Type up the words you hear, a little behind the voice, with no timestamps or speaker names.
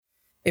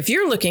If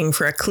you're looking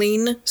for a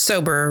clean,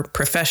 sober,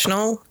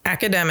 professional,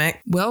 academic,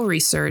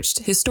 well-researched,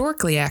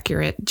 historically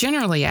accurate,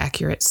 generally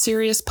accurate,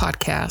 serious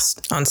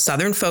podcast on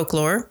Southern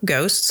folklore,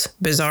 ghosts,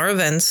 bizarre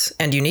events,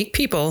 and unique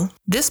people,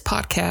 this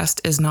podcast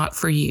is not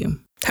for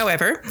you.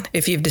 However,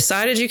 if you've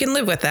decided you can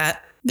live with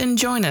that, then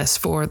join us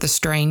for The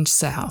Strange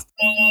South.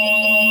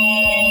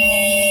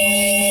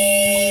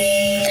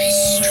 The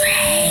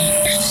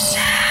Strange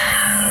South.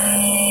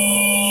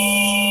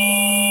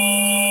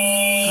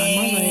 Hi,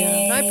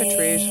 Marleah. Hi,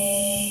 Patrice.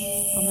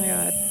 Oh my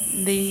God,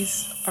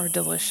 these are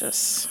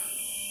delicious.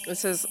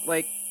 This is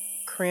like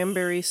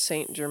Cranberry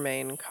St.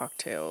 Germain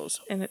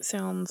cocktails. And it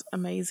sounds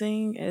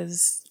amazing.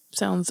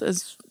 Sounds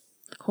as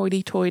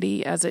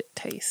hoity-toity as it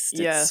tastes.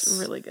 Yes. It's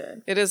really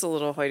good. It is a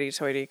little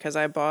hoity-toity because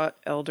I bought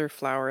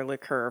elderflower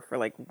liqueur for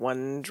like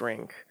one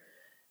drink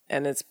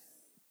and it's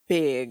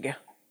big.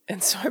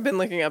 And so I've been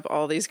looking up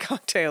all these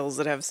cocktails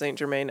that have St.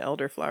 Germain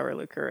elderflower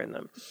liqueur in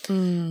them.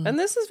 And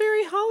this is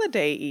very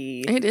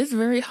holiday-y. It is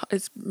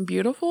it's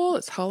beautiful.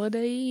 It's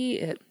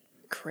holiday-y.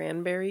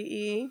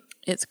 Cranberry-y.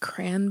 It's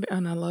cranberry,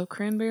 and I love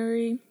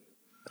cranberry.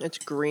 It's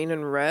green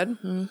and red.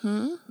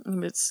 Mm-hmm.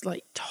 And it's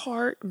like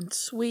tart and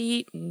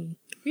sweet, and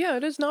yeah,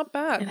 it is not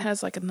bad. it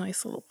has like a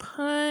nice little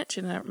punch,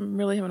 and I'm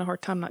really having a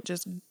hard time not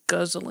just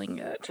guzzling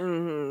it.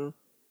 Mm-hmm.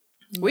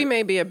 We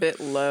may be a bit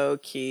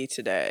low-key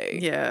today.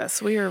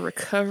 Yes, we are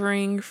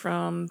recovering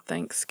from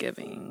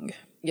Thanksgiving.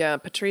 Yeah,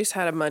 Patrice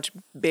had a much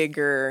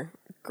bigger,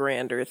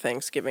 grander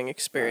Thanksgiving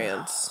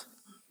experience.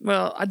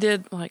 Well, I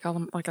did like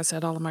I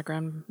said, all of my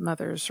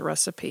grandmother's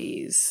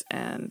recipes,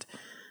 and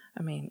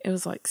I mean, it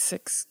was like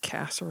 6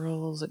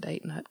 casseroles, a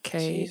date nut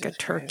cake, Jesus a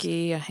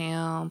turkey, Christ. a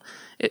ham.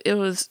 It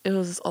was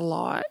a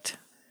lot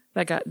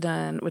that got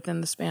done within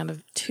the span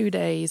of 2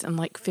 days and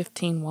like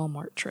 15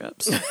 Walmart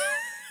trips.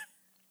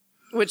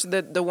 Which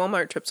the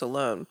Walmart trips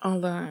alone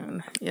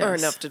Yes. are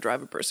enough to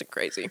drive a person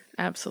crazy.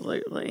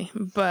 Absolutely.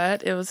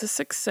 But it was a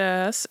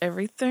success.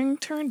 Everything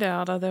turned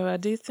out, although I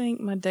do think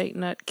my date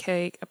nut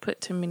cake, I put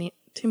too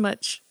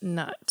much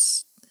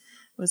nuts.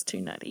 It was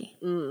too nutty.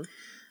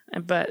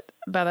 But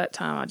by that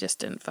time, I just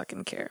didn't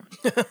fucking care.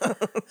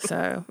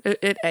 So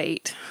it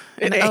ate.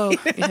 It ate. Oh,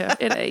 yeah,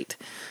 it ate.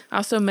 I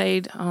also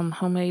made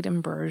homemade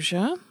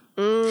ambrosia.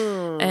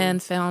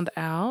 And found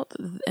out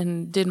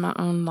and did my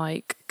own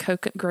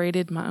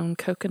grated my own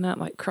coconut,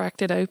 like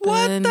cracked it open.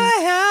 What the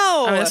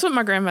hell? I mean, that's what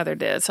my grandmother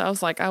did. So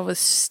I was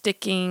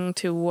sticking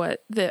to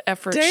what the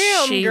effort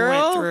she girl.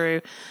 went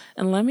through.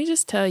 And let me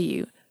just tell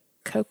you,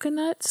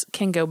 coconuts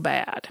can go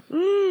bad.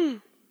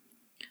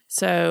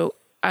 So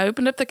I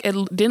opened up it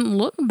didn't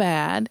look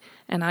bad,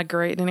 and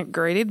it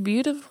grated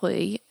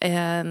beautifully.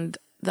 And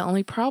the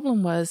only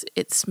problem was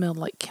it smelled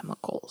like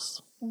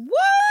chemicals. What?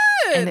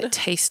 And it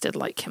tasted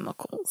like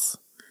chemicals.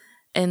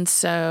 And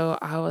so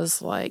I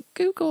was like,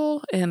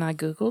 Google, and I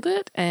Googled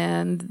it,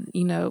 and,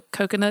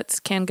 coconuts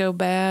can go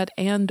bad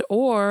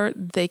or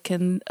they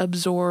can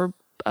absorb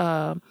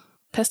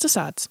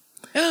pesticides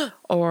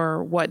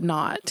or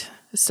whatnot.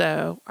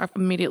 So I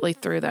immediately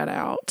threw that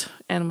out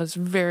and was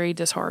very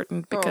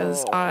disheartened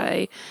because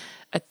I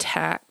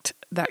attacked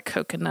that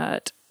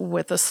coconut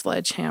with a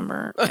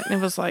sledgehammer. And it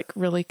was like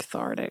really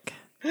cathartic.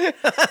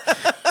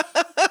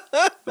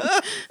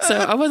 So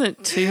I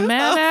wasn't too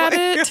mad at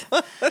it,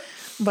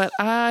 but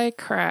I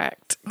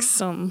cracked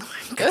some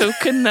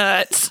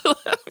coconuts.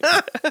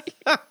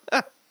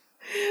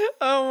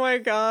 Oh my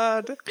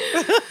God.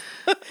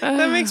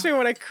 That makes me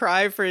want to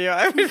cry for you.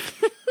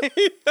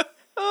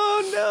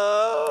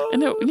 Oh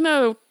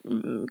no.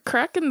 And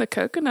cracking the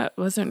coconut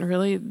wasn't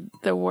really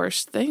the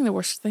worst thing. The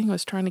worst thing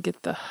was trying to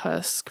get the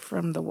husk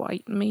from the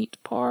white meat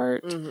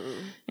part. And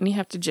you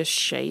have to just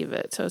shave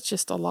it. So it's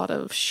just a lot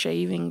of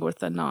shaving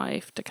with a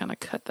knife to kind of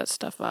cut that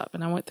stuff up.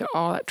 And I went through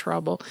all that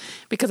trouble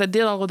because I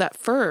did all of that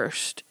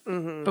first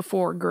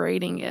before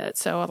grating it.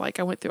 So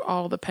I went through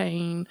all the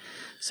pain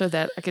so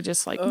that I could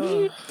just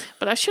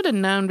but I should have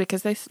known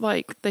because they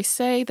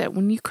say that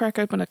when you crack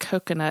open a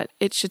coconut,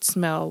 it should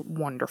smell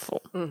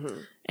wonderful.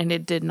 And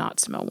it did not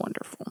smell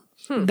wonderful.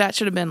 That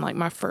should have been like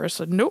my first,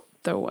 nope,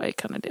 throw away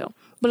kind of deal.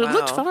 But it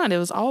looked fine. It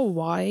was all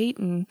white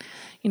and,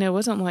 it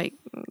wasn't like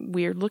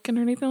weird looking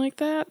or anything like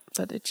that.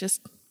 But it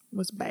just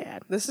was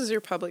bad. This is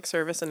your public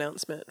service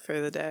announcement for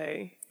the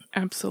day.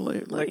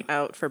 Absolutely. Look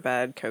out for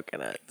bad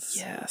coconuts.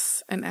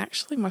 Yes. And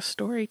actually my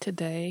story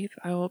today,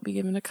 I will be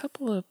giving a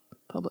couple of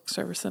public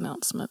service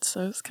announcements.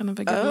 So it's kind of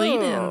a good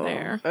lead in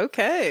there.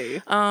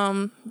 Okay.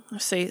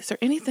 Let's see. Is there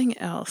anything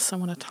else I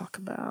want to talk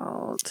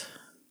about?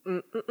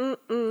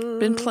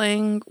 Been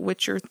playing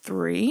Witcher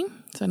 3,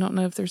 so I don't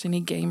know if there's any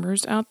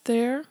gamers out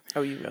there.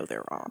 Oh,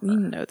 there are.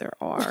 There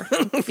are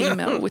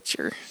female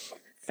Witcher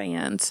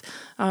fans,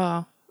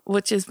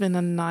 which has been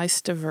a nice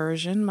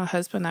diversion. My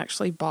husband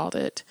actually bought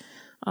it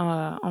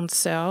on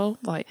sale.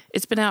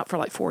 It's been out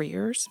for 4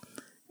 years,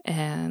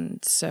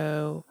 and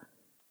so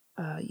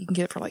you can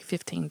get it for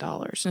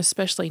 $15, and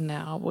especially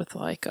now with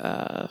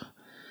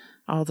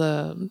all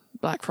the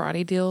Black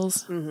Friday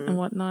deals and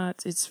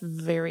whatnot, it's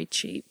very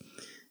cheap.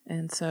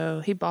 And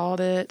so he bought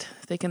it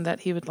thinking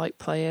that he would like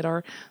play it,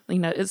 or,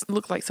 it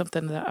looked like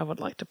something that I would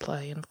like to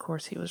play. And of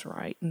course he was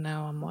right. And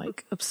now I'm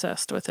like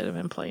obsessed with it. I've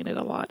been playing it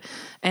a lot.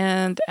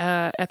 And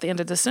at the end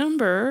of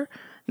December,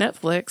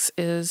 Netflix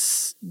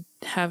is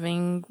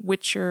having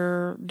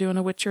doing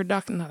a Witcher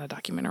not a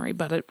documentary,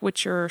 but a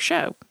Witcher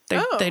show.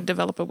 They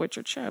develop a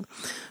Witcher show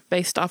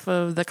based off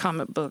of the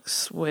comic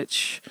books,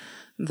 which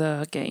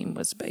the game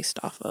was based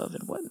off of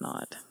and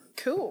whatnot.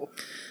 Cool.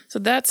 So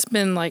that's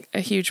been like a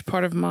huge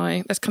part of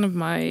that's kind of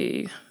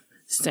my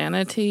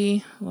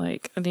sanity.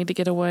 Like I need to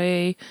get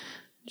away,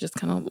 just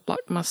kind of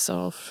lock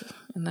myself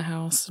in the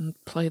house and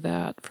play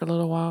that for a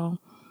little while.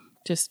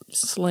 Just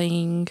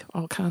slaying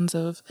all kinds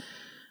of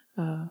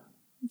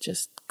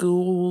just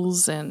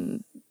ghouls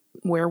and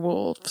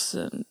werewolves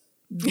and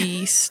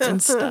beasts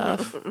and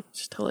stuff.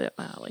 Just totally up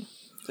my alley.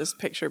 Just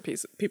picture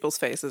people's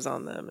faces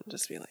on them and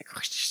just be like,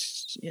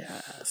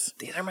 yes,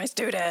 these are my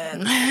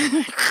students.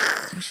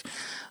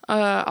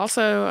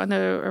 Also, I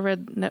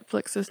read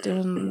Netflix is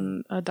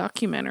doing a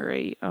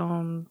documentary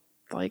on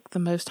like the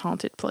most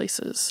haunted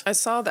places. I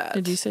saw that.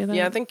 Did you see that?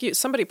 Yeah, I think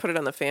somebody put it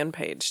on the fan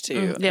page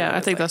too. Yeah,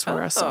 I think that's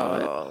where I saw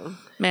it.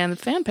 Man, the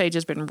fan page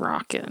has been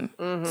rocking.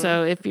 Mm-hmm.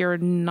 So if you're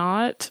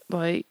not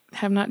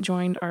have not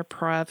joined our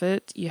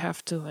private, you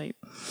have to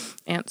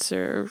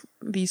answer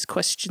these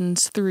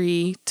questions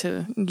 3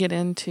 to get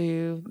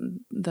into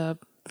the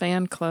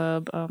fan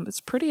club. It's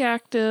pretty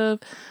active.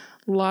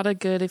 A lot of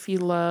good if you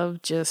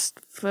love just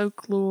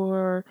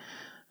folklore,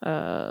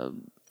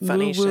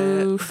 funny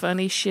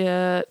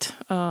shit.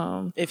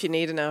 If you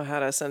need to know how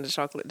to send a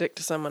chocolate dick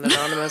to someone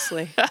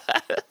anonymously.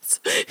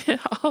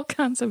 All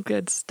kinds of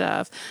good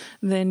stuff.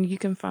 Then you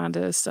can find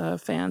us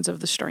fans of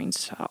the Strange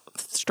South,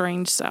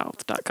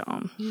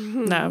 strangesouth.com.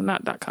 No,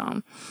 not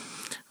 .com.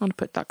 I want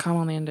to put .com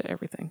on the end of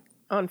everything.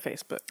 On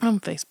Facebook.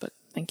 On Facebook.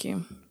 Thank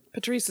you.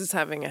 Patrice is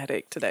having a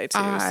headache today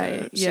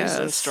too. She's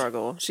in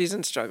struggle. She's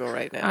in struggle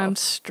right now. I'm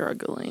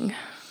struggling.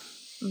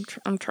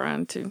 I'm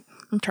trying.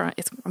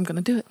 I'm going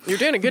to do it. You're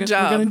doing a good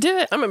job. We're going to do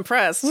it. I'm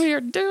impressed. We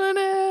are doing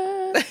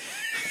it.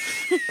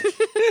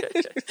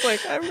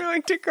 I'm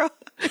going to cry.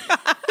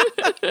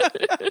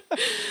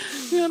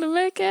 We're going to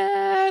make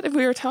it.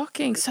 We were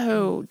talking.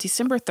 So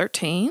December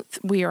 13th,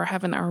 we are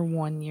having our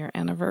 1-year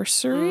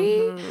anniversary.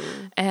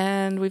 Mm-hmm.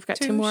 And we've got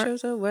 2 more.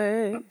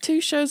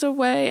 2 shows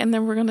away. And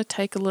then we're going to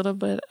take a little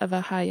bit of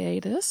a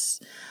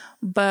hiatus.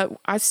 But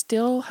I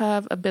still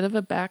have a bit of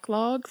a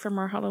backlog from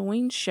our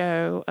Halloween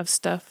show of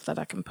stuff that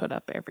I can put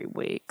up every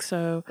week.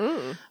 So,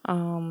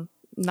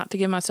 not to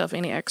give myself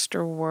any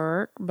extra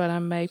work, but I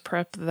may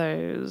prep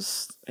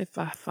those if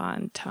I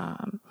find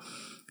time.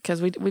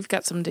 Because we've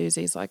got some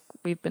doozies,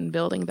 we've been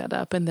building that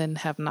up and then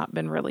have not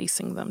been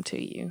releasing them to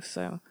you.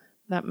 So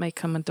that may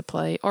come into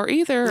play. Or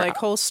either...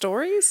 whole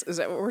stories? Is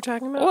that what we're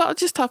talking about? Well,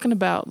 just talking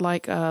about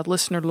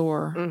listener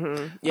lore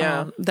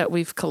that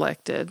we've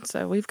collected.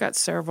 So we've got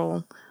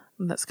several...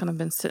 that's kind of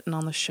been sitting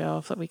on the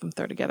shelf that we can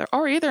throw together.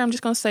 Or either I'm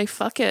just going to say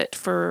fuck it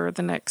for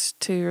the next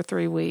 2 or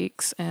 3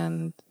 weeks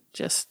and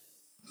just...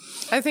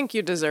 I think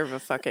you deserve a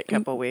fuck it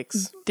couple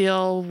weeks.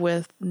 Deal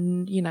with,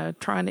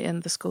 trying to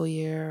end the school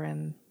year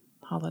and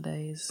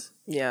holidays.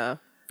 Yeah.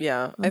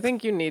 I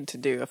think you need to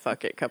do a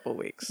fuck it couple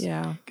weeks.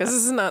 Yeah. Because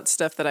this is not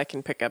stuff that I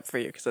can pick up for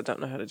you because I don't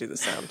know how to do the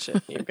sound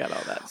shit. You've got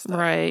all that stuff.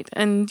 Right.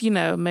 And,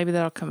 maybe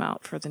that'll come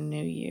out for the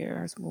new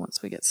year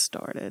once we get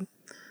started.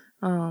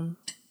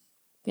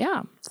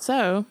 Yeah,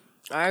 so...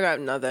 I got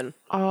nothing.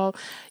 As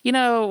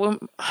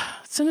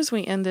soon as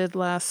we ended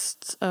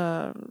last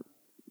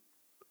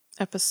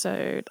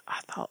episode, I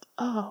thought,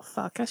 oh,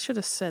 fuck, I should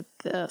have said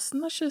this,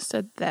 and I should have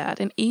said that.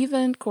 And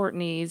even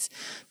Courtney's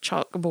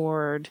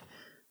chalkboard,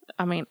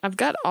 I've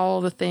got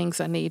all the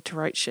things I need to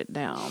write shit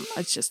down.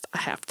 It's just, I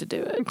have to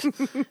do it.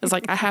 It's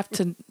I have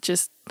to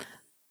just...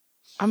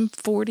 I'm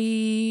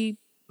 40...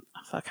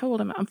 Fuck, how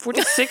old am I? I'm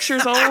 46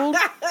 years old.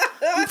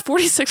 I'm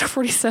 46 or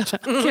 47.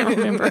 I can't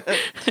remember.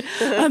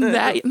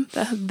 I'm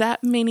that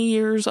many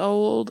years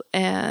old,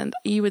 and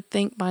you would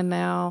think by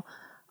now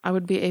I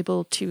would be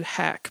able to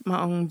hack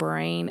my own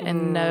brain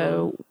and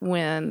know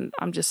when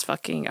I'm just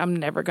I'm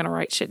never going to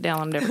write shit down.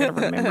 I'm never going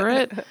to remember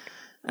it.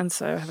 And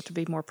so I have to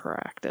be more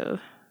proactive.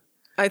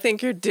 I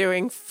think you're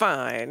doing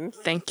fine.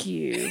 Thank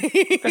you.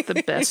 Got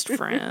the best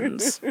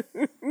friends.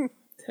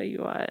 Tell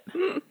you what.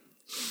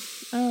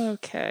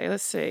 Okay,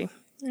 let's see.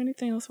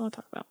 Anything else I want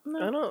to talk about?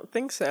 No. I don't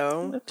think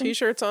so.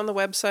 T-shirts on the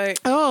website.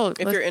 Oh,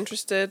 if you're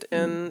interested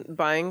in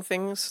buying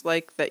things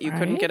that you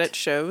couldn't get at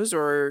shows,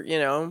 or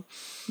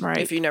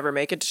if you never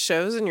make it to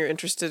shows and you're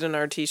interested in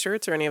our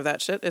T-shirts or any of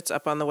that shit, it's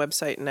up on the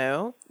website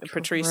now.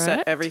 Patrice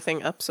set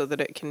everything up so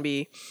that it can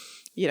be,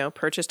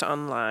 purchased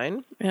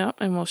online. Yeah,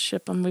 and we'll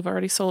ship them. We've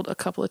already sold a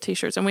couple of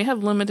T-shirts, and we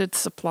have limited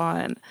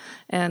supply,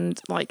 and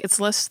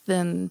it's less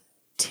than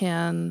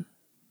 10.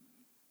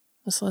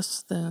 It's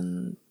less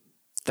than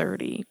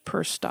 30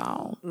 per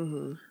style.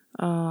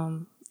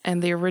 Mm-hmm.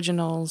 And the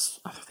originals,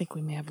 I think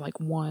we may have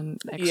one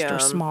extra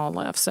small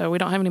left. So we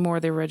don't have any more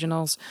of the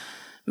originals.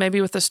 maybe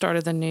with the start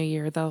of the new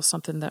year, that's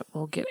something that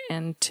we'll get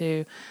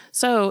into.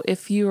 So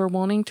if you are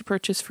wanting to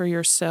purchase for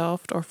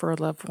yourself or for a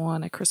loved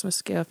one a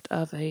Christmas gift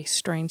of a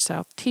Strange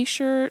South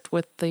t-shirt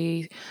with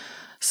the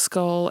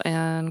skull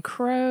and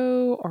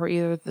crow or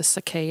either the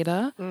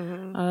cicada,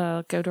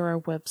 go to our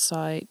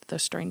website,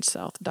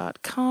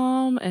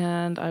 thestrangesouth.com,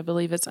 and I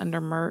believe it's under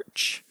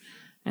merch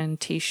and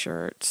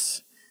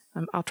t-shirts.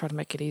 I'll try to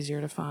make it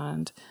easier to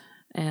find.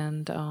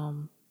 And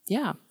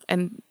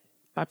and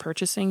by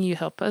purchasing, you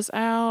help us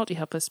out. You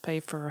help us pay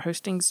for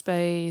hosting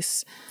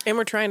space. And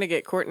we're trying to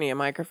get Courtney a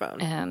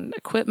microphone. And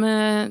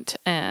equipment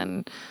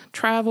and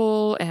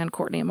travel and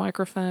Courtney a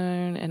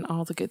microphone and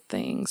all the good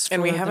things.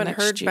 And we haven't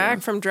heard back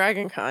from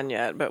Dragon Con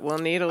yet, but we'll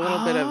need a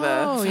little bit of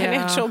a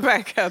financial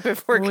backup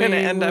if we're going to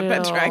end up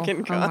at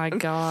Dragon Con. Oh my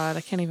God.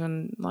 I can't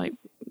even, I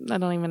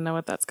don't even know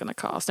what that's going to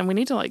cost. And we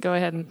need to go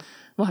ahead and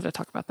we'll have to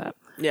talk about that.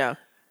 Yeah.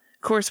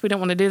 Of course, we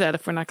don't want to do that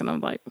if we're not going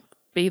to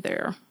be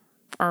there.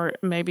 Or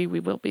maybe we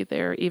will be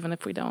there even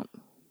if we don't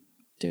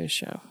do a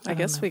show. I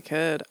guess we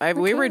could.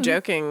 We were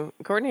joking.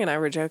 Courtney and I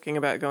were joking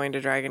about going to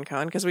Dragon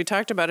Con because we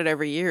talked about it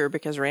every year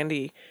because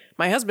Randy,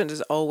 my husband,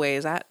 is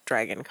always at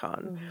Dragon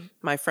Con. Mm-hmm.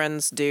 My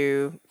friends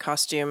do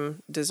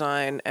costume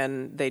design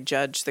and they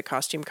judge the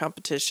costume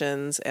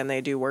competitions and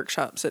they do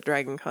workshops at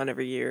Dragon Con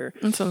every year.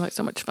 It sounds like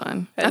so much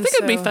fun. And I think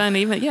it'd be fun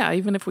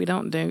even if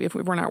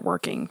we're not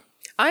working.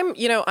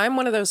 I'm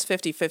one of those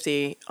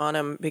 50-50 on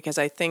them because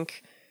I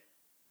think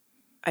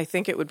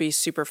it would be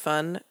super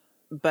fun,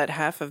 but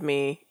half of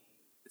me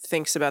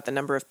thinks about the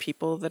number of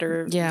people that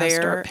are there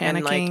start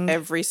panicking. And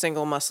every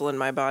single muscle in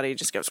my body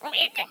just goes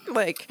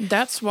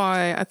That's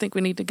why I think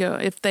we need to go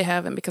if they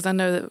haven't, because I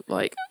know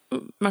that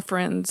my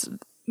friends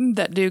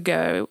that do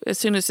go, as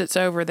soon as it's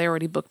over, they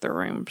already booked their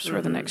rooms for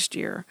the next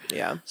year.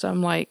 Yeah. So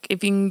I'm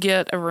if you can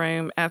get a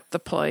room at the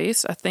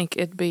place, I think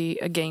it'd be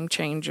a game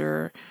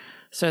changer.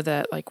 So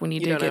that when you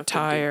do get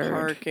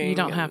tired, you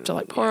don't have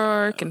to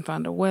park and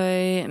find a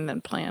way and then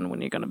plan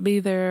when you're going to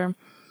be there.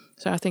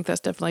 So I think that's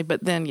definitely,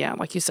 but then,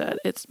 like you said,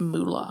 it's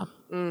moolah.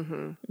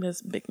 Mm-hmm.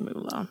 It's big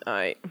moolah.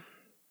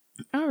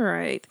 All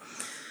right.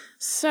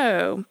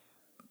 So,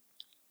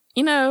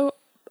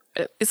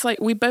 it's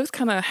we both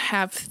kind of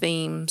have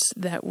themes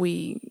that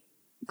we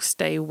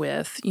stay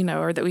with,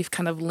 or that we've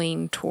kind of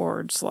leaned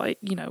towards,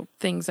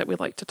 things that we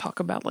like to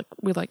talk about,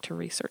 we like to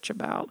research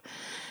about.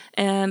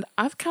 And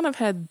I've kind of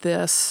had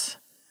this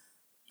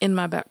in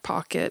my back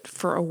pocket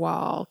for a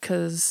while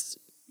because,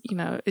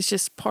 it's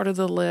just part of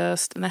the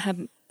list and I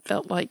hadn't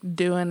felt like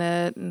doing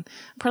it and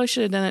probably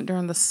should have done it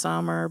during the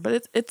summer,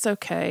 but it's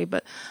okay.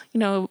 But,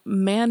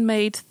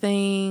 man-made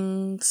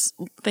things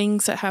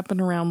that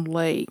happen around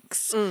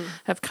lakes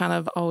have kind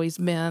of always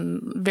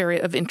been very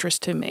of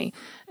interest to me.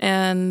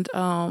 And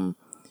I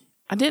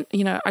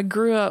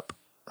grew up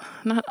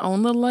not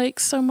on the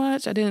lakes so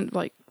much. I didn't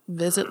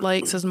visit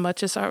lakes as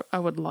much as I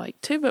would like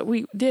to, but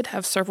we did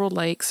have several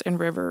lakes and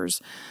rivers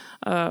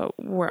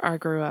where I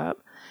grew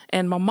up.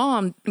 And my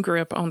mom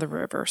grew up on the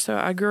river. So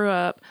I grew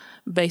up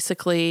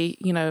basically,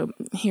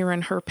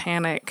 hearing her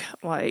panic,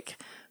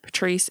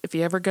 Patrice, if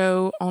you ever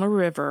go on a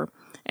river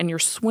and you're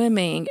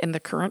swimming and the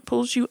current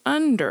pulls you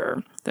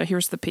under, so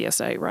here's the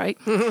PSA, right?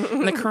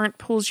 And the current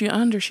pulls you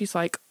under, she's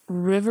like,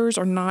 rivers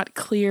are not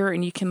clear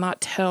and you cannot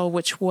tell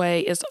which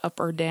way is up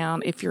or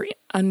down if you're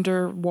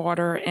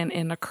underwater and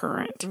in a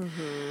current.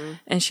 Mm-hmm.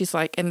 And she's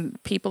like,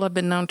 and people have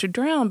been known to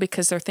drown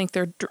because they think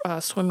they're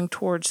swimming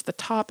towards the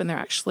top and they're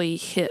actually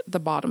hit the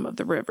bottom of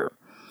the river.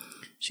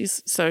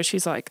 She's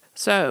like,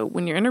 so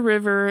when you're in a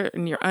river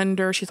and you're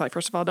under, she's like,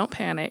 first of all, don't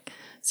panic.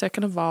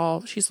 Second of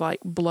all, she's like,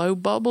 blow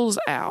bubbles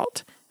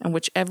out. And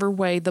whichever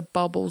way the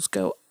bubbles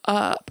go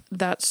up,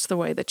 that's the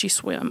way that you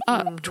swim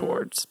up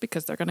towards,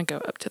 because they're going to go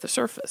up to the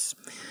surface.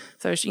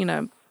 So,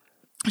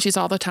 she's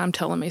all the time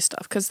telling me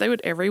stuff because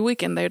every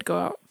weekend they would go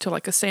out to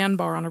a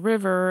sandbar on a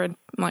river and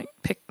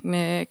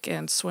picnic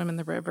and swim in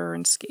the river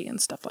and ski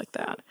and stuff like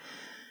that.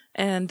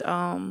 And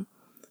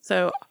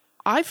so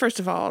I,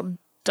 first of all,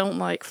 don't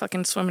like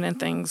fucking swimming in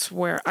things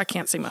where I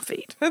can't see my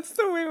feet. That's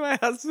the way my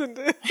husband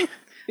is.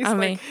 He's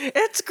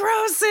it's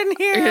gross in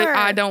here.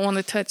 I don't want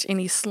to touch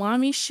any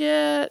slimy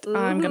shit. Mm-hmm.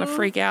 I'm going to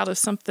freak out if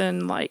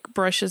something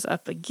brushes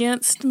up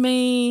against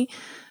me.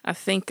 I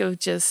think of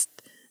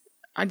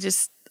I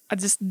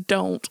just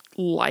don't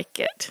like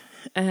it.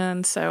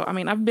 And so,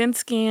 I've been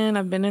skiing.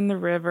 I've been in the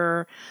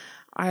river.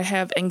 I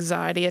have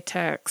anxiety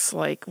attacks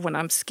when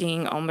I'm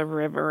skiing on the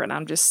river and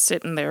I'm just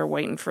sitting there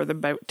waiting for the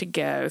boat to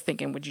go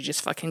thinking, would you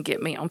just fucking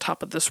get me on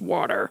top of this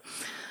water?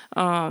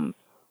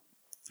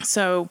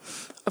 So,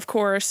 of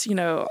course,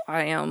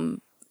 I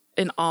am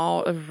in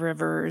awe of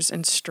rivers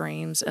and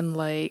streams and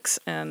lakes,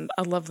 and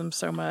I love them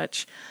so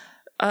much.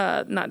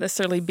 Not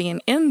necessarily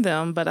being in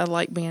them, but I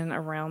like being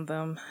around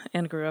them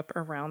and grew up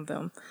around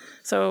them.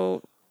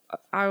 So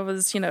I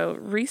was,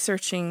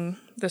 researching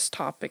this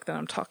topic that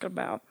I'm talking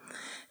about,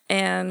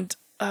 and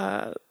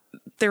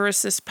there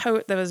was this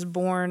poet that was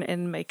born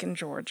in Macon,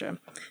 Georgia,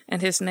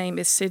 and his name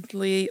is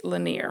Sidney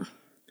Lanier.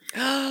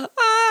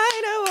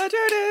 I know what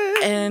you're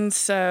doing. And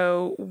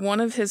so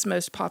one of his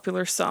most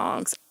popular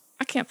songs,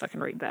 I can't fucking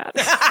read that.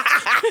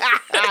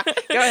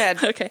 Go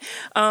ahead. Okay.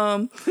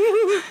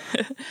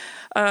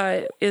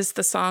 Is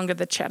the Song of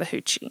the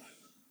Chattahoochee.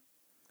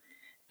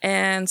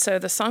 And so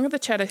the Song of the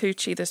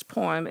Chattahoochee, this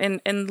poem,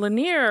 and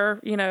Lanier,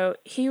 you know,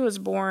 he was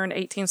born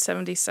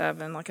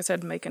 1877, like I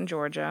said, Macon,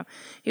 Georgia.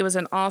 He was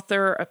an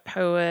author, a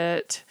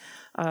poet,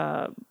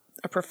 a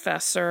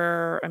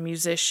professor, a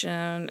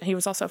musician. He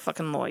was also a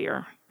fucking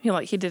lawyer.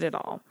 He did it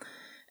all.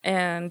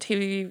 And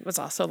he was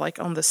also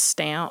on the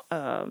stamp,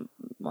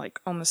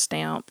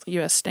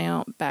 U.S.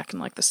 stamp back in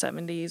the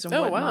 70s and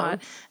whatnot. Wow.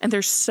 And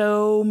there's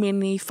so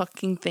many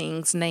fucking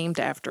things named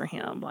after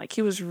him.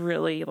 He was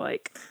really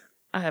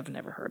I have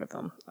never heard of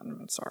him.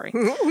 I'm sorry.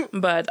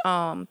 But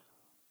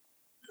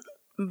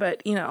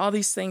you know, all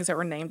these things that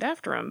were named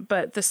after him.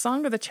 But the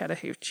Song of the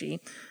Chattahoochee,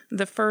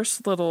 the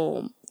first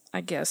little,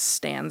 I guess,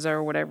 stanza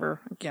or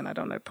whatever. Again, I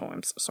don't know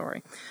poems.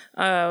 Sorry.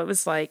 It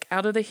was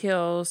out of the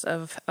hills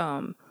of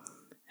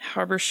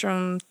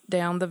Habersham,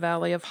 down the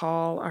valley of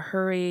Hall, a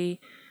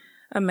hurry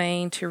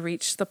amain to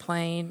reach the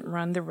plain,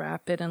 run the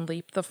rapid and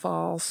leap the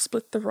fall,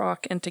 split the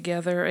rock and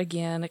together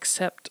again,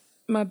 accept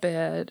my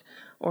bed,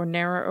 or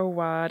narrow or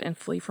wide, and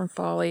flee from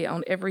folly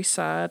on every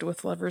side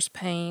with lover's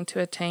pain to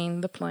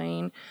attain the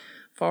plain,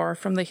 far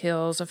from the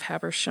hills of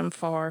Habersham,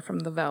 far from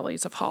the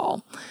valleys of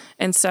Hall.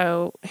 And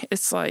so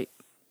it's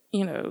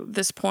you know,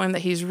 this poem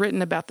that he's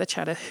written about the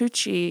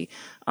Chattahoochee,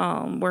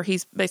 where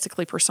he's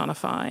basically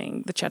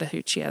personifying the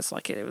Chattahoochee as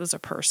it was a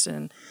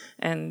person,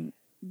 and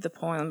the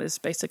poem is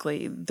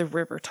basically the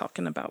river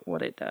talking about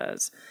what it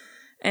does.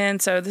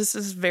 And so this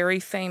is a very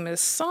famous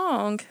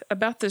song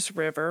about this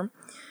river.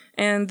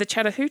 And the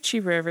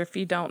Chattahoochee River, if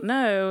you don't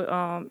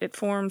know, it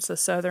forms the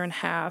southern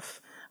half,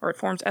 or it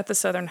forms at the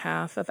southern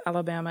half of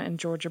Alabama and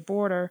Georgia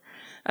border,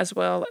 as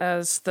well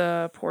as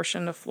the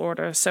portion of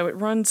Florida. So it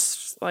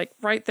runs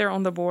right there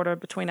on the border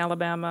between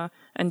Alabama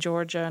and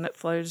Georgia, and it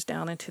flows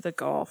down into the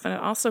Gulf. And it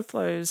also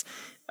flows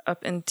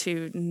up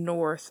into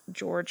North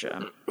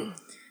Georgia.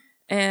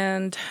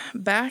 And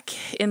back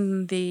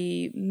in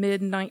the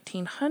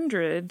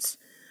mid-1900s,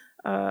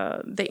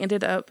 they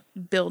ended up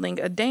building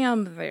a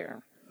dam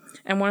there.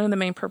 And one of the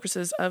main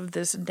purposes of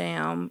this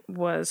dam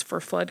was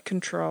for flood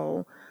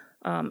control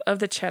of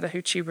the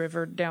Chattahoochee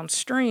River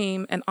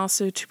downstream, and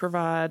also to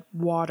provide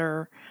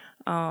water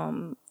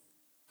and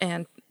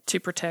to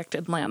protect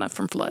Atlanta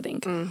from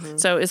flooding. Mm-hmm.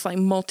 So it's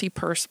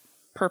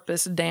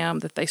multi-purpose dam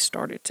that they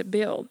started to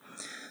build.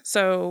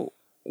 So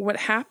what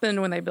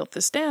happened when they built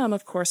this dam,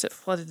 of course, it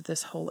flooded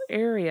this whole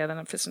area that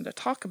I'm fixing to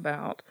talk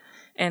about,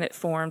 and it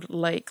formed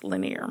Lake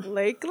Lanier.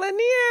 Lake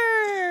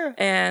Lanier!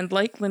 And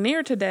Lake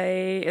Lanier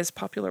today is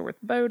popular with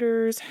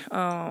boaters,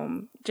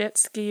 jet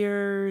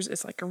skiers.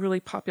 It's a really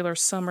popular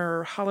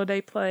summer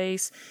holiday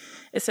place.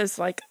 It says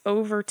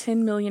over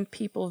 10 million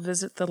people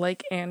visit the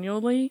lake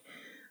annually.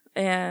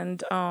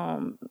 And,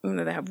 you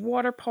know, they have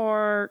water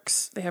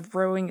parks, they have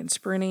rowing and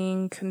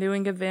sprinting,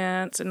 canoeing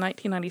events. In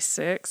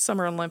 1996,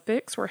 Summer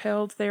Olympics were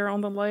held there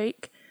on the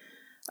lake.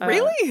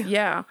 Really?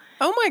 Yeah.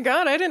 Oh my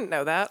God, I didn't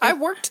know that. I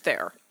worked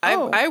there.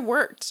 I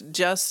worked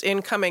just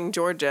in Cumming,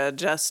 Georgia,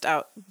 just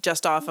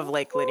off of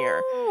Lake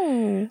Lanier.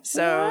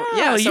 So wow.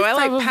 yeah, so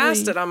I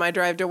passed it on my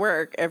drive to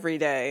work every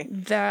day.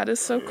 That is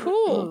so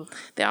cool.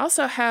 They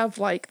also have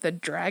the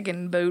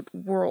Dragon Boat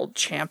World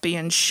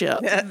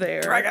Championship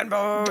there. Dragon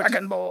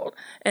Boat.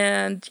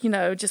 And you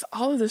know, just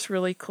all of this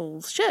really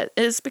cool shit.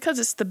 It's because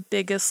it's the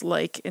biggest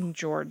lake in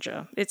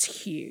Georgia.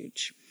 It's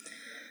huge.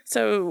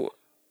 So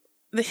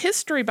the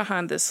history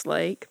behind this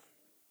lake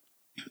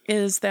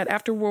is that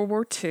after World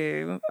War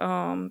II,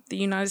 the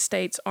United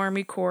States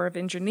Army Corps of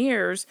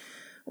Engineers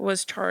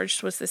was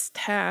charged with this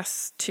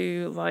task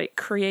to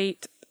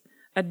create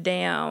a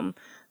dam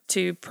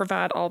to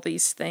provide all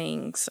these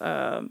things,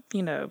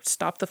 you know,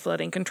 stop the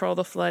flooding, control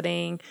the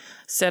flooding,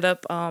 set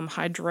up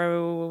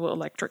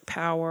hydroelectric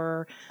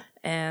power,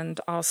 and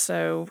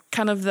also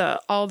kind of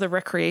all the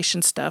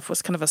recreation stuff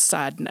was kind of a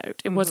side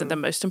note. It wasn't the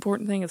most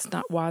important thing. It's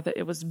not why that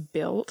it was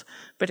built,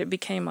 but it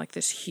became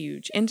this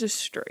huge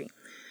industry.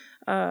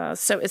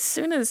 So as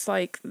soon as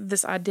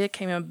this idea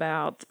came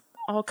about,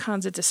 all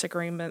kinds of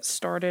disagreements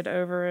started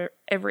over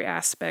every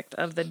aspect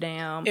of the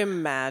dam.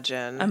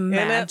 Imagine. In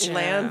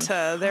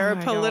Atlanta, there are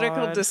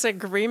political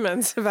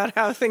disagreements about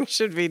how things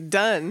should be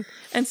done.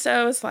 And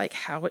so it's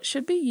how it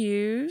should be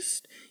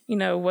used. You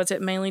know, was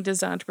it mainly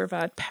designed to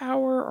provide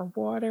power or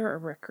water or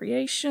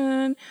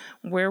recreation?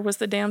 Where was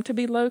the dam to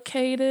be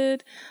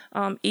located?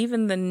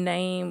 Even the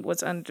name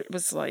was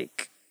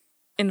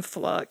in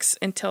flux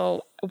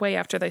until way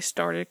after they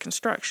started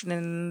construction,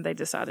 and they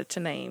decided to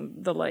name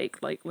the Lake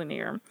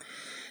Lanier.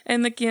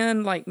 And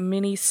again,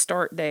 many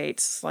start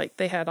dates,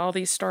 they had all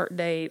these start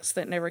dates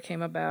that never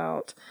came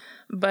about,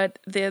 but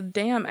the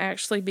dam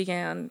actually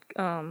began,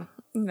 you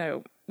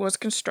know, was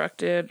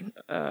constructed,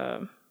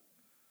 I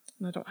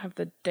don't have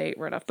the date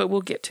right off, but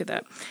we'll get to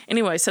that.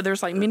 Anyway, so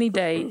there's many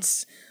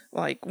dates,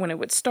 when it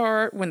would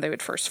start, when they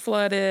would first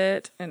flood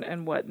it,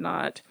 and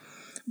whatnot.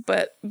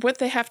 But what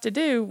they have to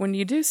do when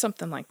you do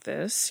something like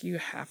this, you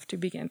have to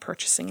begin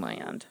purchasing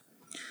land.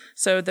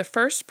 So the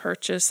first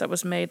purchase that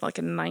was made like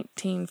in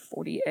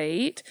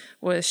 1948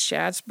 was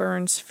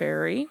Shadsburne's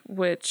Ferry,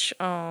 which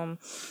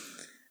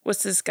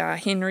was this guy,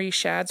 Henry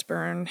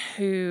Shadsburne,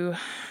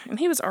 and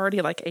he was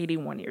already like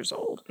 81 years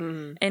old.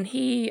 And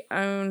he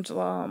owned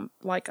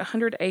like a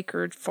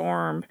 100-acre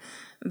farm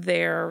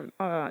there,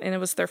 and it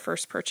was their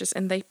first purchase.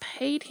 And they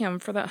paid him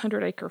for that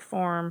 100-acre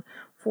farm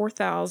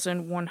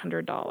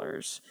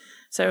 $4,100.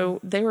 So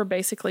they were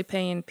basically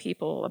paying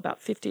people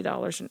about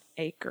 $50 an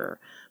acre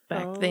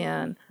back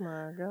then.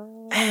 My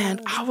God.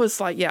 And I was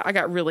like, I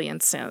got really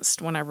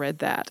incensed when I read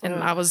that.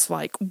 And I was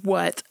like,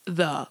 what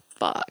the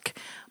fuck?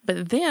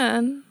 But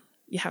then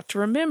you have to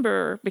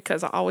remember,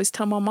 because I always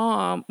tell my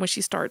mom when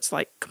she starts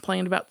like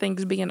complaining about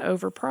things being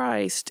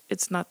overpriced,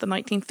 it's not the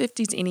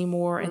 1950s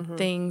anymore, and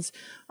things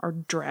are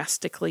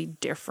drastically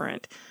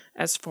different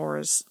as far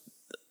as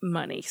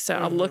money. So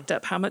I looked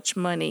up how much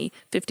money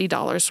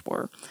 $50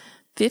 were.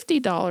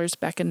 $50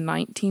 back in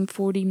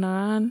 1949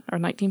 or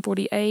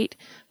 1948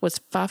 was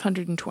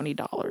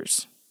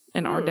 $520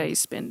 in our day's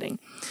spending.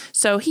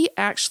 So he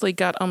actually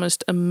got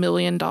almost $1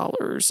 million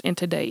in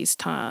today's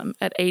time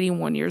at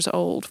 81 years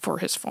old for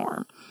his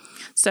farm.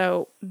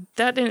 So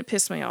that didn't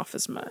piss me off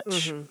as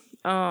much.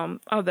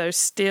 Although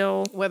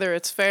still, whether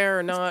it's fair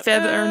or not, but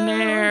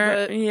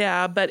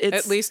it's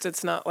at least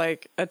it's not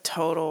like a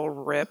total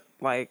rip.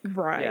 Like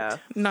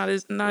not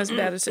as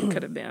bad as it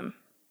could have been.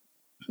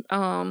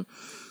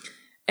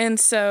 And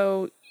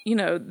so,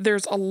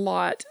 there's a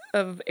lot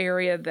of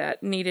area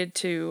that needed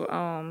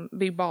to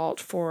be bought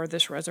for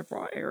this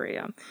reservoir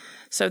area.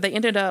 So they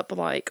ended up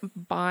like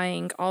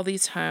buying all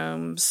these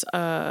homes.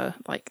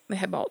 Like they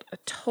had bought a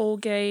toll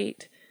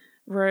gate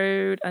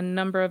road, a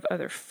number of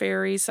other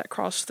ferries that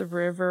crossed the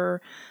river.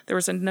 There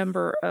was a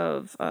number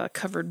of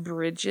covered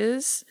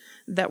bridges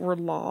that were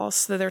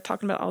lost. So they're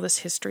talking about all this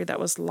history that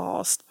was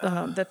lost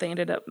that they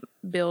ended up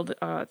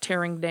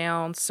tearing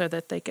down so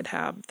that they could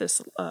have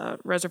this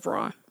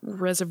reservoir.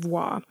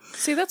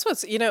 See, that's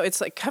what's,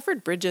 it's like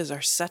covered bridges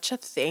are such a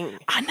thing.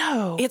 I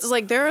know. It's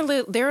like there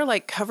are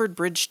like covered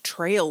bridge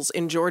trails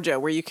in Georgia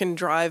where you can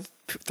drive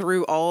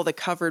through all the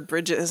covered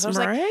bridges. I was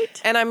like,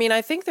 and I mean,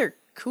 I think they're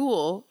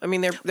cool. I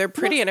mean, they're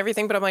pretty and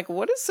everything, but I'm like,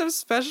 what is so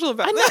special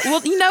about that?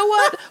 Well, you know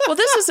what? Well,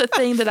 this is a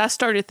thing that I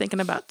started thinking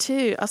about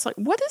too. I was like,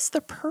 what is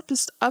the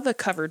purpose of a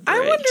covered bridge?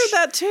 I wonder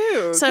that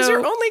too. Because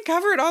you're only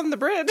covered on the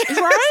bridge.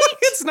 Right?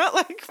 It's not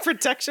like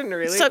protection,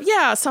 really. So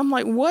I'm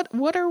like,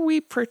 what are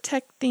we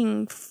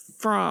protecting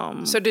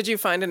from? So did you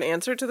find an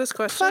answer to this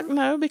question? Fuck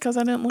no, because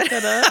I didn't look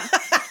it up.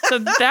 So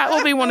that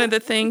will be one of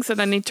the things that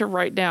I need to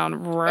write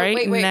down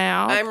wait,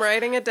 now. I'm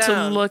writing it down.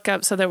 To look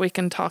up so that we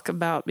can talk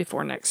about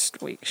before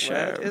next week's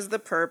show. What is the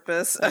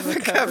purpose of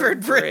a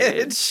covered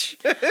bridge?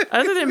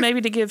 Other than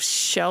maybe to give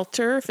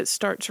shelter if it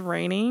starts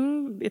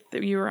raining, if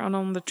you were out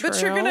on the trail.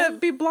 But you're going to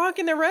be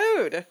blocking the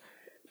road.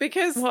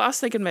 Because I was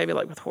thinking maybe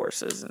like with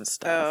horses and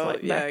stuff.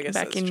 I guess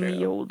back in true.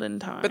 the olden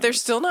times. But they're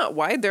still not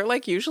wide. They're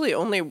like usually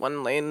only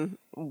one lane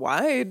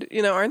wide.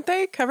 Aren't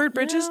they? Covered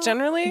bridges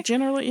generally?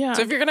 Generally, yeah.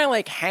 So if you're going to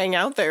like hang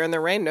out there in the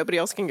rain, nobody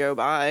else can go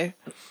by.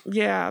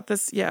 Yeah,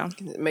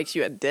 It makes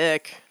you a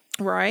dick.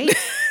 Right?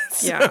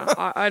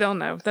 I don't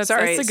know. That's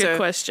a good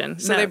question.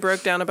 So they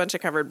broke down a bunch of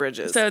covered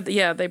bridges. So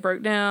they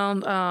broke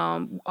down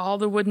all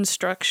the wooden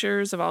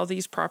structures of all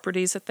these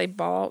properties that they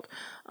bought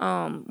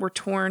were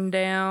torn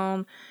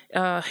down.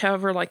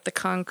 However, like the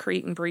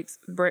concrete and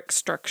brick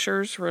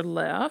structures were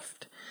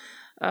left.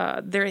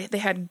 They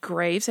had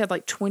graves. They had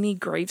like 20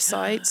 grave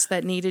sites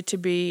that needed to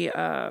be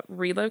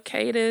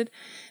relocated,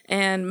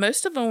 and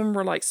most of them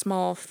were like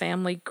small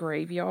family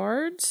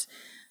graveyards.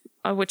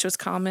 Which was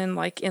common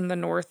like in the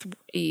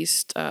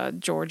northeast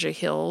Georgia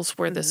hills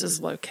where this is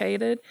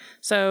located.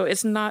 So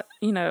it's not,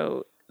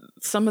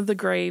 some of the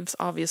graves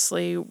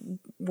obviously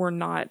were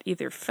not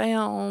either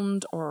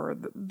found or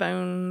the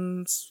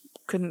bones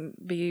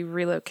couldn't be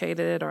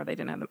relocated or they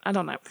didn't have them. I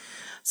don't know.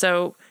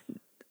 So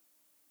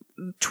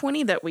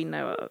 20 that we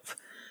know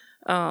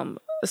of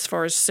as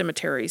far as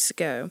cemeteries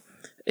go.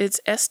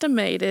 It's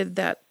estimated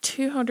that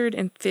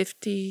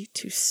 250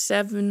 to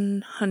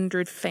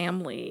 700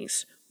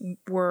 families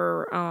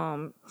were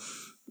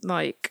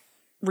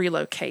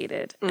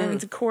relocated.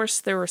 And of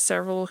course there were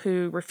several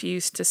who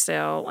refused to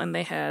sell and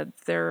they had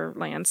their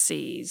land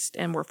seized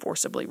and were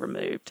forcibly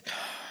removed.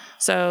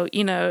 So,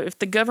 if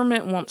the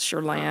government wants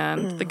your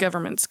land, the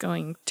government's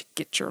going to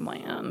get your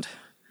land.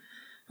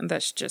 And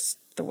that's just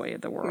the way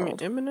of the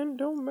world. Eminent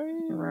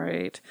domain.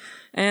 Right.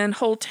 And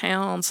whole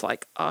towns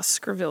like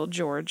Oscarville,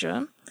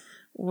 Georgia,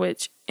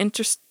 which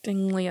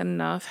interestingly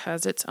enough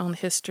has its own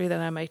history that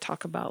I may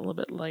talk about a little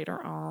bit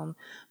later on.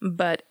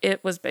 But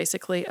it was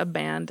basically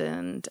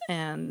abandoned,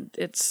 and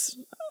I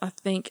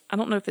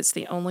don't know if it's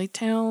the only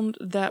town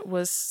that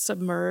was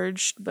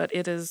submerged, but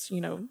it is,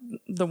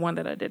 the one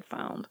that I did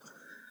find.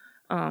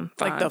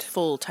 Like the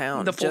full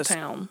town. The full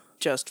town.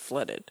 Just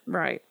flooded.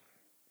 Right.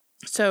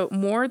 So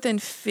more than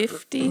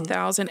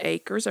 50,000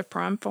 acres of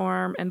prime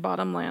farm and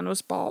bottom land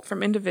was bought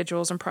from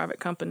individuals and private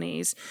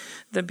companies.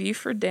 The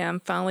Buford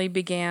Dam finally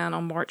began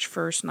on March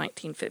 1st,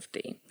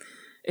 1950.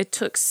 It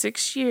took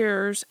 6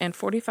 years and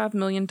 $45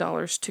 million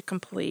to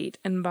complete.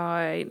 And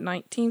by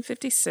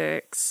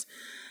 1956,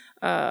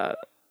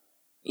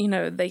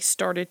 they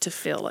started to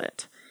fill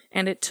it.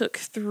 And it took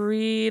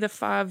 3 to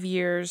 5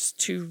 years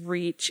to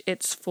reach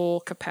its full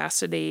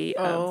capacity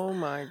Oh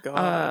my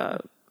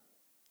God.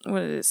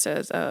 what it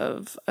says,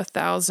 of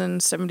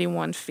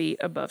 1,071 feet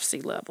above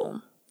sea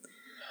level.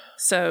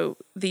 So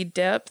the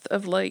depth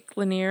of Lake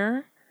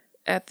Lanier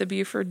at the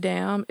Buford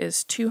Dam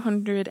is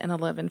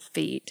 211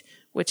 feet,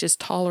 which is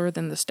taller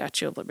than the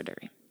Statue of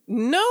Liberty.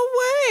 No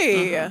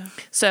way. Mm-hmm.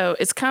 So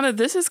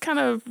this is kind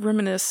of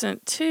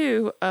reminiscent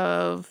too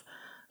of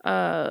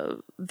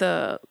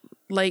the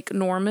Lake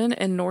Norman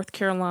in North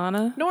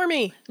Carolina.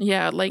 Normie.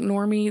 Yeah, Lake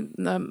Normie,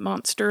 the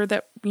monster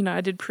that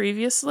I did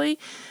previously.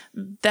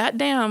 That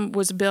dam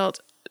was built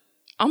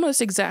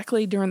almost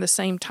exactly during the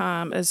same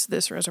time as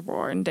this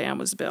reservoir and dam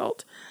was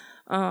built.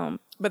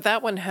 But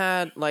that one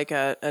had like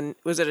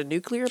was it a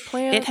nuclear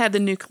plant? It had the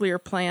nuclear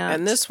plant.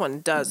 And this one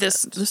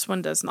doesn't. This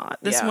one does not.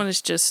 This one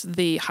is just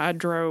the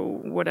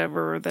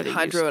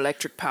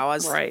hydroelectric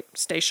powers. Right,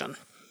 station.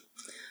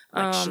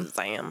 Like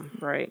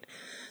Shazam. Right.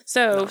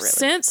 So Really.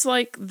 since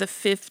like the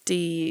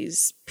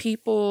 50s,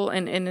 people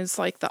and it's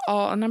like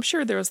and I'm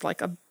sure there was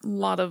like a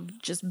lot of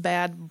just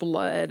bad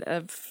blood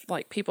of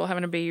like people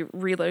having to be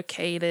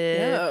relocated.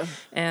 Yeah.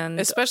 And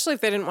especially if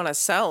they didn't want to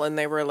sell and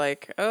they were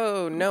like,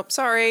 oh, nope,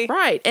 sorry.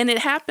 Right. And it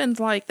happened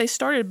like they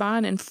started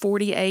buying in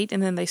 48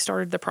 and then they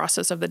started the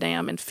process of the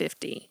dam in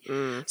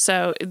 50.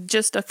 So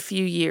just a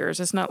few years.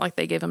 It's not like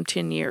they gave them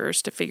 10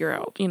 years to figure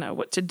out,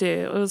 what to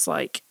do. It was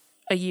like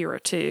a year or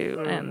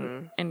two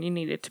and you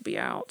needed to be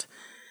out.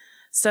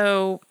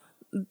 So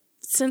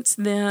since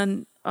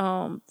then,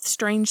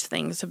 strange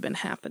things have been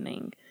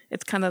happening.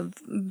 It's kind of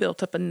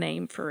built up a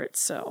name for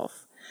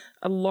itself.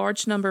 A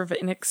large number of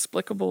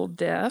inexplicable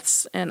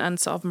deaths and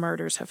unsolved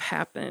murders have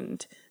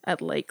happened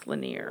at Lake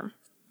Lanier.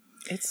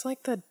 It's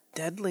like the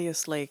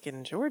deadliest lake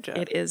in Georgia.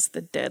 It is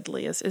the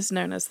deadliest. It's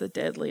known as the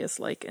deadliest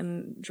lake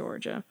in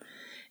Georgia.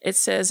 It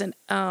says an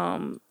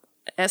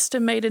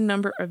estimated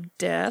number of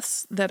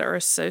deaths that are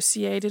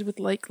associated with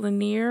Lake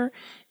Lanier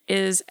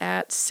is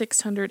at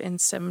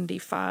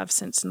 675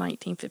 since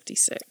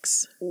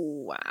 1956.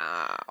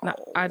 Wow. Now,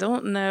 I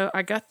don't know.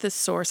 I got this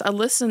source.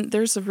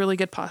 There's a really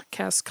good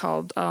podcast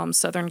called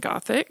Southern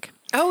Gothic.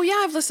 Oh, yeah,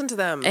 I've listened to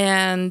them.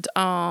 And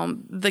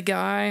the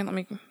guy, let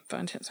me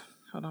find his.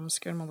 Hold on, I'm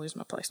scared I'm going to lose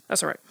my place.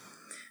 That's all right.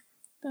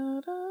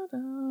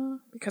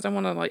 Because I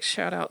want to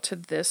shout out to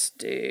this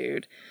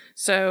dude.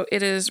 So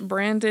it is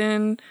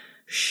Brandon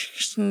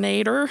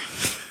Schneider.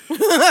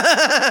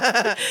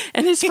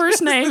 And his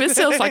first name, it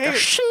sounds like a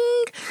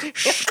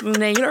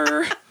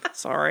Schneider.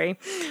 Sorry.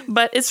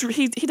 But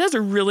he does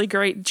a really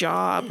great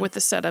job with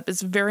the setup.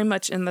 It's very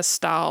much in the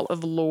style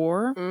of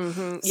lore.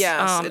 Mm-hmm.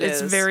 Yes,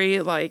 it's very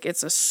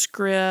it's a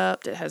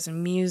script. It has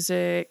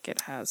music.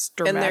 It has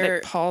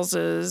dramatic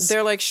pauses.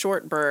 They're like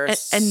short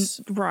bursts. And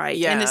right.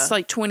 Yeah. And it's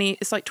like 20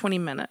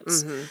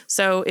 minutes. Mm-hmm.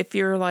 So if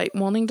you're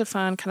wanting to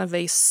find kind of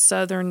a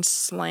southern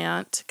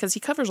slant, because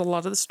he covers a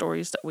lot of the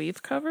stories that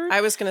we've covered.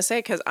 I was going to say,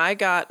 because I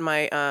got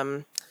my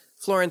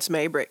Florence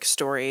Maybrick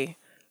story.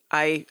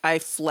 I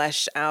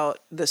fleshed out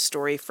the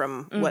story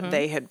from what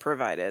they had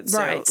provided. So,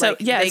 right. So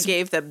they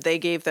gave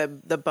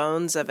the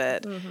bones of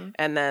it,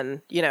 and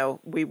then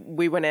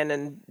we went in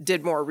and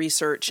did more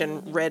research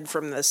and read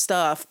from the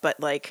stuff, but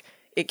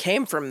it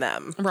came from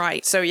them.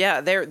 Right. So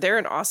yeah, they're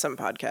an awesome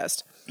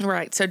podcast.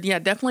 Right. So yeah,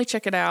 definitely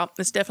check it out.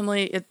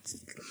 It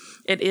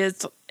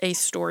is a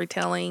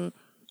storytelling,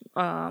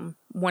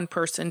 one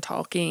person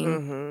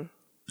talking.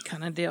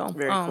 Kind of deal.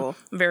 Very cool.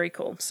 Very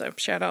cool. So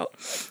shout out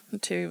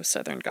to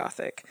Southern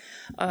Gothic.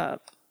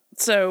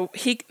 So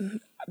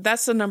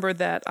that's the number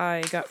that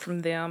I got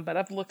from them, but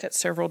I've looked at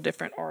several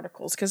different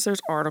articles because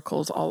there's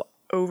articles all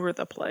over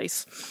the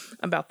place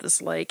about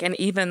this lake, and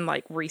even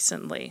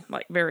recently,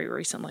 very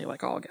recently,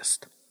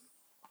 August.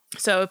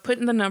 So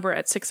putting the number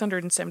at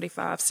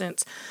 675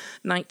 since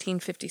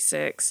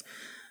 1956.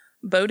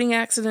 Boating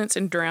accidents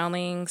and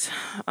drownings,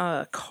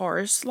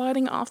 cars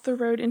sliding off the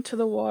road into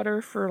the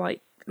water for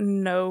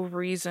no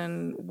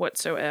reason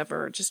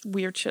whatsoever, just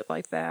weird shit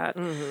like that.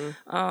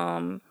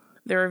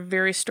 There are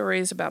various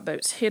stories about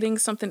boats hitting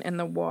something in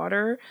the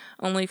water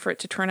only for it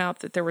to turn out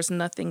that there was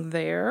nothing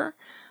there.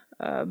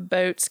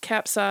 Boats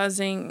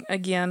capsizing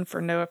again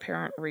for no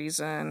apparent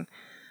reason.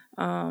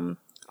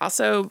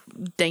 Also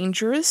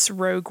dangerous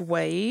rogue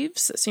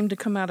waves that seem to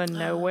come out of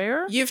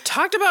nowhere. You've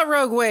talked about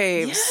rogue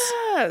waves.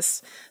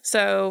 Yes.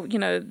 So,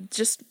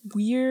 just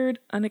weird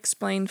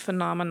unexplained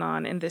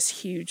phenomenon in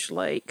this huge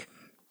lake.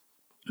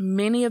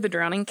 Many of the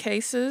drowning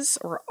cases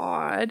are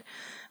odd.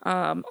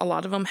 A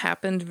lot of them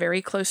happened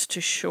very close to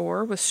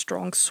shore with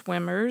strong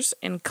swimmers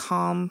in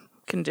calm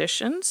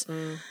conditions.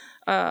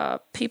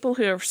 People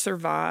who have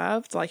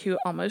survived, who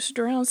almost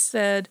drowned,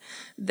 said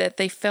that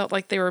they felt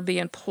like they were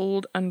being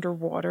pulled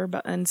underwater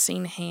by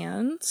unseen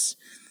hands.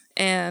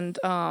 and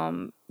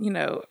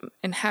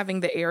and having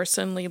the air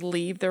suddenly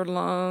leave their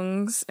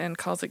lungs and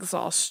cause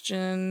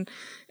exhaustion,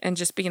 and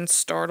just being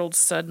startled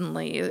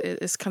suddenly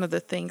is kind of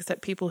the things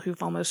that people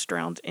who've almost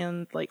drowned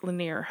in Lake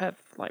Lanier have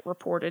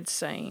reported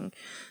saying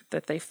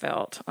that they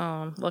felt.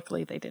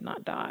 Luckily, they did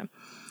not die.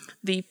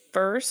 The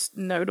first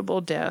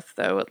notable death,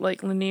 though, at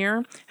Lake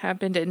Lanier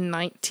happened in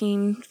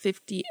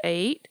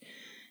 1958.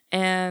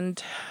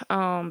 And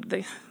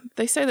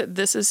they say that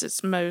this is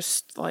its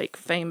most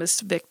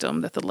famous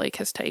victim that the lake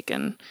has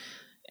taken.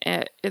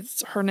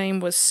 Her name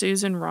was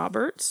Susan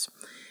Roberts,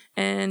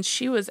 and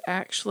she was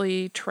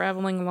actually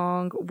traveling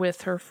along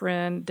with her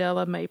friend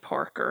Della Mae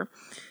Parker.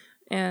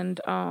 And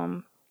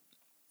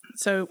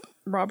so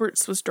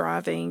Roberts was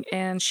driving,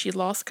 and she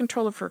lost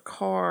control of her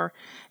car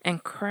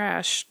and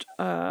crashed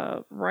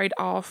right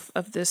off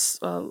of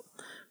this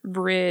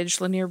bridge,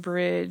 Lanier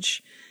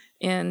Bridge,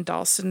 in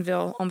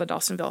Dawsonville, on the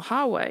Dawsonville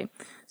Highway.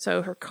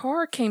 So her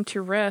car came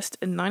to rest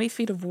in 90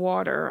 feet of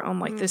water on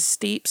this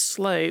steep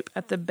slope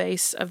at the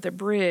base of the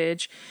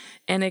bridge,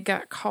 and it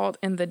got caught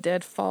in the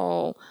dead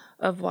fall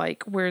of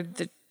where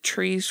the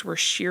trees were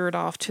sheared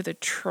off to the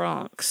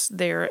trunks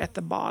there at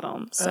the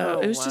bottom.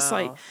 So it was just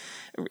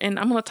and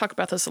I'm going to talk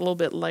about this a little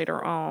bit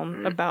later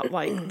on about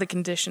the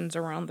conditions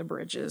around the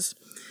bridges.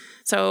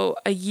 So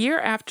a year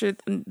after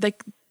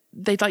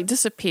they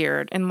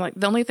disappeared, and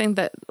the only thing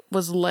that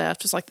was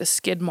left was the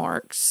skid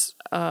marks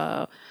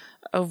of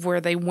where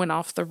they went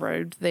off the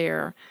road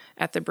there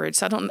at the bridge.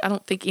 So I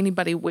don't think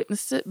anybody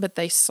witnessed it, but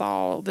they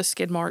saw the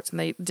skid marks and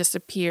they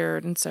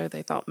disappeared, and so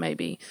they thought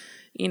maybe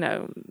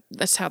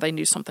that's how they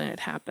knew something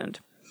had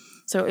happened.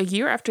 So a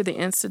year after the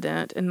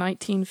incident, in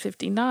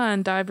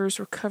 1959,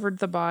 divers recovered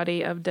the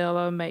body of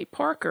Della Mae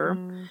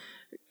Parker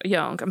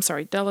Young. I'm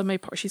sorry, Della Mae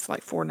Parker. She's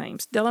 4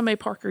 names. Della Mae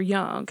Parker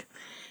Young.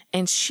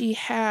 And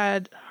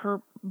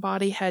her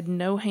body had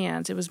no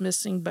hands. It was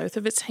missing both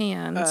of its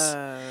hands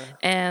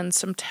and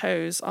some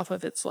toes off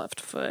of its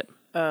left foot,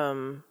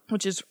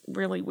 which is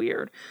really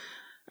weird.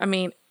 I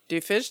mean,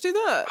 do fish do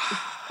that?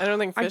 I don't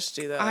think fish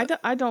do that.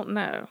 I don't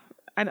know.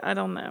 I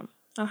don't know.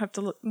 I'll have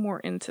to look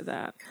more into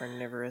that.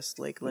 Carnivorous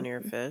Lake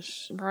Lanier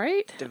fish,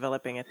 right?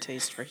 Developing a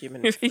taste for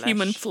human flesh.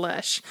 Human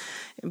flesh.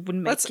 It would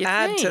make Let's you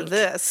add think. to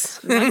this.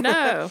 I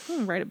know.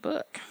 Write a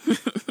book.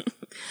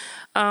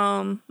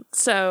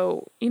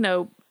 So,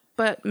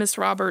 but Miss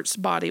Roberts'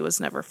 body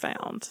was never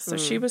found. So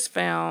she was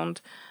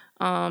found.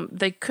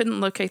 They couldn't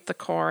locate the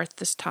car at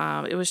this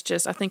time. It was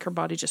I think her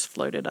body just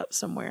floated up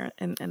somewhere,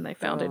 and they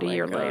found it a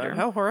year later.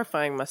 How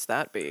horrifying must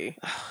that be?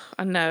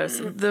 I know.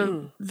 So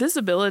the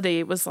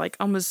visibility was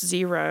almost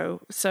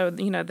zero. So,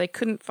 they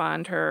couldn't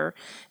find her.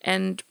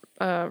 And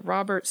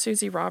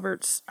Susie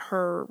Roberts,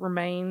 her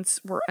remains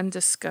were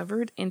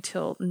undiscovered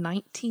until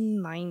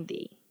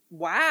 1990.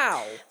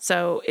 Wow.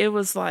 So it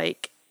was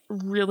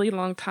really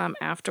long time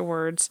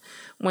afterwards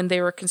when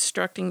they were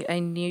constructing a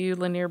new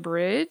Lanier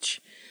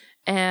Bridge,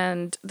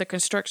 and the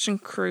construction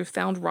crew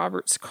found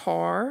Robert's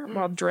car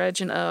while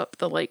dredging up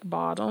the lake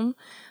bottom.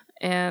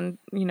 And,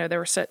 they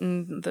were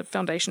setting the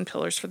foundation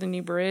pillars for the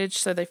new bridge.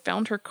 So they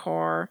found her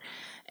car,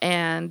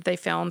 and they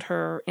found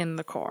her in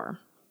the car.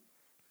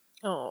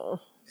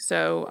 Oh.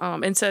 So,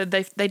 and so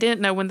they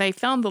didn't know when they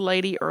found the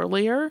lady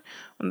earlier,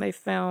 when they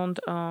found,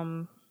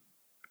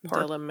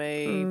 Della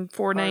Mae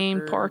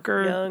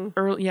Parker Young.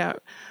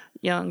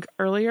 Young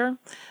earlier.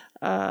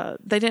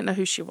 They didn't know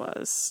who she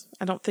was.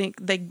 I don't think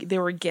they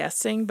were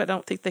guessing, but I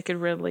don't think they could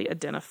really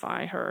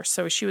identify her.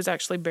 So she was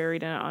actually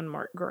buried in an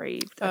unmarked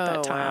grave at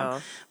that time.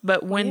 Wow.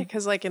 But when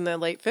because in the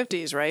late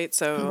 50s, right?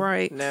 So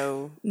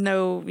no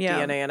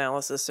DNA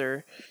analysis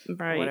or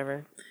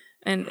whatever,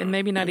 and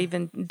maybe not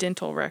even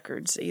dental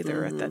records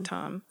either at that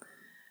time.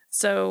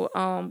 So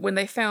when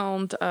they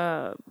found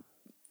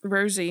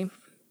Susie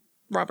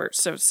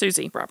Roberts,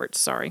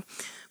 sorry.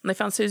 When they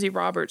found Susie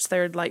Roberts, they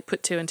had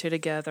put 2 and 2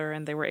 together,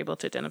 and they were able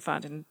to identify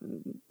and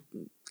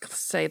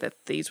say that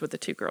these were the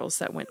 2 girls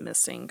that went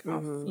missing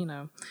off,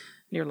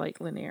 near Lake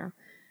Lanier.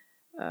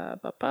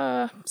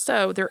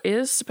 So there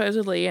is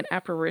supposedly an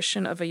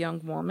apparition of a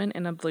young woman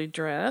in a blue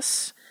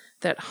dress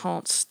that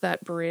haunts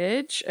that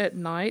bridge at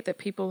night that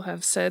people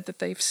have said that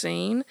they've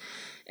seen.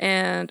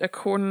 And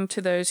according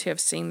to those who have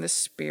seen the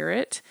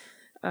spirit,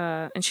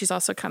 and she's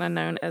also kind of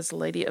known as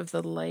Lady of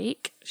the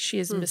Lake, she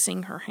is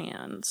missing her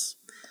hands.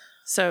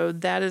 So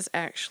that is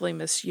actually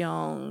Miss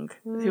Young,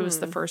 who was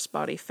the first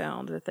body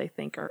found that they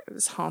think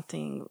is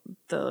haunting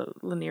the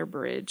Lanier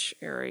Bridge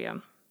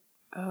area.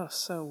 Oh,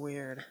 so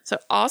weird. So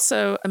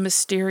also a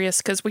mysterious,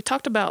 because we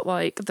talked about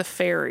the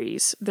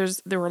ferries.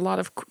 There were a lot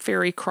of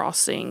ferry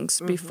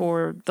crossings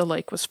before the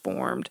lake was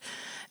formed,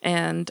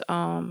 and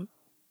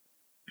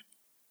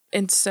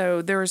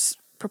so there's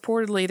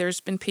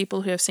been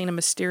people who have seen a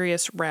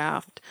mysterious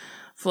raft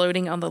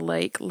floating on the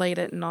lake late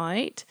at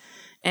night,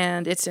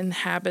 and its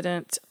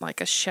inhabitant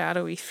a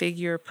shadowy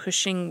figure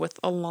pushing with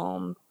a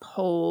long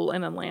pole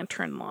and a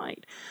lantern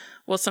light.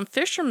 Well, some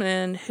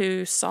fishermen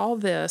who saw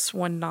this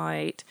one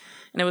night,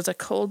 and it was a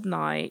cold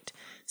night,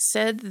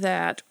 said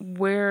that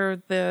where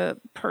the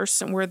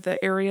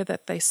area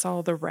that they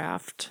saw the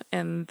raft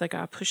and the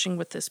guy pushing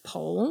with this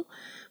pole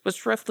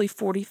was roughly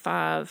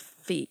 45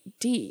 feet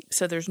deep.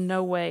 So there's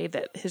no way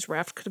that his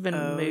raft could have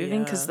been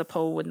moving because the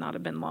pole would not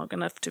have been long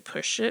enough to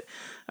push it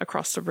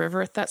across the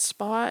river at that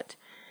spot.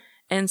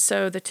 And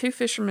so the two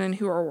fishermen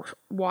who are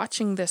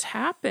watching this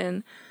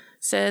happen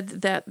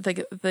said that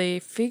the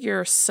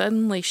figure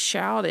suddenly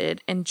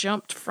shouted and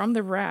jumped from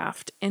the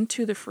raft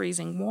into the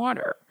freezing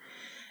water.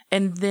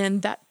 And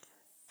then that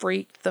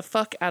freaked the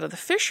fuck out of the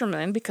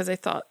fishermen because they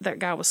thought that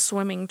guy was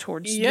swimming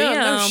towards them.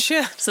 No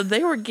shit. So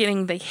they were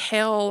getting the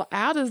hell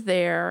out of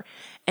there.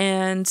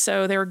 And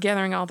so they were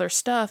gathering all their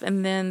stuff.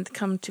 And then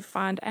come to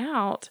find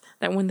out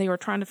that when they were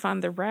trying to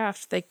find the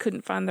raft, they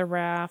couldn't find the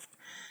raft.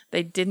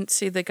 They didn't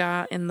see the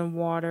guy in the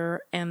water,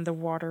 and the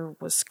water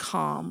was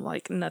calm,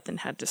 like nothing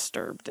had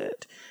disturbed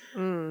it.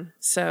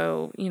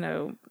 So,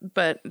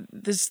 but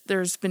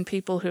there's been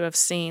people who have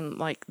seen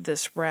like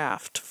this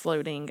raft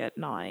floating at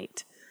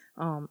night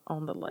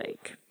on the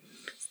lake.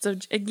 So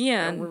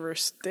again, river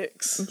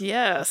Styx.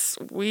 Yes,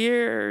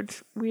 weird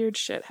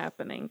shit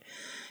happening.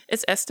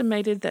 It's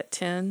estimated that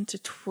 10 to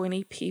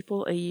 20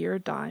 people a year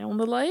die on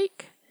the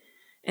lake.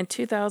 In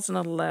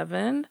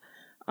 2011,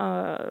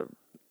 the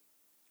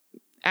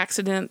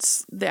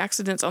accidents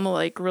on the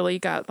lake really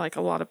got like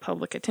a lot of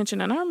public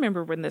attention. And I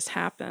remember when this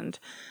happened,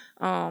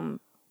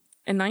 in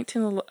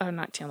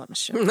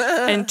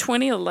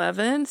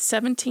 2011,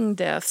 17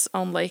 deaths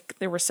on Lake.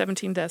 There were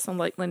 17 deaths on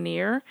Lake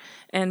Lanier,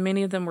 and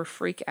many of them were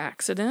freak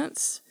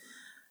accidents.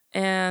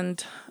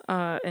 And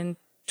in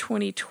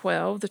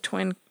 2012, the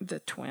trend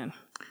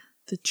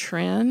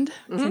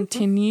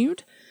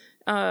continued.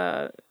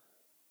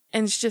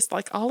 And it's just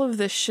like all of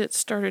this shit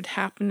started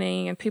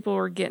happening, and people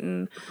were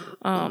getting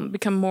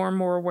become more and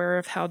more aware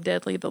of how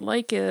deadly the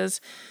lake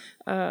is.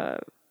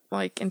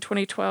 Like in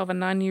 2012, a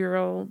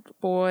 9-year-old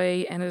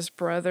boy and his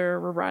brother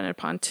were riding a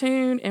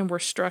pontoon and were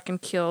struck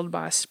and killed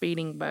by a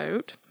speeding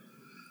boat.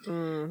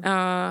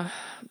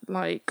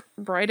 Like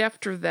right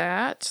after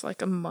that,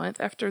 like a month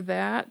after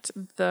that,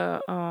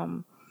 the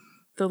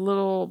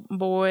little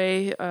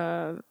boy,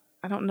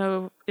 I don't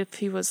know if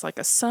he was like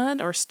a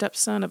son or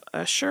stepson of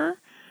Usher.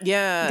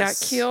 Yes. Got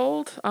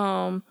killed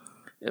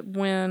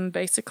when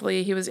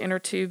basically he was inner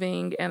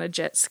tubing and a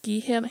jet ski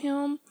hit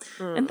him.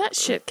 And that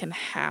shit can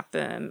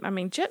happen. I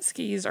mean, jet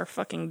skis are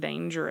fucking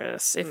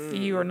dangerous if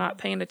you are not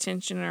paying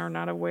attention or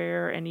not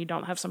aware and you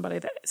don't have somebody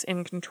that's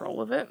in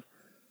control of it.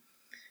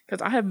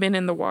 Because I have been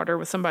in the water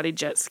with somebody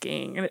jet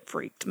skiing and it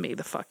freaked me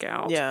the fuck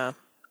out. Yeah.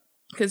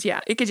 Because,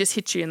 it could just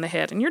hit you in the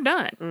head and you're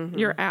done.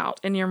 You're out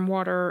and you're in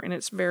water and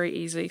it's very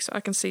easy. So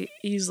I can see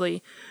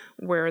easily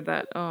where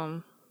that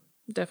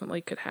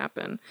definitely could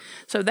happen.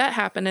 So that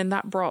happened, and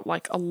that brought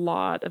like a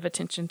lot of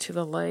attention to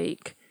the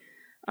lake.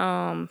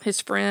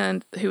 His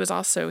friend, who was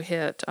also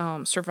hit,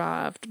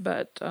 survived,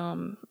 but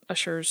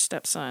Usher's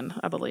stepson,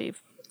 I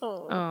believe,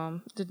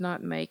 did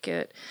not make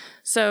it.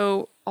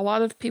 So a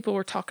lot of people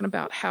were talking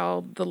about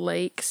how the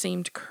lake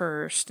seemed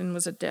cursed and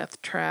was a death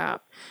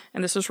trap,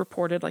 and this was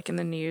reported like in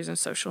the news and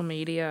social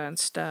media and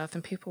stuff,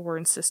 and people were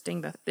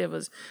insisting that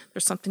there's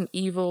something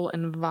evil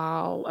and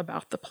vile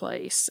about the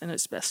place and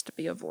it's best to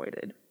be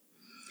avoided.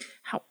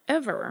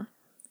 However,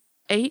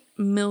 8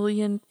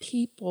 million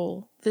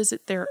people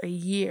visit there a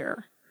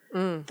year.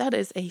 That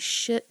is a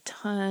shit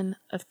ton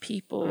of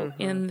people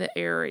in the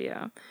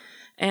area.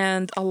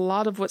 And a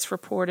lot of what's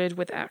reported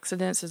with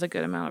accidents is a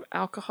good amount of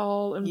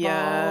alcohol involved.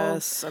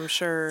 Yes, I'm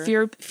sure.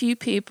 Few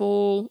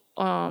people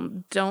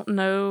don't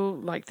know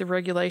like the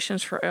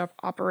regulations for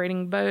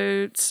operating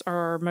boats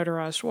or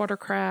motorized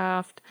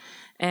watercraft.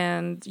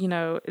 And,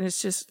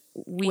 it's just...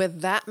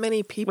 with that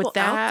many people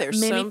out there,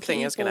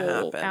 something is going to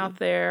happen. Out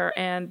there,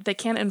 and they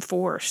can't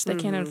enforce. They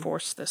can't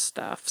enforce this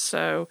stuff.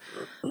 So,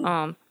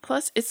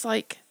 plus, it's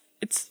like,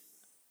 it's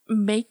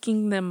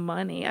making them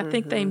money. I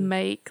think they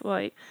make,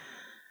 like...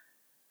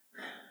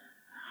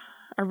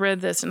 I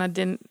read this, and I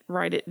didn't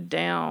write it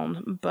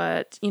down,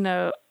 but,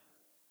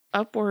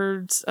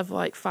 upwards of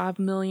like $5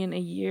 million a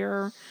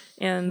year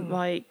in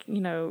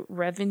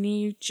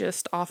revenue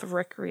just off of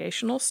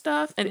recreational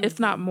stuff, and if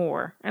not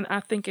more. And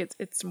I think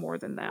it's more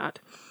than that.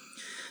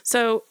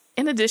 So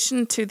in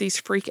addition to these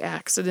freak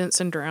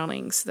accidents and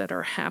drownings that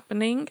are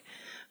happening,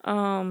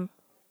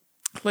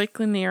 Lake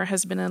Lanier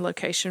has been a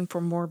location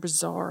for more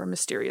bizarre,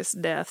 mysterious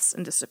deaths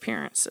and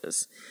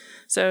disappearances.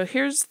 So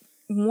here's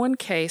one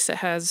case that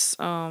has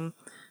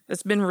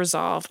that's been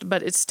resolved,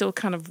 but it's still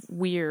kind of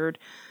weird.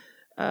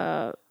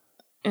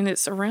 And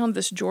it's around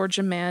this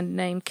Georgia man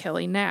named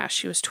Kelly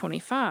Nash. He was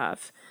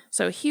 25.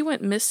 So he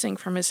went missing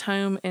from his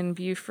home in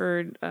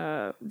Beaufort,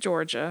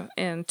 Georgia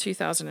in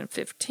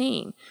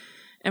 2015.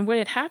 And what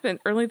had happened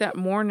early that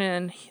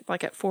morning,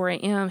 like at 4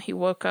 a.m., he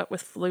woke up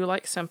with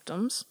flu-like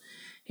symptoms.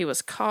 He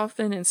was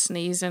coughing and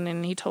sneezing,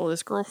 and he told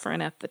his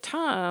girlfriend at the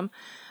time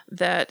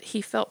that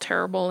he felt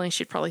terrible and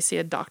she'd probably see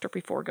a doctor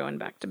before going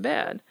back to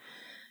bed.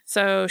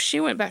 So she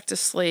went back to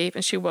sleep,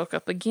 and she woke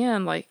up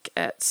again like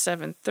at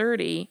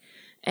 7:30,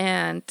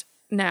 and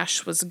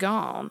Nash was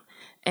gone.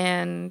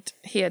 and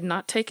he had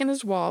not taken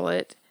his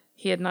wallet.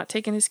 He had not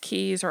taken his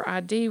keys or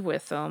ID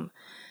with him.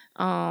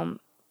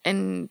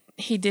 And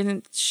he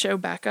didn't show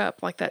back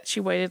up like that.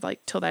 She waited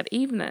like till that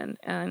evening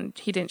and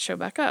he didn't show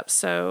back up.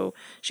 So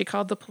she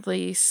called the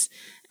police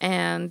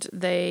and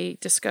they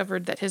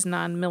discovered that his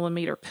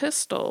 9mm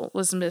pistol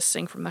was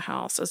missing from the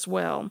house as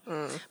well,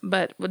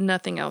 but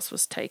nothing else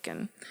was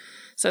taken.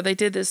 So they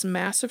did this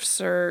massive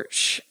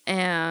search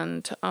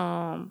and,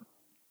 all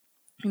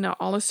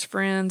his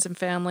friends and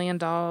family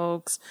and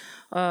dogs,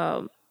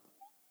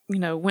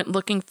 went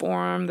looking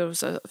for him. There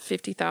was a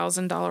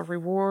 $50,000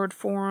 reward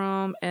for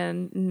him,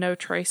 and no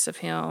trace of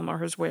him or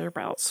his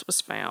whereabouts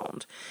was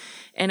found.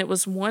 And it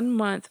was 1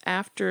 month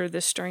after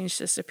this strange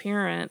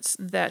disappearance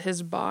that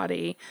his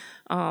body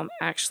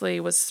actually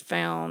was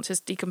found.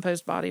 His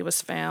decomposed body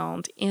was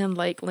found in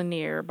Lake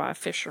Lanier by a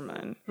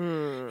fisherman.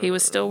 He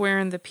was still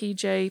wearing the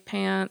PJ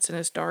pants and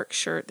his dark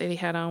shirt that he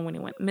had on when he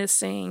went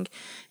missing.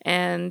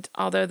 And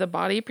although the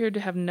body appeared to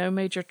have no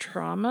major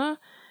trauma,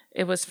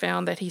 it was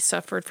found that he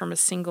suffered from a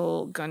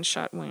single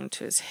gunshot wound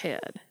to his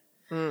head.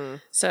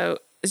 So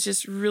it's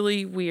just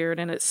really weird.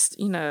 And it's,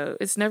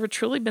 it's never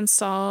truly been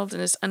solved,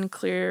 and it's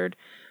unclear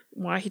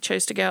why he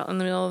chose to go out in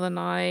the middle of the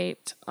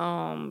night.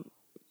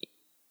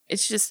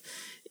 It's just,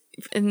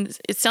 and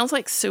it sounds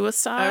like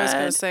suicide. I was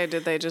going to say,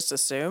 did they just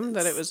assume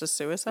that it was a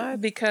suicide?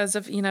 Because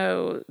of,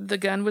 the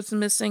gun was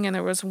missing and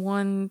there was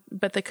one,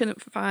 but they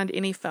couldn't find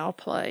any foul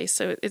play.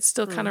 So it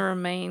still kind of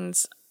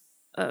remains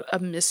a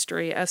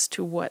mystery as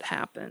to what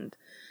happened.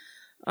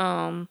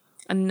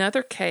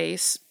 Another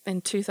case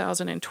in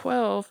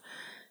 2012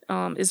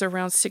 is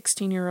around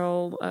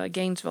 16-year-old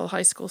Gainesville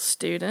high school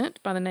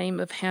student by the name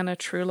of Hannah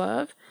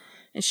Truelove.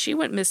 And she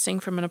went missing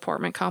from an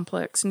apartment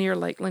complex near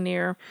Lake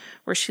Lanier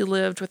where she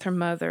lived with her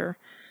mother.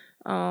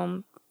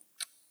 The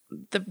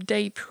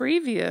day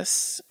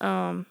previous,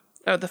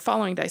 the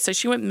following day. So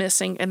she went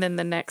missing, and then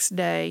the next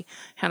day,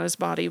 Hannah's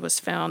body was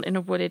found in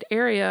a wooded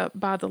area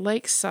by the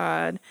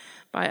lakeside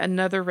by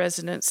another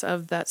resident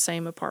of that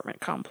same apartment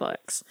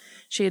complex.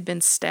 She had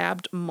been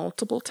stabbed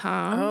multiple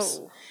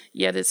times,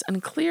 yet it's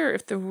unclear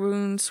if the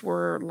wounds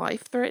were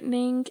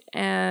life-threatening,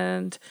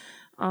 and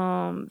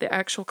the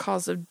actual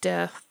cause of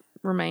death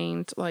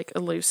remained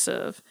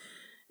elusive,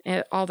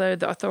 although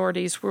the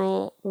authorities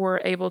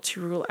were able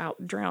to rule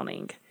out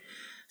drowning.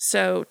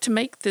 So to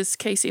make this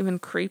case even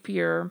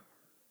creepier,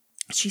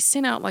 she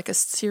sent out a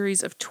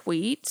series of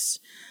tweets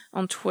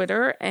on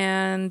Twitter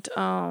and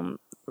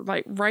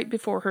right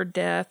before her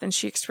death, and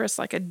she expressed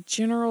a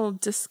general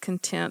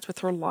discontent with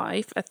her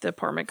life at the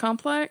apartment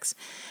complex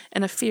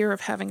and a fear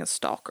of having a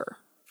stalker.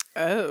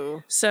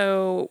 Oh.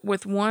 So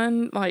with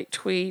one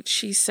tweet,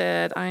 she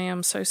said, "I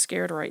am so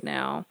scared right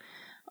now."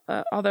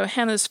 Although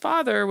Hannah's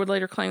father would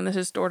later claim that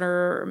his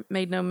daughter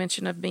made no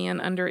mention of being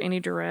under any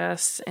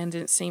duress and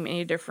didn't seem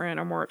any different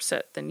or more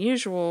upset than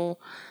usual,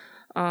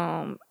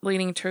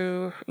 leading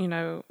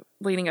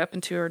up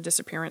into her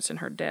disappearance and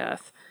her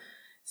death.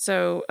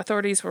 So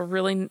authorities were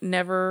really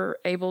never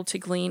able to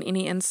glean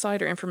any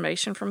insight or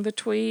information from the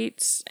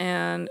tweets,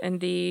 and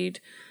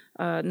indeed,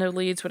 no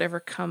leads would ever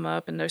come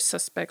up and no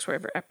suspects were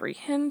ever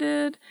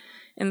apprehended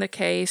in the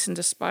case. And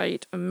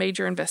despite a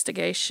major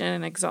investigation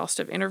and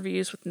exhaustive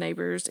interviews with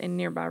neighbors and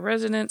nearby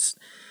residents,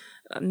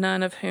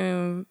 none of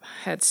whom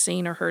had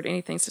seen or heard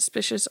anything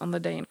suspicious on the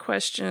day in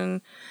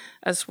question,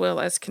 as well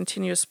as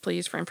continuous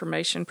pleas for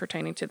information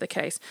pertaining to the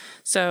case.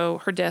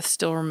 So her death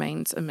still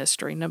remains a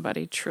mystery.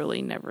 Nobody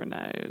truly never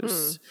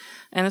knows.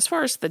 And as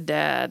far as the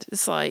dad,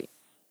 it's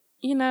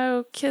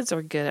kids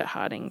are good at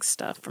hiding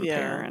stuff from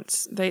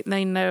parents.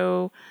 They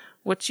know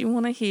what you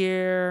want to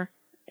hear,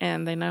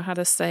 and they know how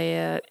to say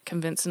it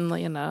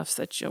convincingly enough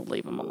so that you'll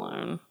leave them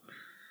alone,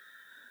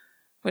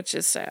 which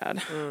is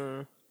sad.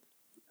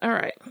 All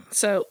right,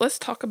 so let's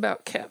talk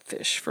about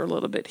catfish for a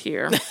little bit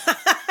here.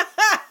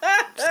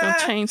 Just going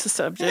to change the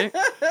subject.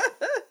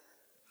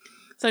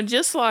 So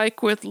just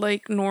like with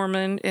Lake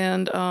Norman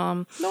and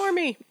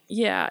Normie.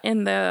 Yeah,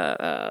 in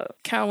the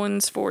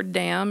Cowens Ford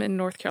Dam in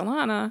North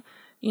Carolina,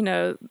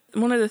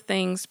 one of the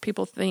things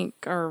people think,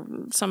 or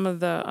some of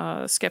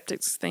the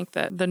skeptics think,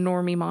 that the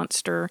Normie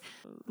monster,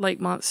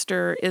 lake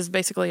monster, is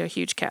basically a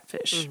huge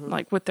catfish.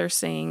 What they're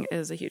seeing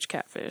is a huge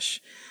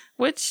catfish,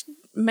 which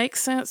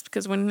makes sense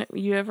because when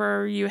you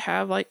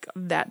have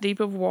that deep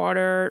of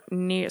water,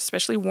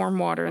 especially warm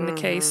water in the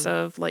case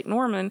of Lake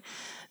Norman,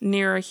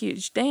 near a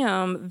huge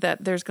dam,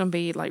 that there's going to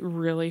be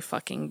really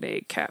fucking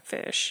big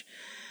catfish.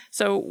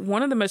 So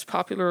one of the most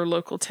popular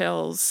local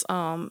tales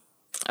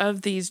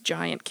of these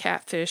giant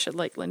catfish at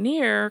Lake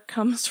Lanier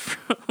comes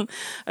from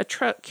a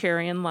truck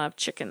carrying live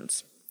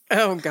chickens.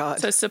 Oh, God.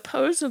 So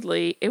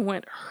supposedly it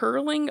went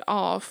hurling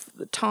off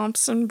the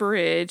Thompson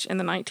Bridge in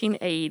the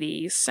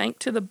 1980s, sank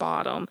to the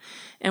bottom,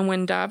 and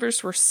when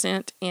divers were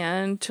sent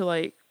in to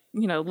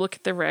look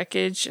at the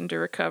wreckage and to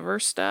recover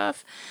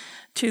stuff,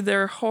 to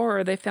their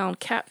horror, they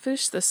found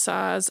catfish the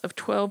size of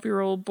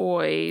 12-year-old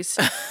boys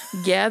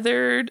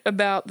gathered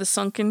about the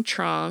sunken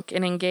trunk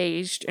and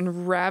engaged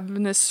in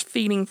ravenous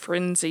feeding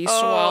frenzy,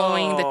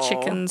 swallowing the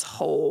chickens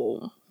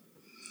whole.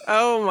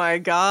 Oh my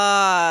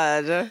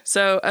God.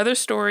 So other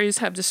stories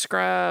have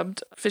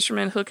described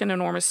fishermen hooking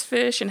enormous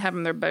fish and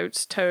having their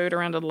boats towed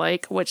around a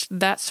lake, which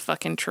that's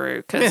fucking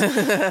true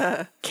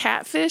because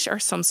catfish are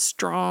some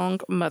strong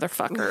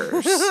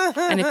motherfuckers.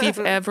 And if you've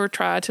ever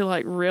tried to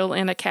like reel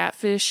in a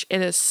catfish,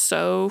 it is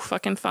so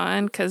fucking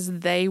fun because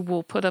they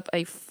will put up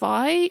a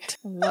fight.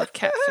 Love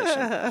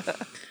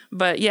catfishing.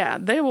 But yeah,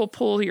 they will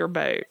pull your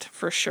boat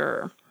for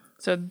sure.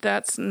 So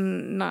that's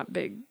not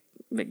big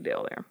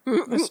deal there.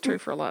 That's true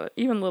for a lot of,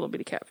 even little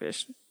bitty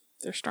catfish.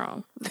 They're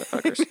strong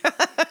motherfuckers.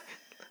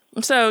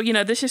 So, you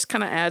know, this just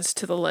kind of adds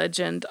to the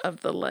legend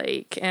of the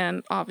lake.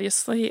 And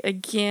obviously,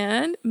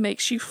 again,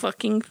 makes you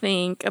fucking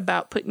think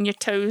about putting your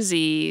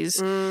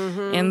toesies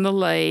in the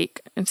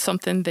lake and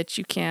something that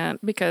you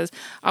can't, because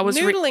I was...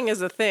 Noodling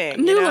is a thing.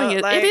 Noodling,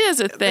 it is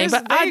a thing.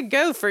 But they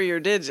go for your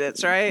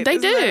digits, right? They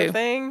Isn't do. that a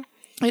thing?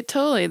 It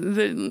totally,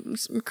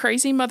 the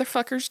crazy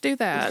motherfuckers do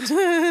that.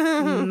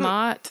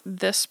 Not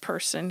this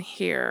person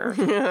here.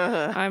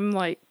 I'm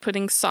like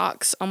putting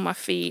socks on my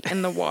feet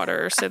in the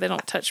water so they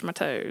don't touch my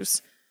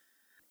toes.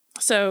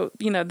 So,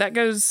 you know, that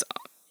goes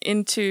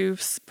into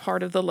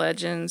part of the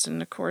legends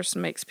and, of course,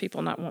 makes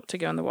people not want to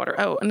go in the water.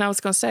 Oh, and I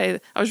was going to say,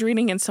 I was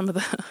reading in some of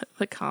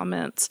the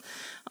comments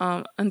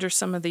under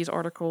some of these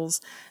articles,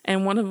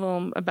 and one of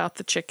them about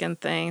the chicken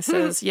thing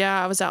says,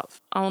 yeah, I was out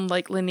on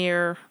Lake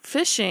Lanier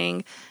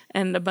fishing,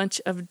 and a bunch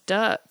of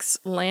ducks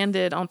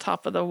landed on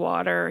top of the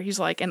water. He's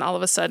like, and all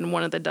of a sudden,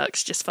 one of the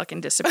ducks just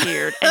fucking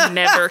disappeared and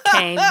never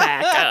came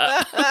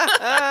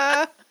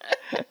back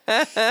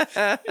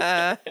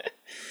up.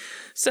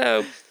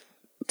 So,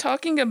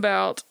 talking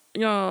about,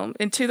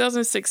 in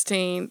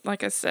 2016,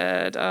 like I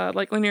said,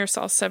 Lake Lanier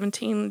saw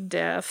 17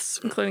 deaths,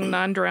 including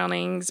 9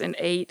 drownings and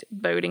 8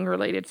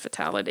 boating-related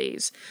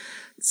fatalities.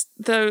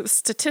 Though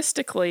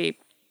statistically,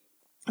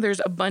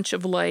 there's a bunch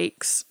of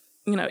lakes,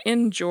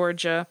 in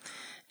Georgia,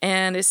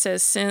 and it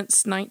says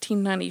since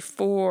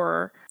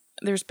 1994,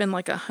 there's been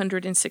like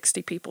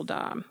 160 people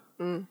die.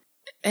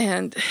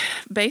 And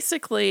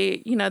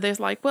basically, there's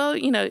like, well,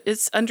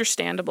 it's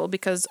understandable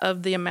because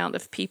of the amount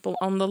of people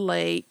on the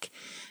lake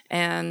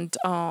and,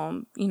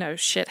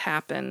 shit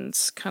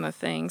happens kind of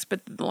things.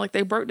 But like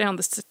they broke down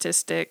the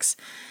statistics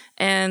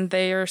and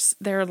they're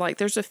like,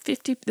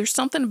 there's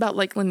something about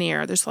Lake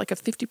Lanier. There's like a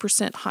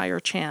 50% higher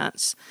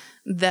chance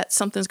that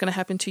something's going to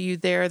happen to you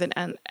there than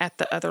at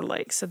the other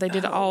lakes. So they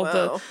did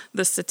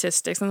the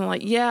statistics and they're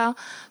like, yeah,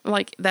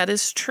 like that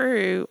is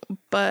true.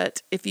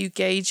 But if you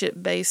gauge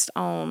it based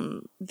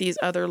on these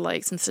other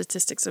lakes and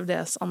statistics of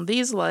deaths on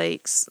these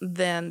lakes,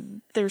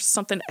 then there's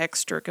something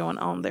extra going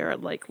on there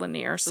at Lake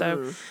Lanier.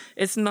 So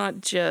it's not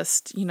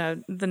just,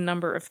 the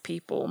number of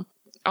people,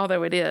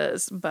 although it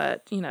is,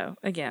 but,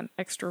 again,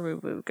 extra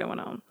woo-woo going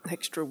on.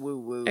 Extra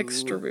woo-woo.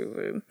 Extra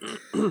woo-woo.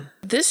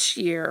 This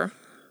year,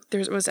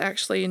 there was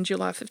actually in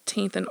July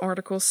 15th an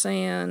article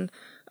saying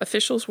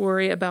officials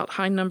worry about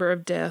high number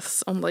of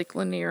deaths on Lake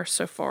Lanier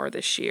so far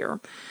this year.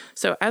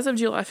 So as of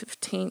July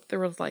 15th, there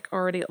was like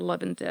already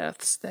 11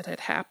 deaths that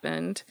had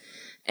happened.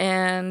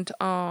 And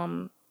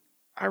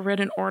I read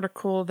an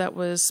article that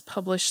was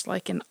published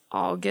like in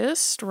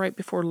August, right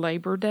before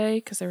Labor Day,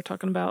 because they were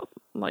talking about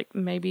like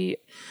maybe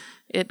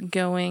it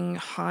going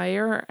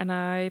higher. And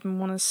I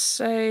want to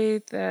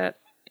say that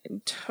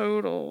in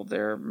total,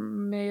 there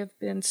may have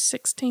been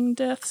 16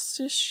 deaths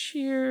this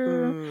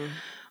year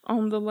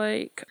on the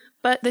lake.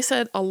 But they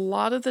said a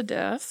lot of the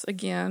deaths,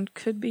 again,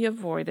 could be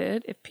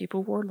avoided if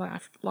people wore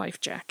life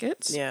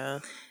jackets. Yeah.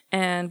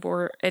 And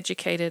were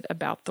educated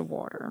about the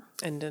water.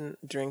 And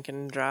didn't drink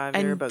and drive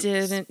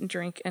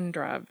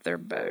their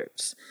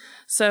boats.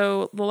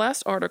 So the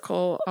last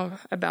article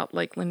about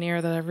Lake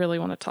Lanier that I really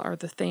want to talk, or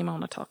the theme I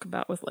want to talk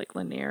about with Lake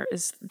Lanier,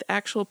 is the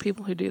actual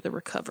people who do the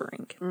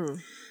recovering.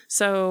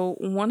 So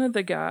one of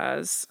the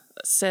guys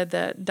said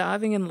that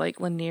diving in Lake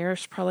Lanier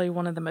is probably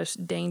one of the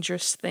most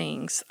dangerous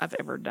things I've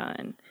ever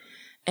done.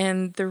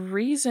 And the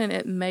reason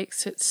it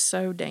makes it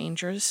so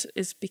dangerous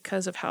is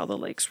because of how the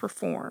lakes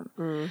perform.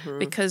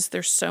 Because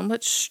there's so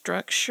much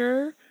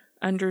structure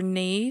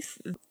underneath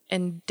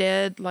and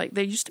dead, like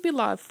there used to be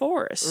live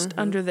forest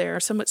under there,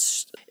 so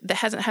much that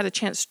hasn't had a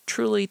chance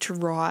truly to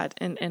rot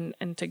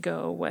and to go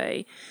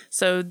away.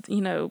 So,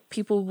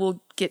 people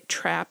will get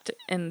trapped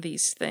in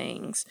these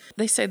things.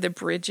 They say the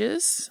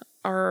bridges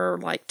are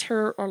like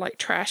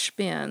trash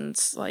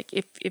bins. Like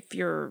if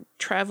you're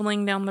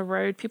traveling down the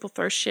road, people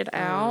throw shit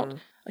out.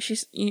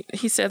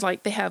 He said,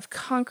 like, they have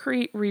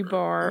concrete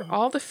rebar,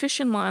 all the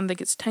fishing line that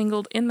gets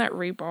tangled in that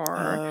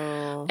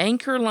rebar,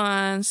 anchor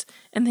lines,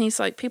 and he's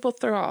like, people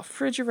throw off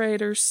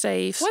refrigerators,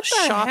 safes,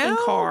 shopping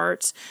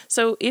carts.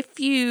 So if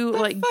you,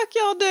 what the fuck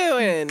y'all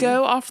doing?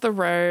 Go off the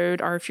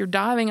road, or if you're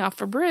diving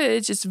off a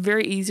bridge, it's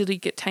very easy to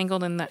get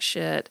tangled in that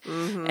shit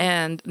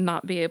and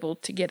not be able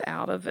to get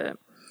out of it.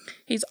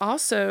 He's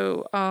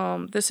also,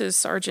 this is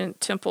Sergeant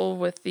Temple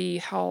with the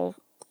Howell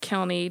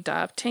County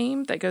dive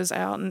team that goes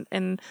out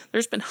and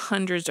there's been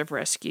hundreds of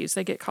rescues.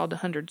 They get called to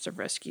hundreds of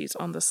rescues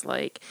on this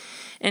lake.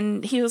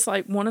 And he was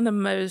like, one of the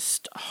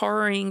most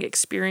harrowing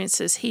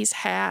experiences he's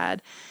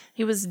had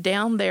He was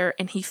down there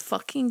and he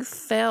fucking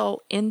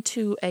fell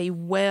into a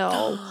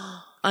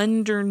well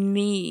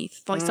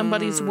underneath, like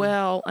somebody's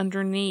well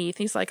underneath.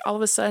 He's like, all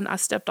of a sudden I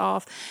stepped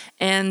off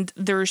and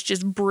there's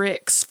just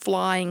bricks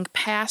flying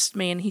past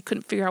me and he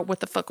couldn't figure out what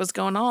the fuck was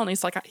going on.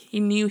 He's like, he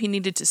knew he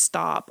needed to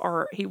stop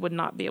or he would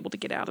not be able to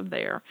get out of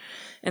there.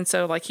 And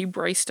so like he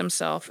braced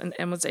himself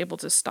and was able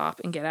to stop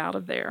and get out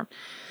of there.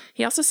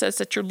 He also says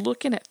that you're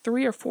looking at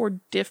 3 or 4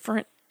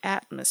 different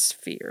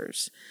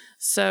atmospheres.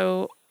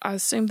 So I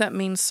assume that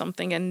means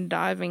something in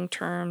diving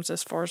terms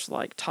as far as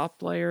like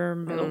top layer,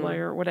 middle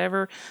layer,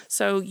 whatever.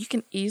 So you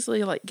can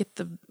easily like get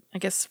the, I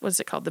guess, what's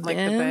it called? The like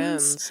bends. The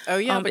bends. Oh,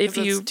 yeah, because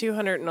it's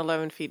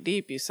 211 feet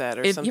deep, you said,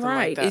 or something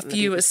like that. If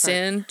you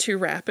ascend too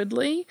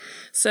rapidly.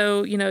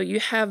 So, you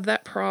have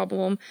that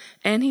problem.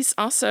 And he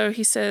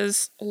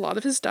says a lot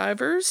of his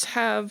divers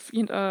have,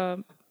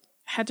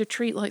 had to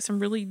treat like some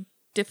really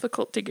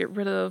difficult to get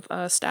rid of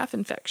staph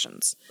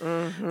infections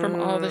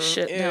from all the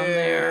shit down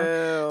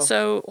there.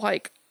 So,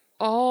 like,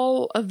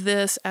 all of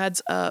this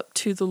adds up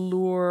to the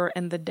lure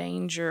and the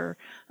danger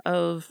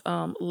of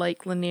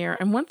Lake Lanier.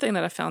 And one thing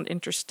that I found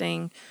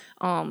interesting,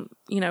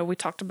 we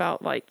talked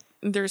about like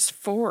there's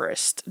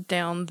forest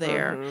down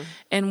there.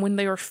 And when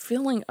they were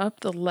filling up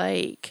the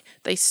lake,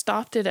 they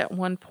stopped it at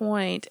one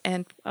point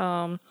and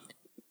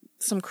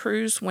some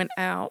crews went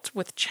out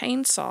with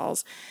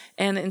chainsaws,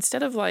 and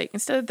instead of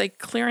they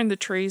clearing the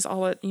trees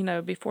all at,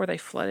 before they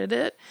flooded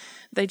it,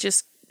 they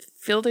just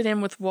filled it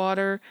in with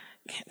water,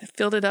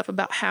 filled it up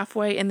about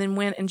halfway, and then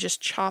went and just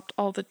chopped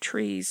all the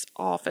trees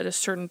off at a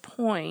certain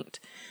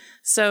point.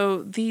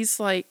 So these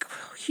like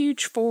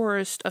huge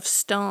forest of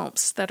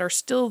stumps that are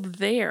still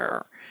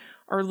there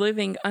are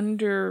living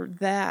under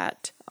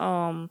that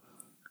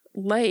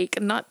lake,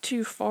 not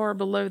too far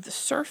below the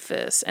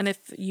surface. And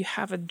if you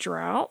have a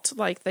drought,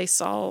 like they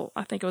saw,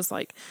 I think it was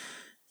like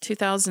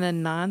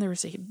 2009, there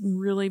was a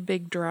really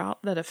big drought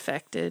that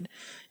affected,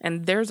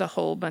 and there's a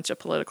whole bunch of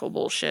political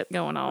bullshit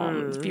going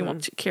on. If you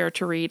want to care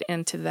to read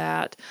into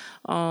that,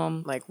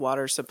 like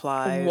water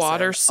supplies, all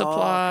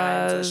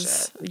kinds of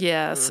shit.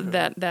 Yes,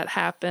 that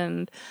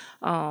happened.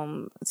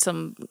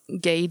 Some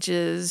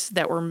gauges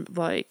that were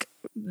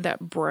that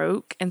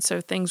broke, and so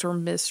things were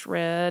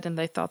misread, and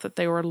they thought that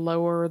they were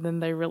lower than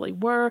they really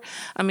were.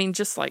 I mean,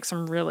 just like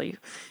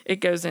it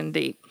goes in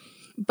deep.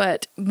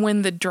 But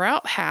when the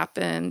drought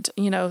happened,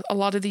 a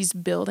lot of these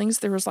buildings,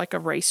 there was like a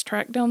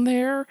racetrack down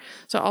there.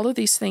 So all of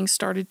these things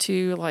started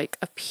to like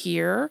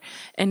appear.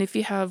 And if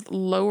you have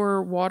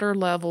lower water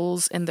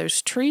levels and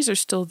those trees are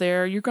still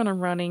there, you're going to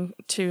run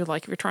into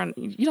like, if you're trying,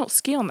 you don't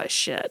ski on that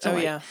shit.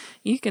 So,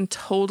 you can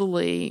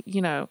totally,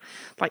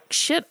 like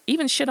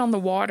even shit on the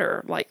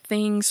water, like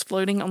things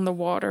floating on the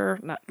water,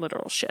 not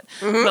literal shit,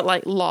 but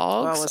like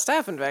logs. Well, with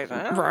staph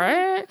infection.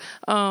 Right.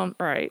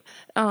 Right.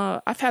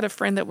 I've had a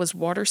friend that was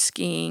water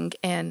skiing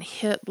and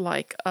hit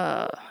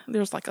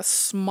there's like a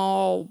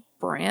small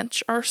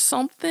branch or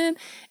something,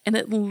 and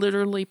it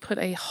literally put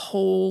a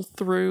hole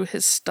through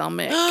his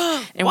stomach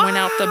and went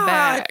out the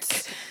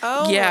back.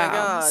 Oh yeah. My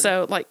God.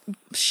 So like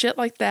shit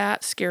like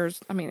that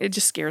it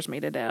just scares me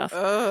to death.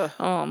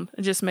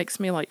 It just makes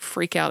me like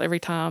freak out every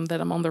time that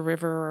I'm on the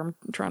river or I'm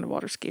trying to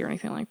water ski or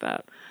anything like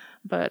that.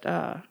 But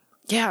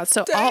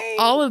so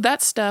all of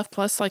that stuff,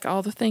 plus like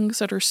all the things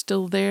that are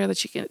still there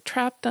that you get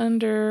trapped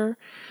under.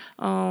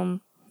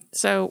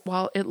 So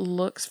while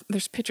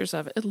there's pictures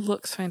of it, it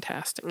looks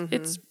fantastic.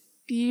 It's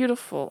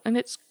beautiful, and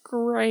it's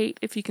great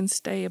if you can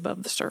stay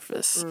above the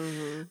surface.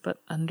 But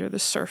under the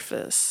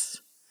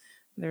surface,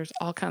 there's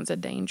all kinds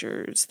of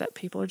dangers that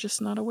people are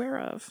just not aware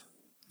of.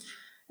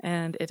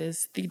 And it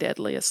is the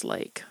deadliest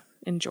lake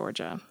in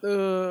Georgia.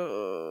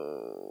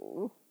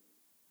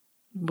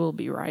 We'll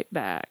be right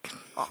back.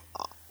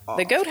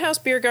 The Goat House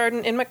Beer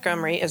Garden in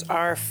Montgomery is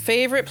our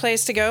favorite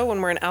place to go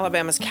when we're in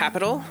Alabama's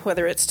capital,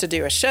 whether it's to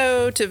do a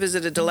show, to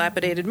visit a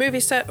dilapidated movie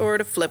set, or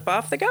to flip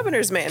off the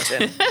governor's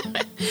mansion.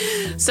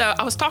 So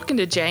I was talking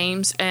to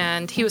James,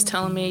 and he was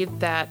telling me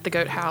that the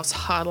Goat House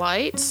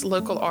highlights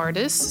local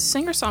artists,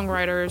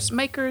 singer-songwriters,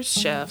 makers,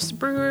 chefs,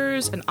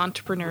 brewers, and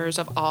entrepreneurs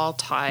of all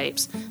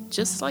types,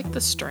 just like the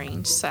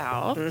Strange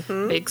South.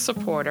 Big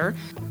supporter.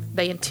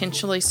 They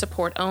intentionally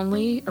support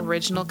only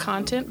original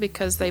content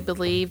because they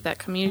believe that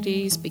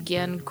communities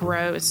begin,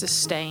 grow, and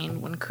sustain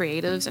when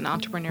creatives and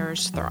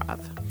entrepreneurs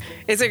thrive.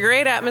 It's a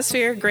great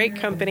atmosphere, great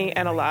company,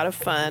 and a lot of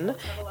fun.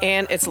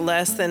 And it's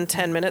less than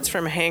 10 minutes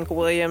from Hank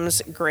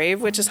Williams'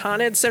 grave, which is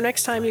haunted. So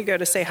next time you go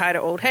to say hi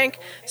to old Hank,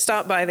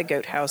 stop by the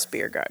Goat House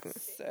Beer Garden.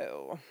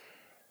 So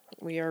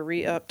we are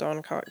re-upped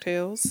on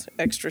cocktails.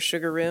 Extra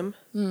sugar rim.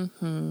 A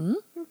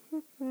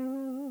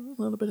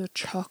little bit of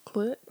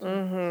chocolate.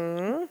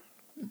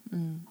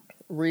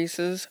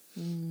 Reese's,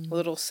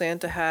 little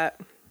Santa hat,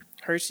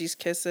 Hershey's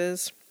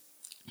Kisses.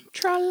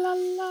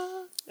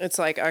 Tra-la-la. It's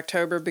like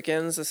October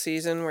begins the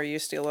season where you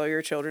steal all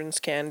your children's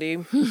candy.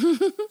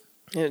 And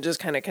it just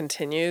kind of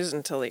continues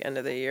until the end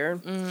of the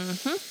year.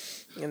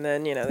 And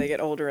then, they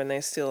get older and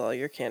they steal all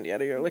your candy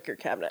out of your liquor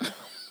cabinet.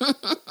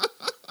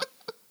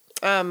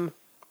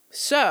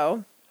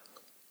 So,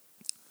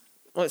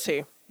 let's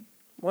see.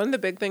 One of the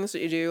big things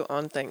that you do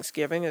on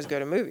Thanksgiving is go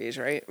to movies,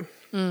 right?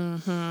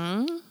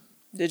 Mm-hmm.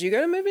 Did you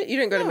go to movies? You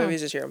didn't go to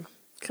movies this year.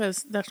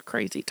 Because that's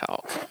crazy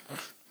talk.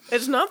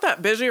 It's not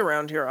that busy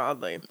around here,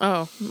 oddly.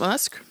 Oh, well,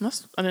 that's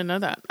I didn't know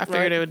that. I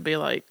figured it would be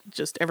like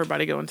just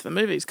everybody going to the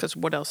movies because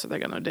what else are they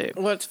going to do?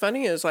 What's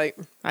funny is like...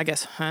 I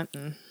guess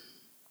hunting.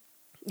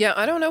 Yeah,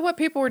 I don't know what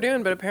people were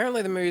doing, but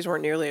apparently the movies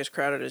weren't nearly as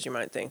crowded as you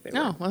might think they were.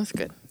 Oh, well, that's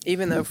good.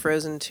 Even though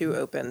Frozen 2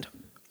 opened.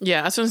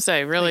 Yeah, I was going to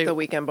say, really... Like the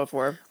weekend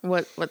before.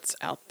 What's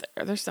out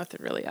there? There's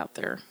nothing really out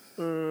there.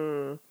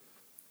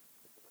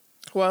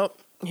 Well,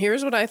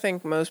 here's what I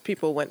think most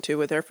people went to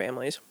with their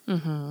families.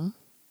 Mm-hmm.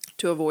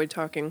 To avoid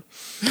talking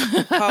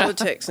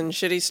politics and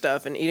shitty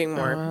stuff and eating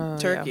more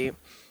turkey. Yeah.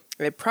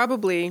 They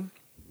probably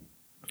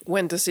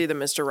went to see the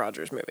Mr.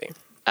 Rogers movie.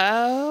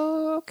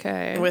 Oh,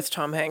 okay. With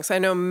Tom Hanks. I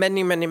know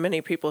many, many,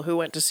 many people who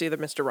went to see the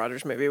Mr.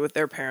 Rogers movie with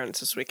their parents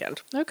this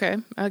weekend. Okay.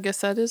 I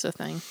guess that is a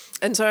thing.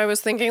 And so I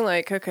was thinking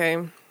like,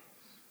 okay,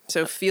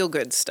 so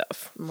feel-good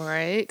stuff.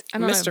 Right.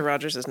 Mr.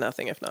 Rogers is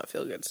nothing if not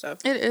feel-good stuff.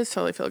 It is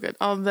totally feel-good.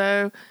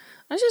 Although,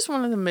 that's just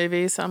one of the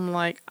movies I'm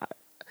like...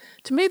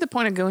 To me, the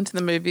point of going to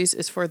the movies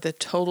is for the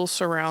total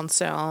surround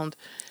sound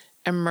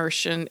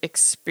immersion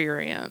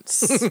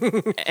experience.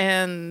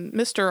 And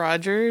Mr.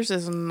 Rogers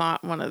is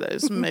not one of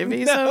those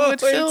movies, I would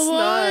feel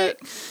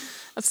like.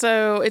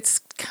 So it's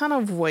kind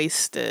of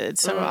wasted.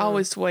 So I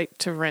always wait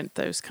to rent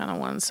those kind of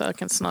ones so I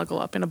can snuggle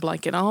up in a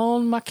blanket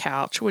on my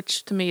couch,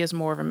 which to me is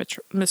more of a Mr.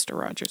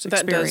 Rogers experience.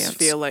 That does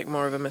feel like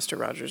more of a Mr.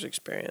 Rogers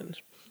experience.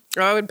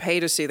 Or I would pay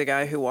to see the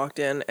guy who walked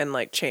in and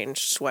like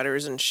changed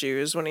sweaters and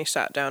shoes when he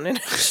sat down in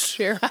his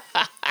chair.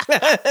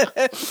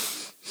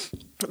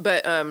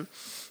 But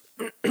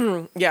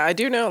yeah, I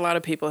do know a lot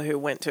of people who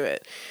went to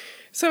it.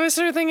 So I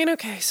started thinking,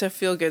 okay, so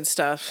feel good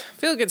stuff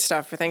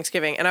for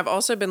Thanksgiving. And I've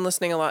also been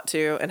listening a lot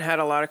to and had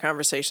a lot of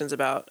conversations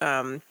about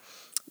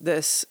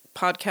this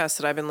podcast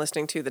that I've been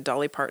listening to, the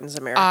Dolly Parton's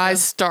America. I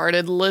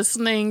started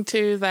listening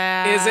to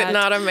that. Is it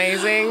not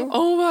amazing?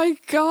 Oh my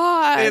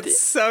God. It's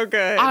so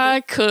good.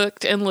 I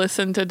cooked and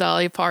listened to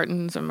Dolly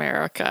Parton's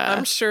America.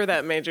 I'm sure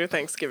that made your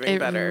Thanksgiving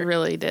better. It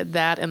really did.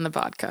 That and the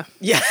vodka.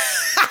 Yeah.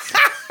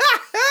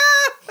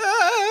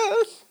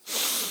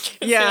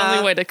 Yeah. The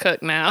only way to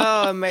cook now.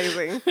 Oh,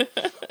 amazing.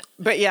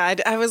 But yeah,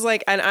 I was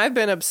like, and I've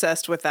been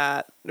obsessed with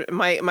that.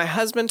 My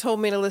husband told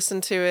me to listen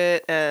to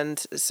it, and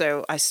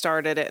so I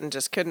started it and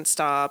just couldn't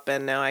stop,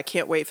 and now I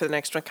can't wait for the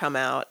next one to come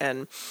out,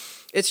 and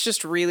it's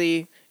just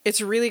really,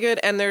 it's really good.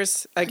 And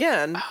there's,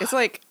 again, it's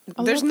like,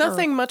 there's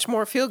nothing much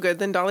more feel good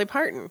than Dolly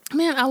Parton.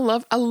 Man, I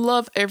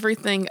love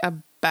everything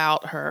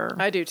about her.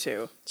 I do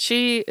too.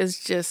 She is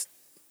just,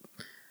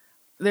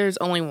 there's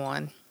only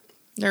one.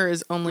 There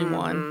is only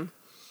one.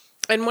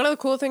 And one of the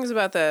cool things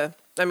about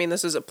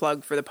this is a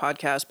plug for the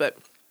podcast, but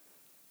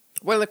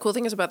one of the cool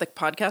things about the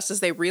podcast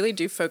is they really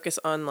do focus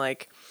on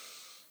like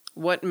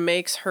what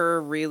makes her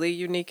really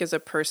unique as a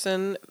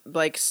person,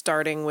 like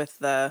starting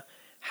with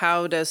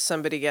how does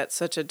somebody get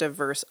such a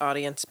diverse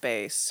audience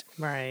base?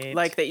 Right.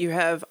 Like that you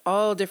have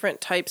all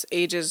different types,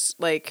 ages,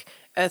 like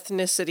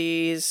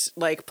ethnicities,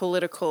 like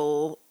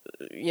political,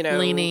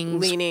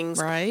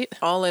 leanings, right?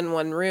 All in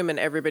one room, and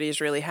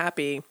everybody's really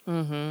happy.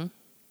 Mm-hmm.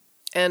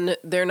 And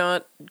they're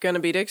not going to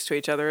be dicks to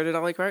each other at a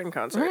Dolly Parton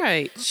concert.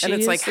 Right. And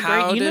it's like,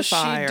 how does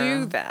she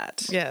do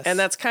that? Yes. And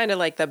that's kind of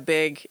like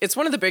it's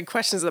one of the big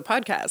questions of the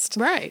podcast.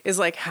 Right. Is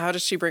like, how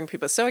does she bring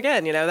people? So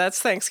again,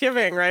 that's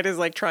Thanksgiving, right? Is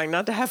like trying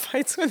not to have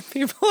fights with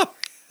people.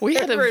 We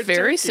had a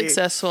very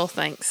successful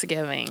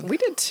Thanksgiving. We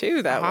did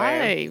too that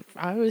way.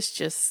 I was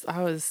just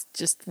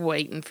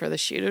waiting for the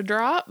shoe to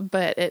drop,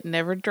 but it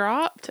never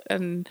dropped.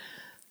 And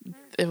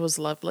it was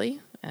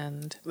lovely.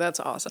 And that's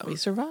awesome. We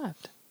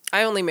survived.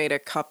 I only made a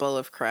couple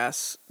of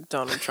crass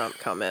Donald Trump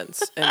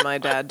comments, and my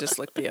dad just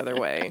looked the other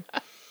way.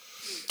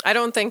 I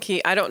don't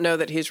know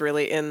that he's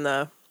really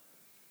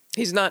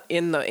he's not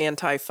in the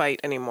anti-fight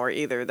anymore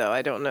either, though.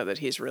 I don't know that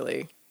he's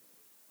really,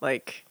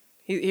 like,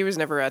 he was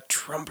never a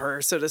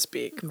Trumper, so to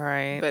speak.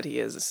 Right. But he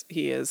is,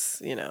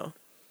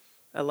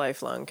 a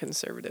lifelong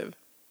conservative.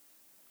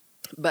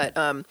 But,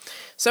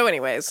 so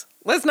anyways,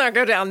 let's not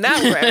go down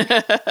that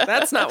road.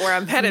 That's not where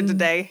I'm headed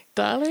today.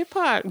 Dolly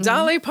Parton.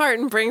 Dolly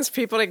Parton brings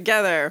people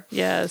together.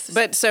 Yes.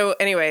 But so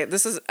anyway,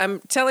 I'm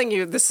telling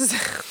you, this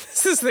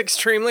is an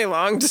extremely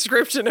long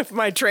description of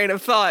my train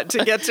of thought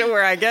to get to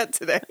where I get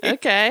today.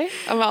 Okay.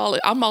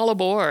 I'm all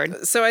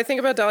aboard. So I think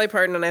about Dolly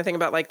Parton and I think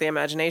about like the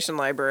Imagination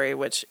Library,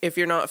 which if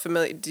you're not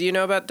familiar, do you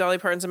know about Dolly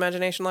Parton's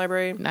Imagination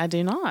Library? I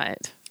do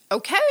not.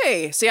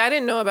 Okay. See, I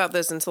didn't know about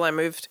this until I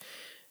moved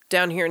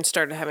down here and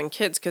started having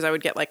kids because I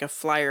would get like a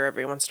flyer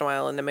every once in a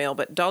while in the mail.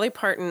 But Dolly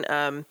Parton,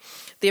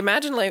 the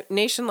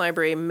Imagination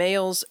Library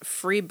mails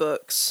free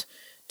books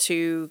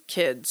to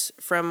kids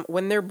from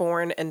when they're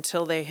born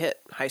until they hit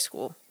high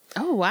school.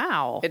 Oh,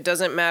 wow. It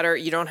doesn't matter.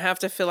 You don't have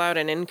to fill out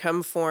an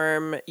income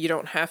form. You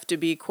don't have to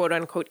be quote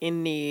unquote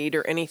in need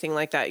or anything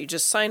like that. You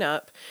just sign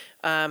up.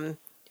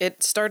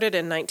 It started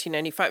in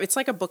 1995. It's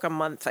like a book a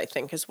month, I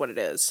think is what it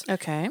is.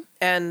 Okay.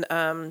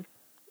 And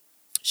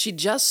She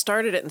just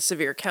started it in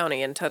Sevier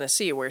County in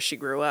Tennessee, where she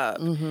grew up.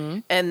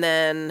 And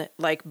then,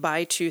 like,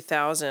 by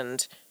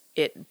 2000,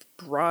 it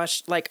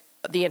brushed, like,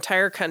 the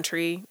entire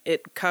country.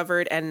 It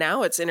covered, and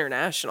now it's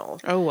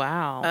international. Oh,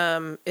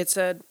 wow.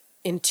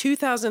 In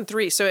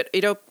 2003, so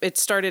it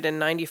started in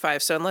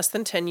 95, so in less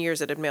than 10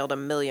 years, it had mailed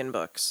 1 million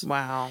books.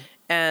 Wow.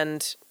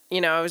 And,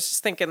 I was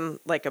just thinking,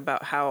 like,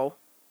 about how,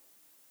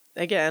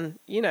 again,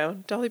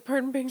 Dolly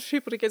Parton brings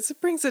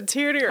brings a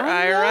tear to your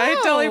eye, right?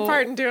 Dolly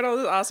Parton doing all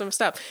this awesome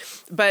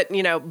stuff. But,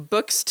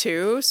 books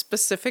too,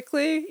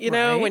 specifically,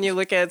 when you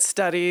look at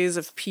studies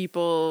of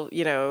people,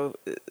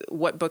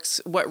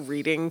 what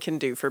reading can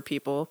do for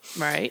people.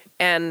 Right.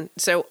 And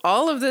so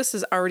all of this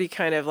is already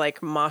kind of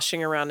like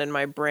moshing around in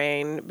my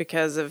brain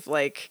because of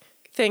like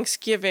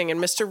Thanksgiving and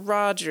Mr.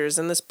 Rogers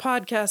and this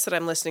podcast that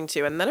I'm listening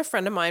to. And then a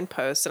friend of mine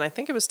posts, and I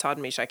think it was Todd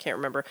Misha, I can't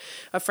remember.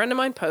 A friend of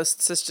mine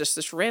posts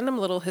this random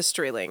little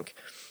history link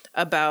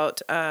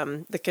about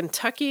the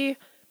Kentucky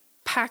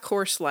pack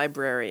horse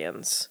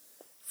librarians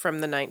from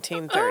the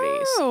 1930s.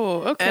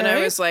 Oh, okay. And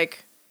I was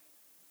like,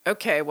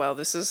 okay, well,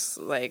 this is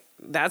like,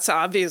 that's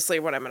obviously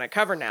what I'm going to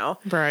cover now.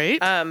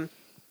 Right.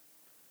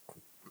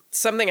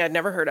 Something I'd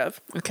never heard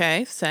of.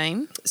 Okay,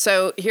 same.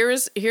 So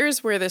here's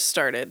where this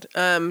started.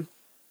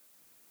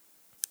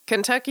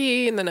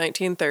 Kentucky in the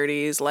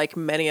 1930s, like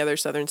many other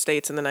southern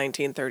states in the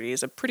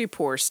 1930s, a pretty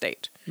poor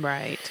state.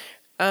 Right.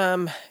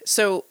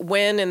 So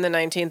when in the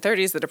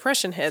 1930s the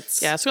Depression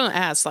hits, Yeah, I was going to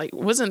ask, like,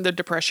 wasn't the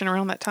Depression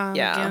around that time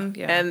again?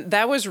 Yeah. And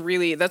that's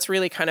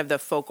really kind of the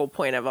focal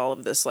point of all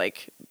of this,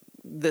 like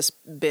this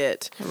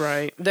bit.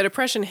 Right. The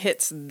Depression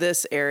hits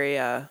this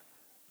area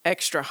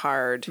extra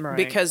hard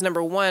because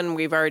number one,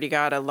 we've already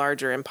got a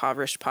larger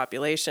impoverished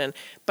population,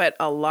 but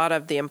a lot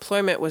of the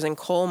employment was in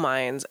coal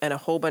mines, and a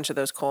whole bunch of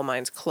those coal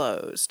mines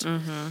closed.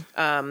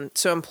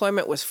 So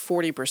employment was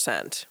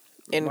 40%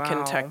 in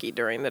Kentucky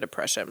during the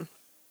Depression.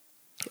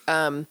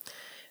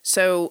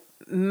 So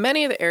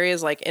many of the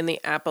areas, like in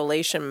the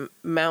Appalachian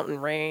Mountain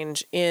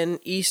Range in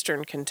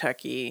eastern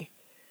Kentucky,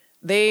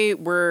 they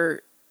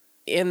were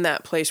in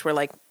that place where,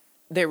 like,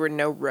 there were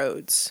no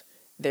roads,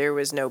 there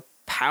was no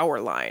power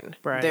line.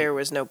 Right. There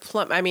was no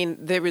plumb. I mean,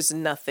 there was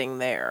nothing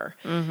there.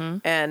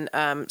 And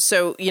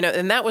so,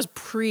 and that was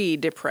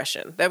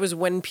pre-Depression. That was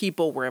when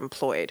people were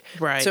employed.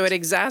 Right. So it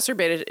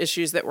exacerbated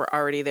issues that were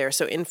already there.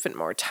 So infant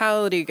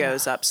mortality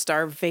goes up,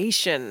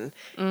 starvation,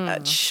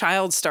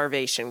 child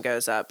starvation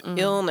goes up,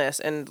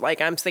 illness. And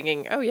like, I'm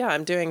thinking, oh yeah,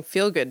 I'm doing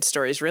feel-good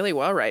stories really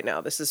well right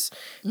now. This is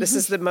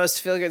the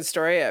most feel-good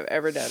story I've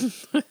ever done.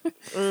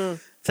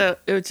 So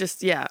it was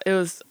just, it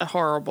was a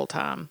horrible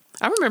time.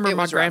 I remember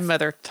my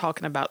grandmother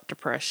talking about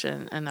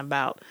Depression and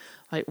about,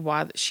 like,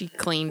 why she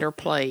cleaned her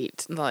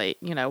plate, like,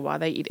 why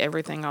they eat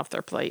everything off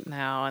their plate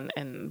now,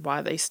 and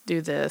why they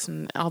do this,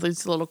 and all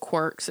these little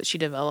quirks that she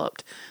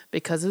developed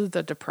because of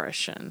the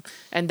Depression,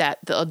 and that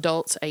the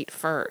adults ate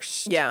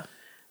first. Yeah.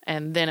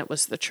 And then it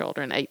was the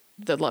children ate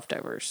the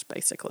leftovers,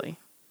 basically.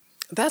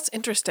 That's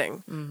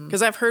interesting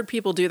because I've heard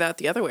people do that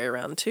the other way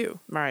around too.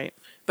 Right.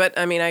 But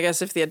I mean, I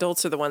guess if the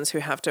adults are the ones who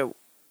have to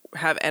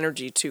have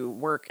energy to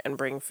work and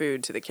bring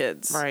food to the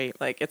kids, right?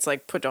 Like, it's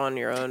like put on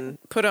your own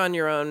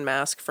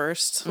mask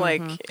first,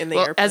 like in the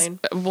airplane.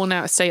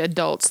 Now say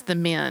adults, the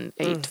men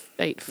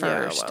ate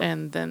first,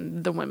 and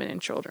then the women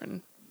and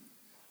children.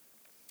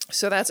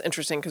 So that's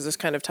interesting because this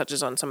kind of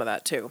touches on some of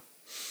that too.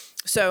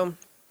 So,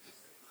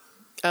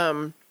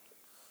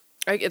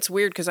 it's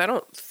weird because I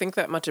don't think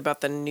that much about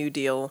the New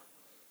Deal.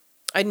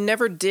 I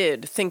never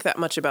did think that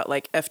much about,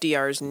 like,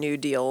 FDR's New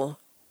Deal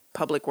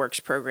public works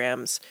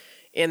programs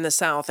in the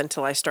South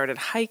until I started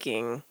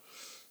hiking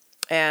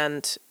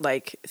and,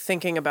 like,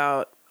 thinking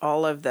about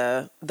all of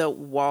the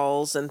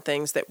walls and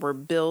things that were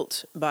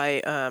built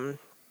by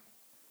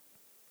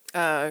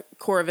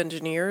Corps of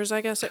Engineers,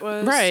 I guess it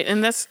was. Right.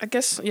 And that's, I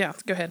guess, yeah,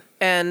 go ahead.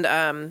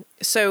 And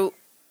so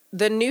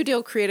the New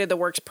Deal created the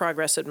Works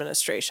Progress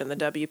Administration, the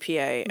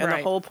WPA, and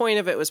the whole point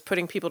of it was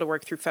putting people to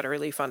work through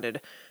federally funded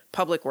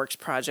public works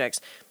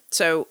projects.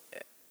 So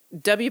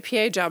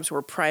WPA jobs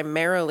were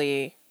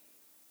primarily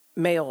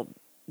male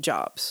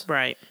jobs.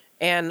 Right.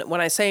 And when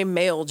I say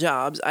male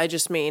jobs, I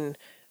just mean,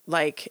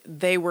 like,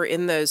 they were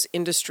in those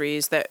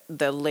industries that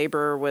the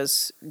labor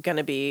was going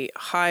to be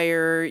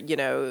higher,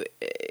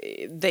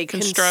 they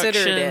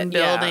considered it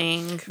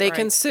building. They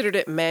considered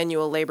it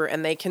manual labor,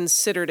 and they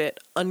considered it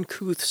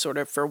uncouth sort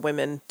of for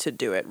women to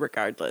do it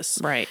regardless.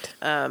 Right.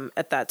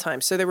 At that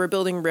time. So they were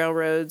building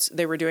railroads,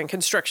 they were doing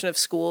construction of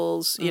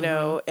schools,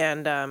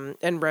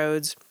 and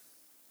roads.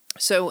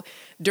 So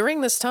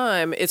during this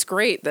time, it's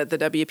great that the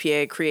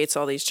WPA creates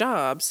all these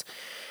jobs.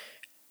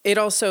 It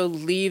also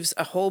leaves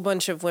a whole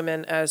bunch of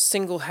women as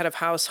single head of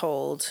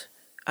household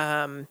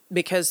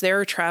because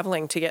they're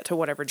traveling to get to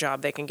whatever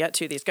job they can get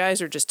to. These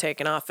guys are just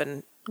taking off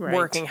and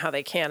working how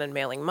they can and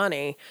mailing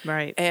money.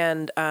 Right.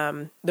 And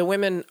the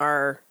women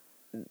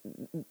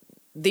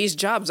these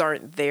jobs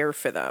aren't there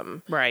for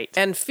them. Right.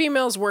 And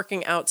females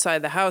working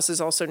outside the house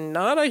is also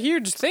not a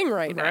huge thing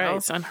right now. Right.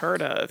 It's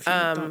unheard of.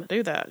 You don't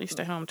do that. You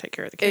stay home and take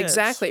care of the kids.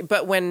 Exactly.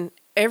 But when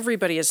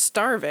everybody is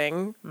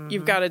starving.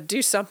 You've got to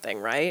do something,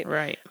 right?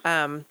 Right.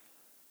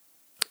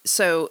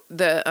 So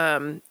the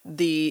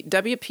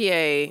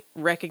WPA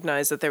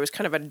recognized that there was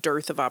kind of a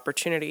dearth of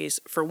opportunities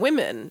for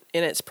women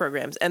in its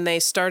programs, and they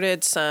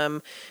started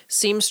some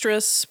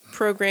seamstress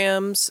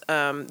programs.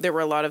 There were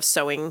a lot of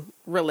sewing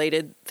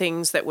related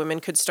things that women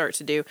could start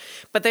to do,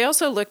 but they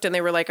also looked and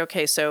they were like,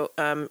 okay, so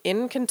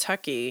in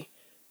Kentucky,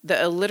 the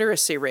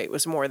illiteracy rate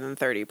was more than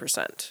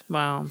 30%.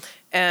 Wow.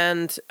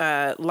 And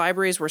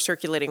libraries were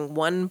circulating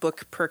 1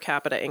 book per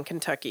capita in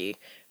Kentucky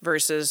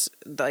versus,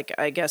 like,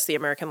 I guess the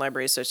American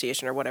Library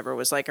Association or whatever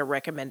was like a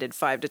recommended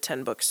 5 to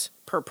 10 books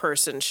per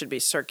person should be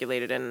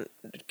circulated, and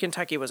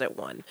Kentucky was at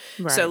 1.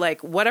 Right. So,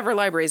 like, whatever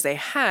libraries they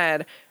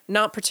had,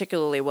 not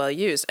particularly well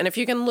used. And if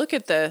you can look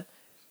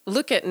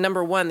at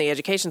number one, the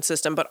education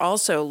system, but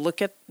also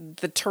look at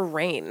the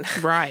terrain.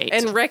 Right.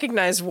 And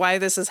recognize why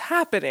this is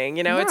happening.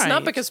 You know, it's not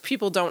Right. because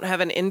people don't have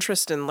an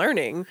interest in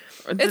learning.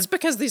 It's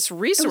because these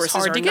resources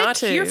hard are to get not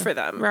to. here for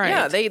them. Right.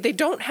 Yeah, they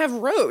don't have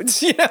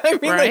roads. You know what I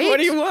mean? Right. Like, what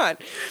do you want?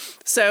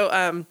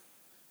 So,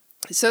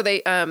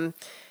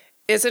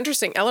 it's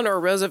interesting. Eleanor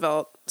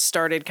Roosevelt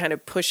started kind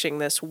of pushing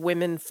this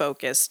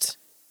women-focused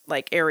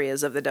like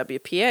areas of the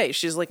WPA.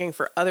 She's looking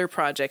for other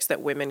projects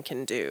that women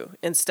can do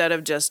instead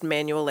of just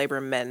manual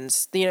labor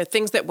men's,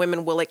 things that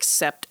women will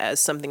accept as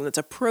something that's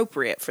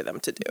appropriate for them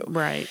to do.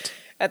 Right.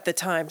 At the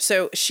time.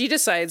 So she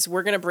decides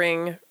we're going to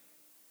bring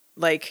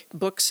like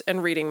books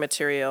and reading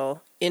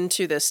material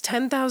into this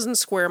 10,000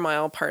 square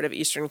mile part of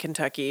Eastern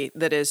Kentucky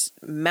that is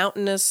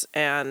mountainous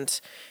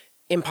and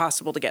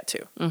impossible to get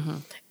to. Mm-hmm.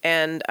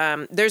 And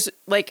there's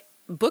like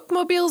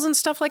bookmobiles and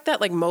stuff like that,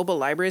 like mobile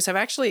libraries, have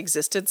actually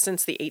existed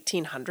since the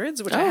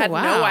 1800s, which I had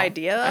no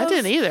idea of. I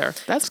didn't either.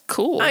 That's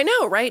cool. I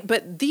know, right?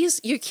 But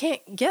these, you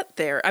can't get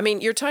there. I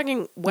mean, you're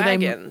talking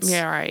wagons.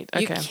 Yeah, right.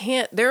 Okay. You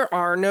can't, there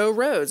are no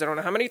roads. I don't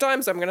know how many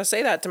times I'm going to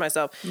say that to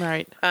myself.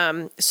 Right.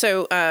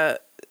 So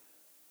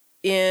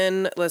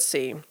let's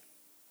see,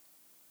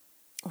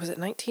 was it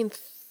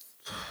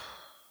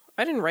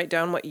I didn't write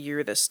down what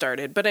year this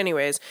started, but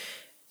anyways,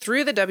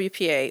 through the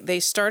WPA, they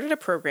started a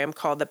program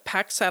called the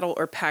Pack Saddle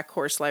or Pack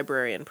Horse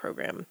Librarian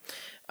Program.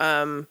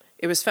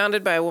 It was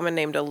founded by a woman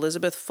named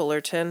Elizabeth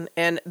Fullerton,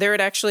 and there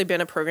had actually been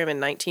a program in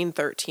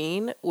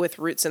 1913 with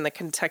roots in the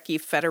Kentucky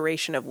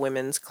Federation of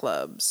Women's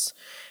Clubs.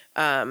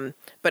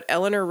 But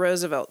Eleanor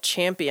Roosevelt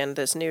championed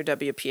this new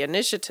WP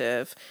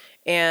initiative,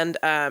 and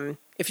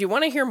if you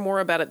want to hear more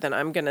about it than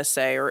I'm going to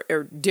say,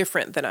 or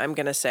different than I'm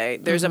going to say,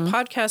 there's a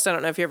podcast I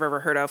don't know if you've ever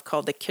heard of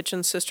called The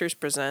Kitchen Sisters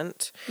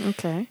Present.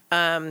 Okay.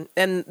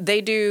 And they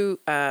do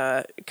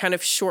kind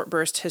of short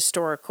burst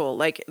historical,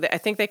 like I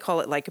think they call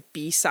it like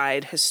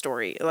B-side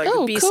history, like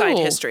B-side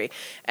cool. history.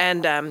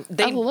 And I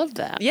love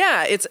that.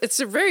 Yeah, it's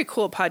a very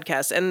cool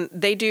podcast, and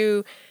they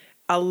do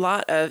a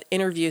lot of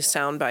interview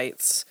sound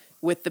bites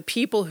with the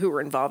people who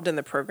were involved in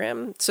the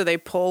program. So they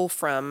pull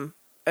from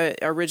an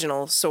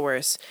original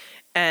source.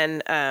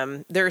 And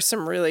there are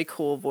some really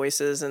cool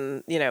voices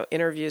and,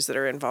 interviews that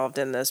are involved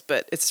in this,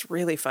 but it's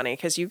really funny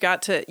because you've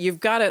got to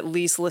at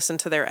least listen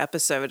to their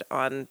episode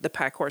on the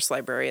Pack Horse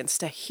Librarians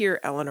to hear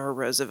Eleanor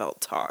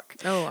Roosevelt talk.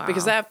 Oh, wow.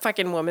 Because that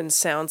fucking woman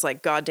sounds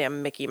like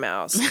goddamn Mickey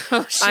Mouse.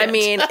 Oh, shit. I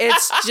mean,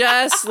 it's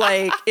just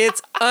like,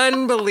 it's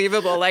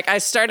unbelievable. Like I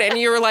started, and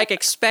you were like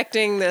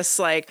expecting this,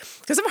 like,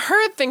 because I've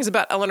heard things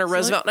about Eleanor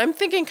Roosevelt, and I'm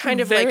thinking kind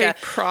of like a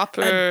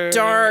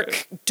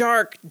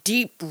dark,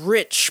 deep,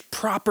 rich,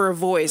 proper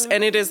voice.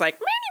 And it is like,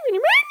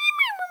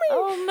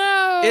 oh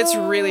no, it's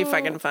really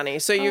fucking funny.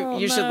 So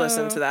you should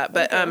listen to that.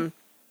 But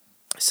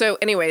so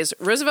anyways,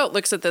 Roosevelt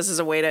looks at this as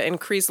a way to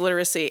increase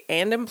literacy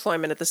and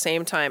employment at the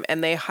same time,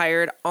 and they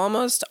hired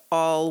almost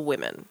all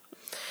women.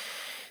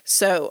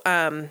 So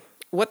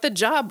what the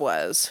job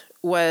was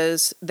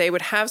they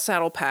would have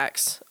saddle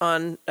packs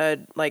on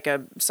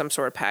some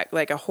sort of pack,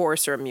 like a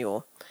horse or a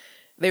mule.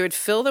 They would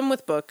fill them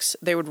with books.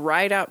 They would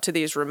ride out to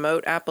these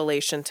remote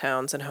Appalachian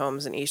towns and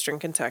homes in eastern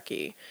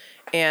Kentucky,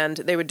 and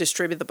they would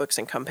distribute the books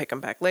and come pick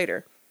them back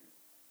later.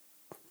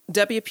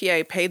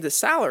 WPA paid the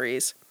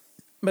salaries,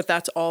 but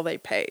that's all they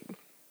paid.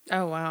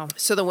 Oh, wow.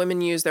 So the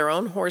women used their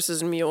own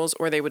horses and mules,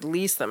 or they would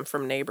lease them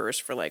from neighbors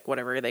for like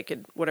whatever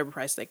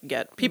price they could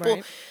get.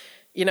 People,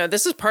 right.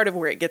 This is part of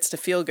where it gets to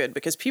feel good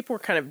because people were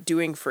kind of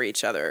doing for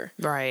each other.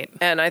 Right.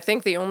 And I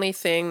think the only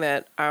thing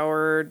that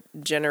our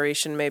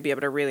generation may be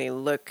able to really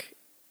look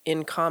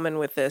in common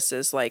with this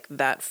is like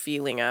that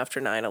feeling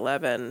after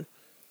 9/11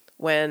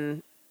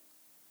 when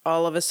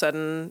all of a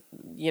sudden,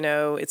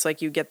 it's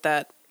like you get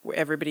that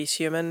everybody's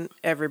human,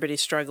 everybody's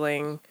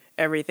struggling,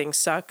 everything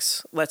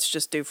sucks. Let's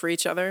just do for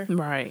each other.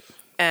 Right.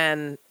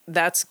 And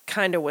that's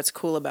kind of what's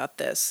cool about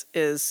this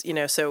is,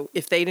 so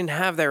if they didn't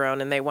have their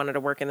own and they wanted to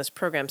work in this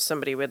program,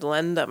 somebody would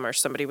lend them or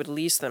somebody would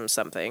lease them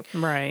something.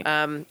 Right.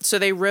 So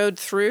they rode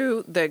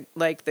through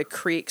the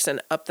creeks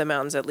and up the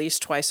mountains at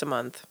least twice a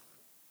month.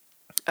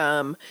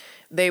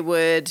 They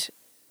would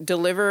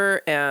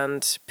deliver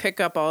and pick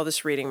up all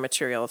this reading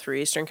material through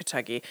eastern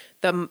Kentucky.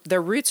 The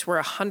routes were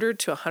 100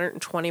 to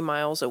 120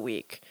 miles a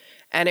week.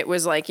 And it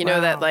was like, you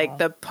know, that like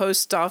the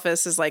post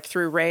office is like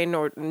through rain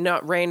or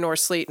not rain nor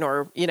sleet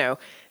nor, you know,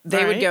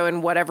 they would go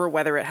in whatever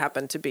weather it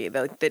happened to be.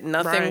 That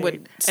nothing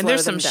would slow And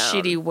there's them some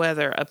down. shitty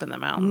weather up in the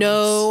mountains.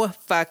 No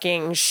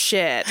fucking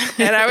shit.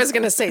 And I was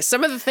going to say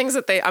some of the things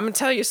that I'm going to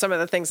tell you some of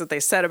the things that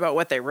they said about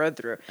what they rode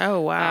through.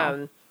 Oh,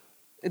 wow.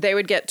 They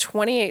would get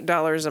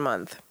 $28 a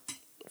month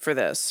for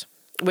this,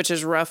 which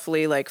is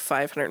roughly like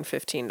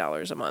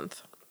 $515 a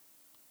month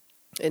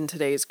in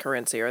today's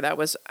currency. Or that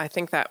was, I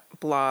think that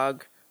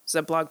blog, it's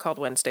a blog called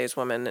Wednesday's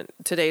Woman. And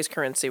today's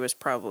currency was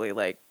probably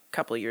like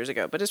couple of years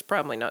ago, but it's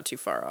probably not too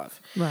far off.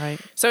 Right.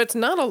 So it's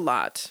not a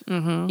lot,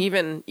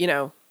 even, you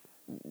know,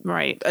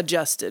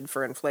 adjusted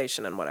for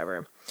inflation and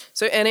whatever.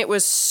 So, and it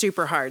was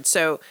super hard.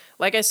 So,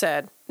 like I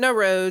said, no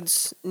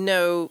roads,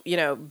 no, you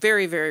know,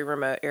 very, very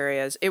remote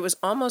areas. It was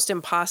almost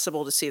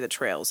impossible to see the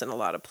trails in a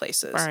lot of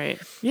places. Right.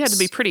 You had to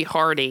be pretty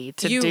hardy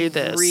to do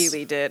this. You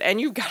really did.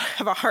 And you've got to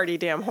have a hardy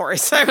damn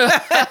horse.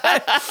 But,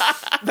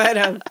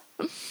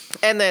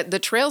 and the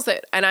trails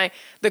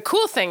the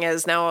cool thing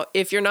is now,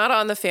 if you're not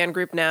on the fan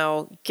group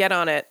now, get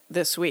on it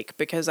this week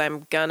because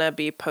I'm gonna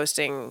be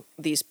posting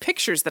these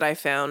pictures that I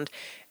found.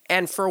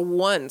 And for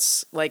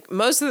once, like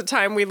most of the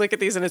time we look at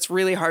these and it's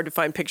really hard to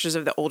find pictures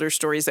of the older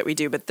stories that we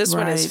do. But this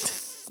one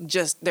is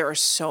just, there are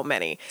so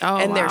many. Oh,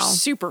 and they're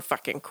super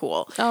fucking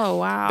cool. Oh,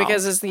 wow.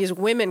 Because it's these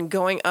women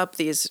going up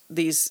these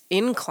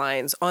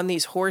inclines on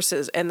these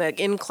horses, and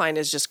the incline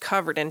is just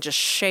covered in just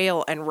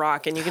shale and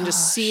rock, and you can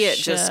just see it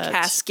just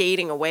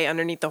cascading away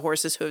underneath the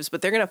horse's hooves,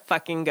 but they're going to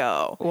fucking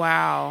go.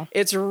 Wow.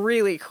 It's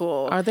really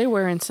cool. Are they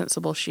wearing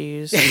sensible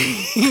shoes?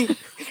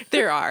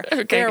 There are.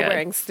 Okay, they're good.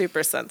 wearing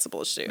super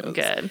sensible shoes.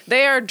 Good.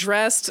 They are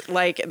dressed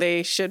like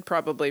they should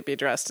probably be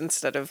dressed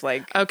instead of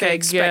like Okay, they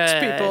expect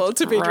good. people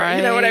to be dressed.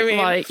 You know what I mean?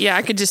 Like, yeah,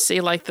 I could just see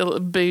like the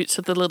boots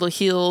with the little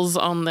heels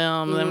on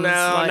them. No,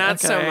 not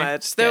so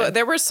much.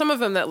 There were some of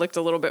them that looked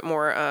a little bit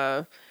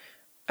more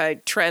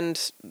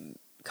trend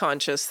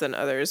conscious than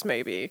others,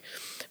 maybe.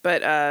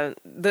 But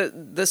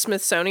the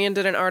Smithsonian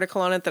did an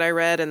article on it that I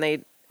read, and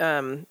they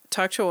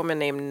talked to a woman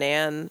named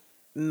Nan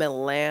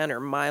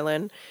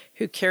Milan,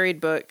 who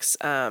carried books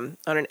on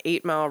an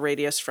 8-mile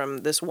radius from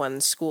this one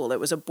school.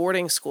 It was a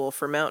boarding school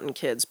for mountain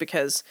kids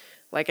because,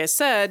 like I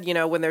said, you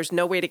know, when there's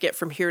no way to get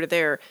from here to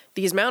there,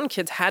 these mountain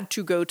kids had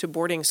to go to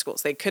boarding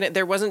schools. They couldn't,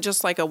 there wasn't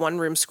just like a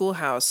one-room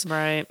schoolhouse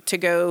to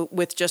go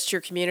with just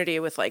your community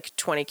with like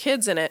 20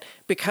 kids in it,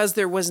 because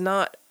there was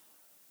not,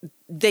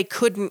 they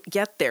couldn't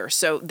get there.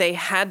 So they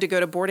had to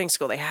go to boarding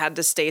school. They had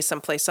to stay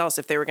someplace else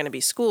if they were going to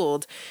be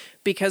schooled,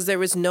 because there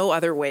was no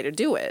other way to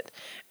do it.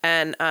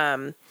 And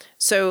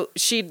so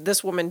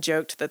this woman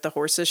joked that the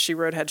horses she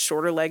rode had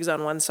shorter legs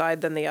on one side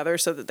than the other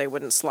so that they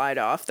wouldn't slide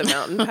off the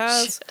mountain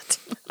paths.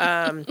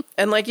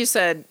 And like you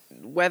said,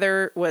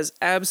 weather was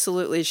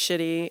absolutely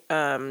shitty.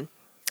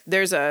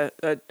 There's I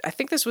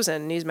think this was a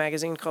news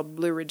magazine called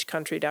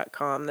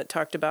BlueRidgeCountry.com that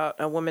talked about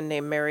a woman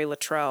named Mary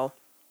Luttrell,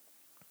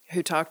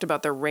 who talked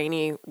about the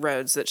rainy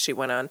roads that she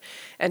went on,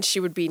 and she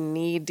would be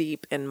knee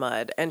deep in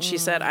mud. And she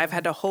said, I've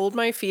had to hold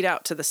my feet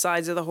out to the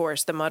sides of the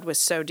horse. The mud was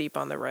so deep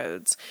on the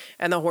roads,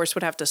 and the horse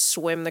would have to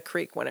swim the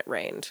creek when it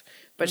rained.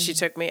 But she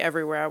took me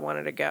everywhere I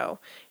wanted to go.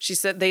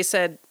 They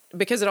said,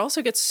 because it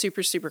also gets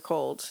super, super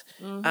cold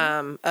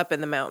up in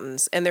the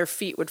mountains, and their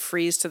feet would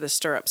freeze to the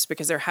stirrups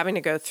because they're having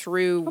to go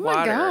through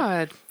water. My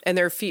God. And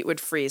their feet would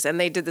freeze. And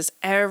they did this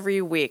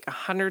every week,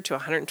 100 to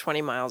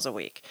 120 miles a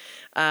week.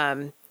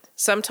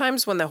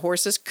 Sometimes when the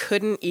horses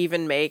couldn't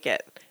even make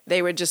it,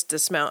 they would just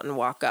dismount and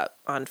walk up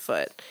on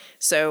foot.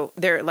 So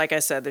there, like I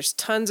said, there's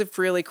tons of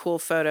really cool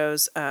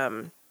photos.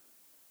 But,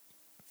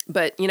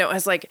 you know,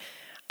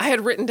 I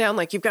had written down,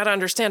 like, you've got to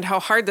understand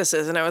how hard this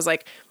is. And I was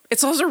like,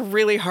 it's also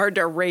really hard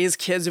to raise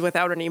kids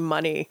without any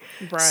money.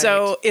 Right.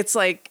 So it's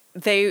like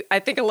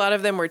I think a lot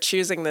of them were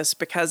choosing this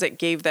because it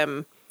gave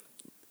them,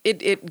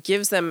 it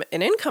gives them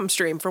an income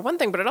stream for one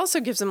thing, but it also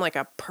gives them like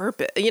a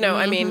purpose. You know,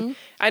 I mean,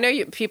 I know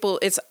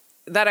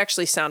that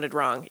actually sounded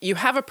wrong. You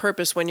have a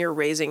purpose when you're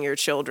raising your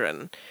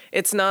children.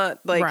 It's not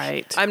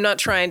like, I'm not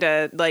trying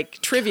to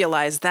like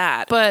trivialize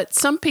that. But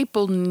some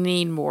people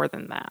need more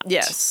than that.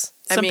 Yes.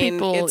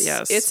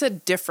 It's a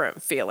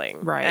different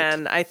feeling. Right.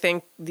 And I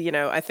think,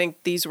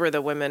 these were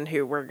the women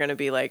who were going to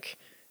be like,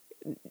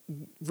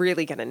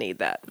 really going to need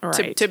that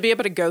to be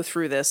able to go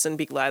through this and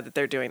be glad that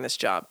they're doing this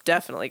job.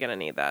 Definitely going to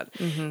need that.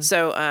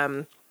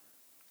 So,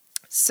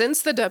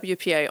 since the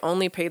WPA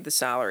only paid the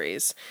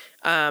salaries,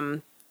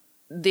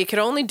 they could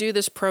only do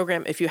this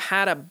program if you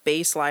had a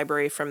base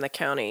library from the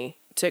county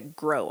to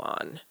grow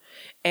on.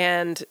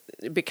 And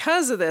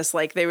because of this,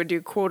 like they would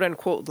do quote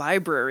unquote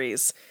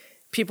libraries,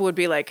 people would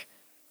be like,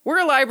 we're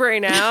a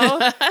library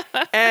now.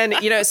 And,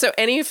 so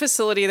any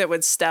facility that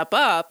would step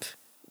up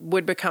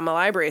would become a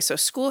library. So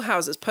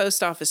schoolhouses,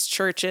 post office,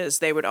 churches,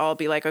 they would all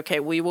be like, okay,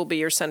 we will be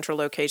your central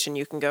location.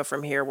 You can go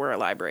from here. We're a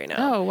library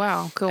now. Oh,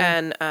 wow. Cool.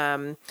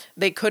 And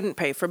they couldn't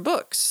pay for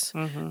books.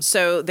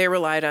 So they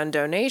relied on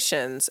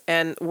donations,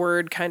 and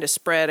word kind of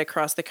spread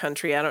across the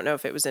country. I don't know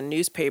if it was in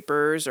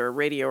newspapers or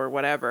radio or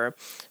whatever,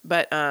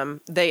 but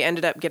they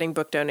ended up getting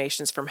book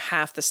donations from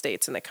half the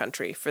states in the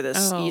country for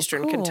this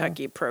Eastern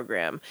Kentucky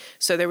program.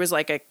 So there was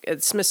like a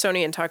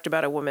Smithsonian talked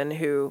about a woman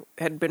who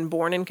had been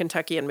born in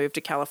Kentucky and moved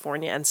to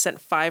California and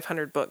sent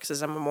 500 books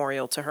as a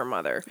memorial to her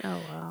mother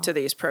to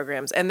these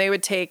programs. And they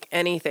would take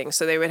anything.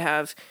 So they would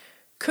have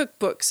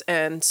cookbooks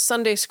and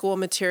Sunday school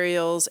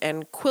materials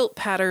and quilt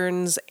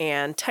patterns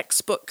and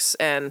textbooks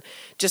and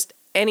just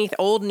any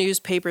old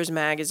newspapers,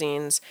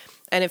 magazines.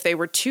 And if they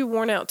were too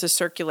worn out to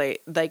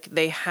circulate, like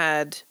they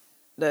had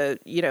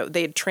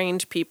they had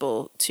trained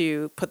people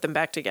to put them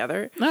back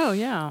together. Oh,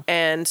 yeah.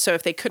 And so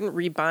if they couldn't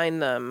rebind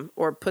them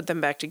or put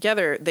them back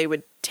together, they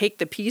would take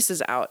the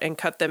pieces out and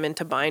cut them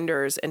into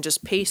binders and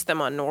just paste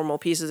them on normal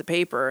pieces of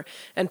paper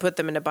and put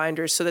them into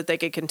binders so that they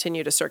could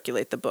continue to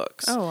circulate the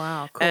books. Oh,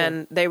 wow. Cool.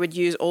 And they would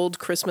use old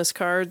Christmas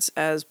cards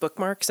as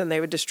bookmarks, and they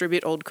would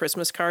distribute old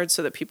Christmas cards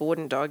so that people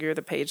wouldn't dog-ear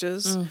the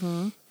pages.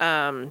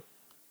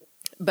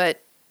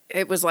 But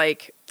it was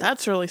like...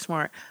 That's really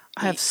smart.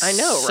 I have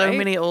so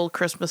many old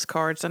Christmas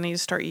cards I need to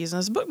start using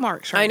as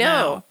bookmarks right I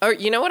know. now. Or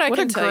you know what I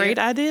can tell you? What a great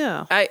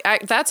idea. I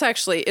that's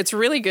actually, it's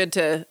really good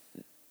to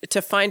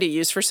find a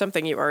use for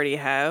something you already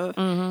have.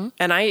 And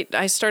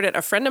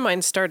a friend of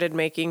mine started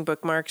making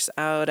bookmarks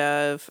out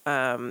of,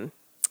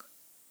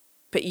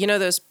 but you know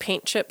those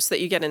paint chips that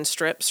you get in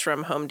strips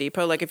from Home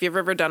Depot? Like if you've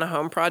ever done a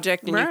home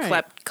project and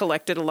you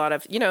collected a lot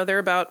of, they're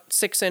about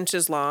 6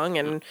 inches long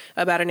and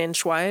about 1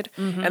 inch wide,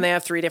 and they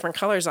have 3 different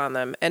colors on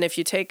them. And if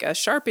you take a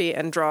Sharpie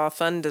and draw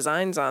fun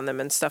designs on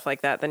them and stuff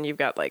like that, then you've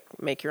got like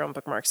make your own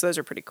bookmarks. Those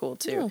are pretty cool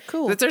too. Oh,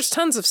 cool. But there's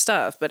tons of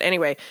stuff. But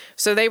anyway,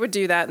 so they would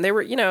do that, and they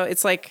were,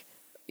 it's like,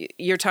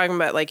 you're talking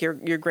about like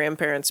your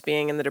grandparents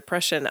being in the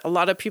Depression. A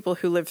lot of people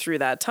who lived through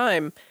that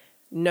time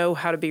know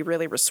how to be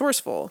really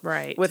resourceful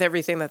with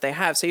everything that they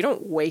have. So you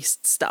don't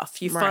waste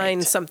stuff. You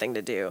find something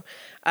to do.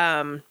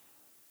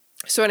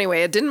 So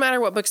anyway, it didn't matter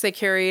what books they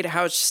carried,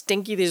 how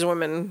stinky these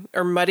women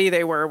or muddy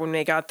they were when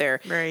they got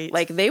there. Right.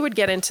 Like they would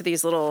get into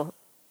these little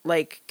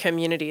like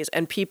communities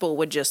and people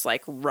would just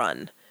like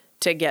run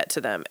to get to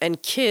them,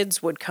 and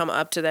kids would come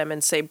up to them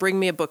and say, "Bring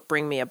me a book,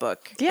 bring me a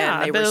book." Yeah,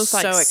 and they but were it was so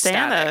like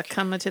ecstatic. Santa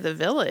coming to the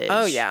village.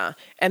 Oh yeah,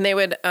 and they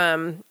would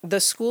the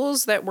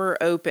schools that were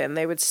open,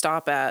 they would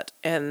stop at,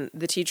 and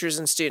the teachers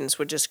and students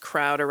would just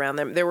crowd around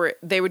them.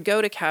 They would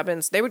go to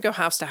cabins. They would go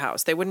house to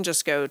house. They wouldn't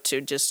just go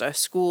to just a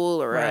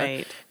school or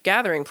a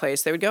gathering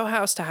place. They would go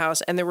house to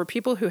house, and there were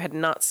people who had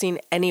not seen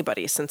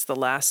anybody since the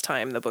last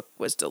time the book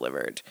was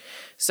delivered.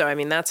 So I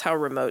mean, that's how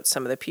remote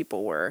some of the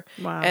people were.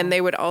 Wow. And they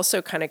would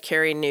also kind of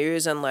carry news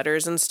and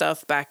letters and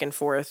stuff back and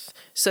forth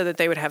so that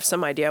they would have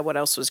some idea what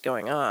else was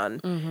going on.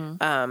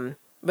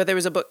 But there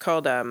was a book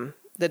called the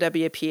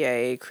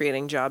WPA,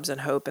 Creating Jobs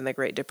and Hope in the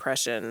Great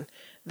Depression,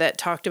 that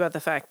talked about the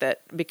fact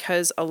that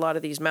because a lot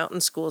of these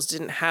mountain schools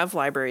didn't have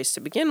libraries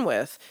to begin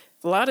with,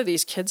 a lot of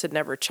these kids had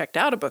never checked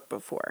out a book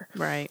before.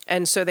 Right.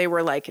 And so they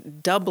were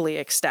like doubly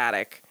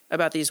ecstatic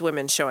about these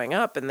women showing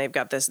up, and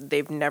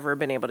they've never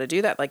been able to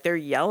do that. Like they're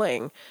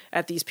yelling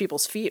at these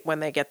people's feet when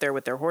they get there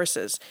with their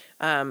horses.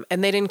 And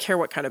they didn't care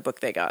what kind of book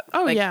they got.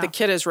 Oh, like, yeah. The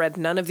kid has read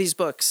none of these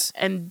books.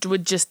 And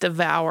would just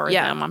devour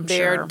them, I'm sure.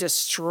 They're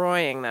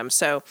destroying them.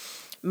 So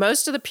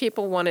most of the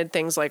people wanted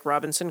things like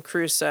Robinson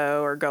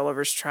Crusoe or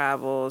Gulliver's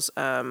Travels,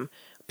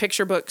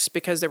 picture books,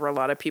 because there were a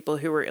lot of people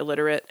who were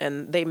illiterate,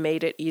 and they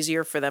made it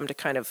easier for them to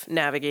kind of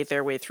navigate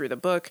their way through the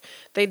book.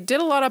 They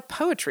did a lot of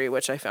poetry,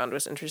 which I found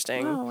was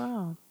interesting. Oh,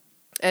 wow.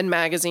 And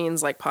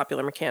magazines like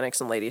Popular Mechanics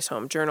and Ladies'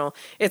 Home Journal.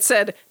 It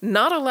said,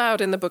 not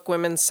allowed in the book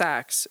women's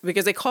sacks,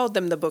 because they called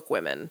them the book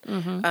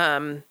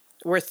women.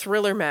 Were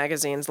thriller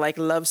magazines like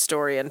Love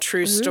Story and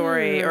True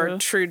Story or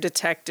True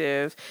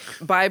Detective.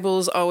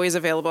 Bibles always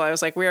available. I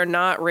was like, we are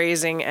not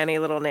raising any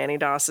little nanny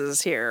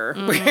dosses here.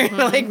 We're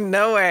like,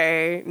 no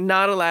way,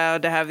 not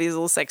allowed to have these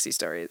little sexy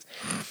stories.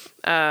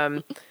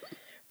 But,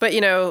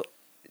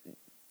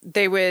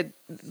 they would,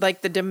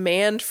 like, the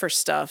demand for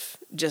stuff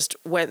just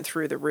went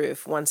through the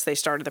roof once they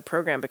started the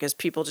program because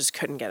people just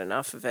couldn't get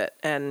enough of it.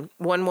 And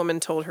one woman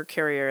told her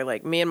carrier,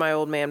 like, me and my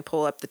old man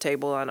pull up the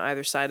table on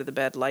either side of the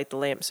bed, light the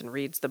lamps, and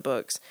reads the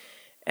books.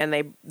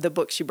 And the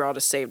books she brought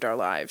us saved our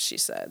lives, she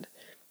said.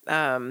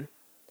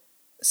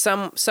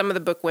 Some of the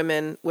book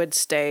women would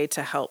stay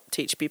to help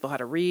teach people how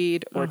to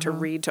read or to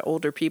read to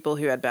older people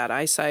who had bad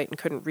eyesight and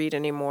couldn't read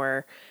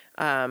anymore.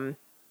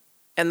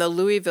 And the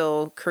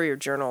Louisville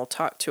Courier-Journal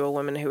talked to a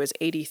woman who was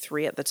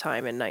 83 at the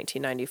time in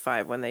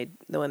 1995 when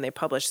they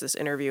published this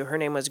interview. Her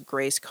name was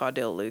Grace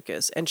Caudill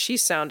Lucas, and she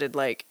sounded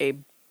like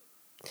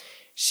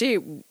she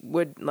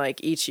would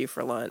like eat you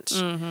for lunch.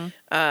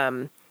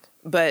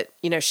 But,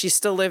 she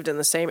still lived in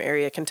the same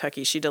area,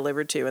 Kentucky, she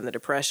delivered to in the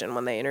Depression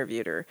when they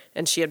interviewed her.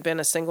 And she had been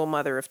a single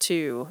mother of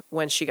 2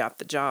 when she got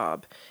the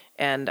job.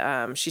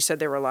 And she said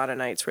there were a lot of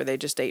nights where they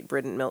just ate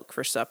bread and milk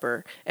for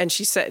supper. And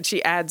she said,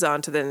 she adds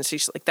on to that, and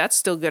she's like, that's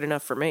still good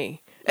enough for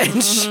me.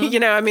 And she,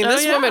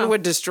 this woman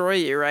would destroy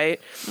you,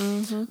 right?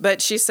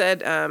 But she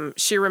said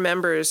she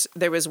remembers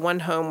there was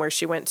one home where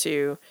she went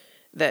to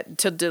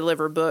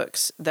deliver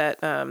books that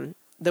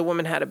the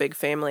woman had a big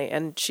family,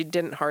 and she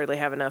didn't hardly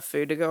have enough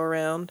food to go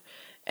around.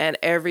 And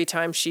every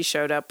time she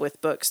showed up with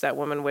books, that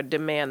woman would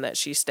demand that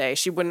she stay.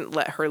 She wouldn't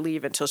let her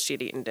leave until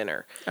she'd eaten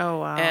dinner. Oh,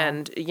 wow.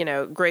 And,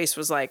 Grace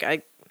was like,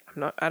 I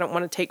don't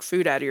want to take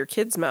food out of your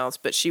kids' mouths,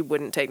 but she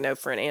wouldn't take no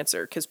for an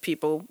answer because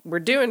people were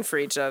doing for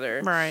each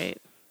other. Right.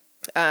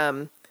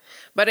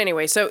 But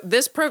anyway, so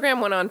this program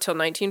went on until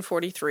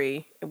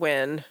 1943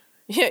 when,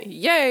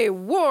 yay,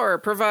 war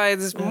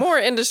provides more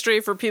industry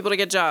for people to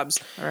get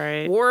jobs.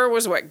 Right. War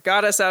was what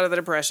got us out of the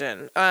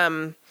Depression.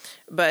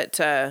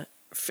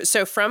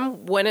 So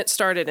from when it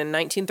started in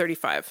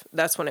 1935,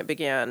 that's when it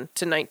began,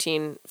 to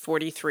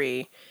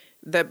 1943,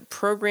 the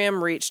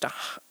program reached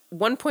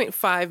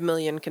 1.5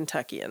 million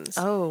Kentuckians.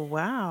 Oh,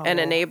 wow. And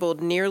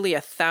enabled nearly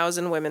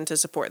 1,000 women to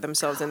support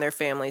themselves and their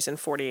families in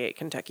 48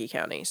 Kentucky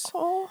counties.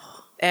 Oh.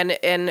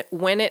 And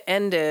when it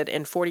ended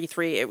in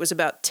 43, it was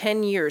about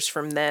 10 years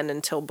from then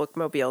until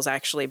bookmobiles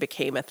actually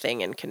became a thing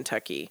in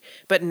Kentucky.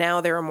 But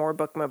now there are more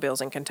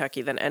bookmobiles in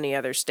Kentucky than any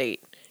other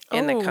state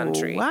in the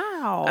country.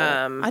 Wow.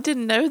 I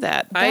didn't know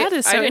that. That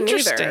is so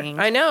interesting.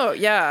 I know,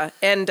 yeah.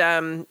 And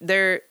in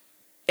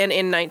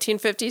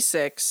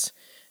 1956,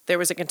 there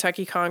was a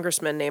Kentucky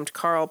congressman named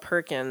Carl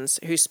Perkins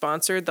who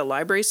sponsored the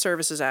Library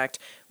Services Act,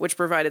 which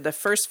provided the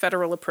first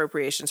federal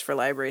appropriations for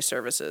library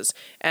services.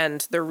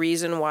 And the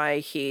reason why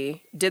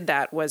he did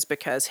that was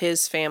because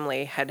his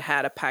family had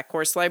a pack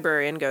horse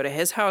librarian go to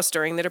his house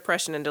during the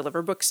Depression and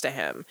deliver books to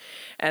him.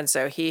 And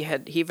so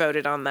he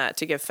voted on that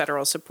to give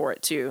federal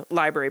support to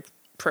library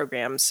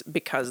programs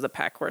because of the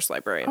pack horse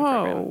librarian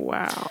program. Oh,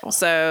 wow.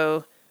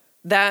 So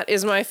that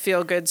is my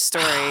feel-good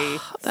story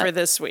for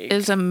this week.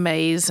 Is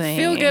amazing.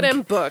 Feel good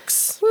in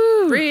books.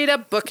 Woo. Read a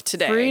book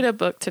today. Read a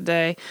book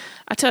today.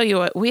 I tell you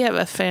what, we have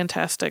a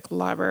fantastic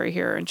library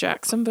here in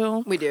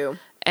Jacksonville. We do.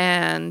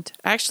 And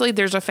actually,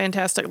 there's a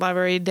fantastic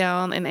library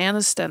down in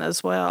Anniston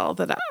as well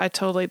that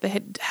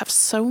they have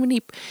so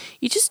many.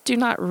 You just do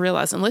not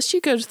realize, unless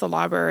you go to the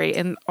library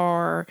and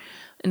are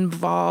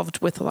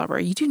involved with the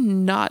library, you do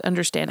not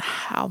understand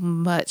how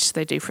much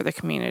they do for the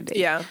community.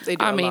 Yeah, they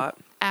do a lot.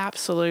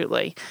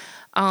 Absolutely.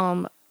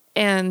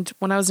 And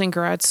when I was in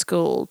grad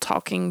school,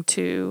 talking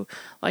to,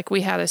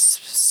 we had a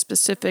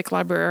specific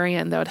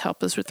librarian that would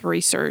help us with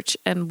research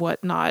and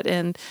whatnot,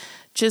 and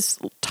just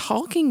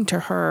talking to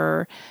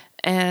her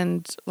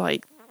and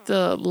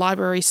the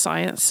library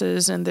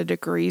sciences and the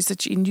degrees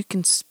that you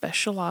can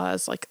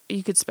specialize,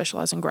 you could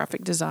specialize in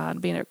graphic design,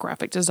 being a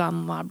graphic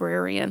design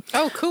librarian.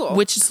 Oh, cool.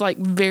 Which is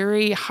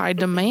very high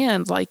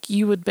demand.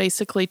 You would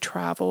basically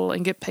travel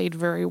and get paid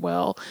very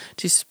well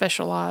to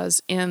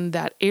specialize in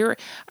that area.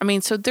 I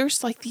mean, so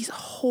there's these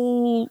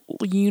whole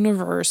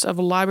universe of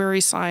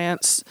library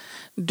science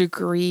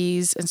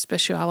degrees and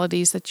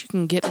specialities that you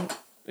can get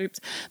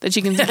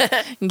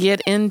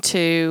get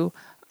into,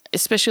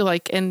 especially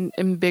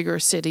in bigger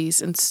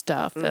cities and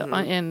stuff,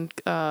 and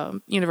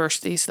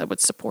universities that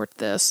would support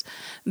this,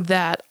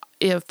 that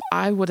if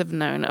I would have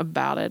known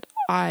about it,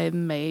 I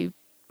may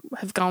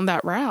have gone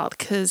that route,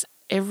 because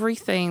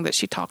everything that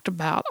she talked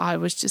about, I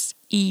was just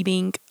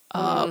eating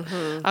up.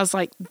 I was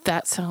like,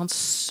 that sounds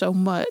so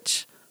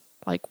much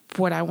like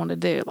what I want to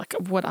do,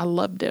 what I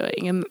love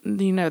doing. And,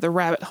 the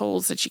rabbit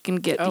holes that you can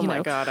get,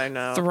 my God, I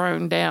know.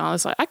 thrown down.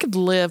 It's I could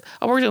live.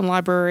 I worked in a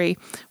library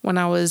when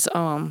I was,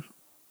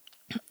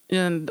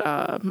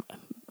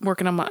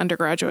 working on my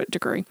undergraduate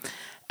degree,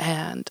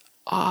 and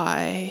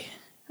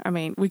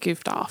we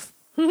goofed off,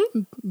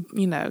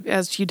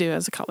 as you do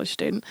as a college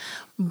student.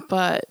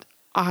 But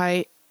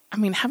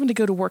having to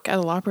go to work at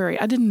a library,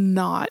 I did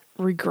not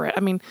regret.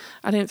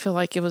 I didn't feel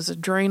like it was a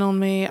drain on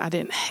me. I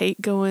didn't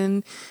hate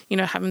going,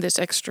 having this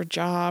extra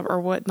job or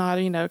whatnot,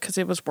 because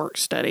it was work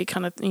study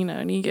kind of,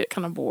 and you get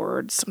kind of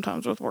bored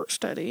sometimes with work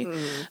study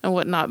and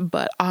whatnot.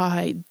 But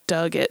I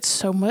dug it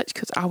so much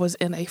because I was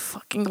in a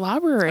fucking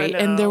library,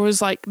 and there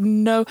was I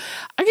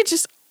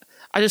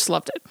just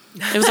loved it.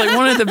 It was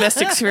one of the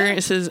best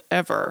experiences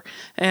ever.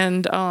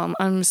 And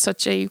I'm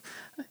such a,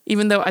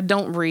 even though I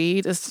don't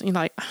read, it's you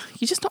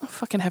just don't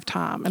fucking have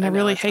time, and I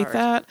really hate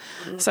that.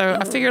 So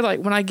I figured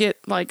when I get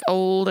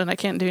old and I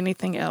can't do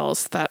anything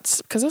else,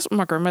 that's what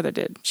my grandmother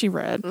did. She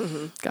read.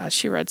 God,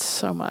 she read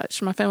so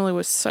much. My family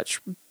was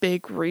such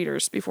big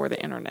readers before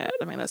the internet.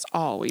 That's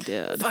all we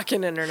did.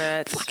 Fucking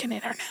internet.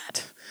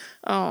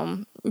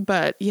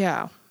 But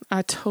yeah,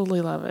 I totally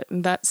love it,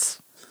 and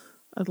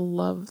I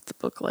love the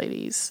book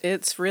ladies.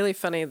 It's really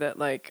funny that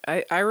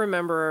I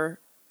remember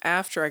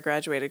after I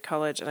graduated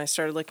college and I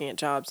started looking at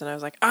jobs and I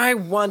was like, I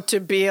want to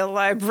be a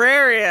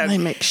librarian. They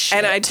make shit.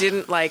 And I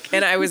didn't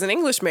and I was an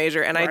English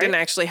major and I didn't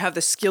actually have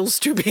the skills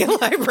to be a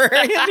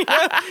librarian. You know?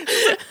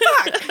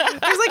 Fuck.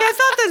 I was like, I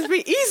thought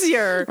that'd be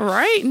easier.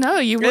 Right? No,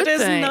 you would It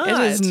is think. not. It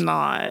is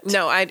not.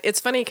 No, it's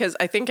funny because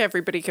I think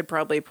everybody could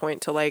probably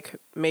point to like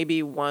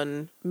maybe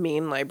one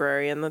mean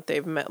librarian that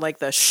they've met, like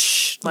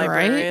the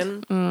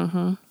librarian. Right?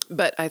 Mm-hmm.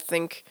 But I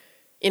think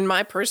in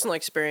my personal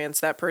experience,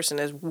 that person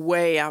is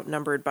way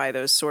outnumbered by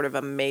those sort of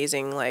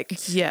amazing, like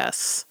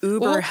Yes.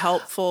 uber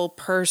helpful,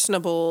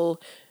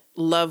 personable,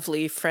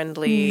 lovely,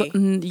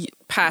 friendly,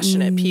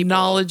 passionate people.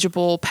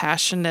 Knowledgeable,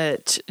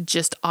 passionate,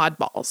 just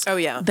oddballs. Oh,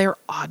 yeah. They're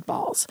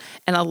oddballs.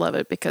 And I love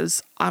it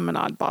because I'm an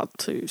oddball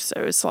too. So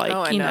it's like,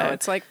 I you know. know.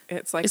 It's like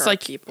our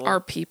people. Our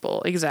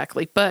people,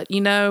 exactly. But,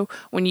 you know,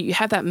 when you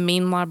have that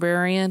mean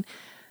librarian,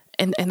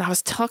 and I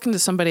was talking to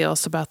somebody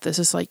else about this.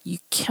 It's like you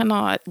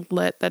cannot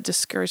let that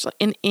discourage. Like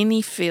in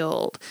any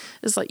field,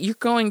 it's like you're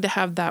going to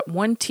have that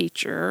one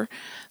teacher,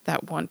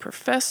 that one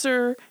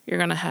professor. You're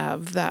going to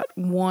have that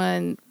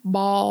one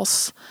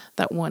boss,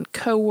 that one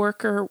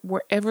coworker,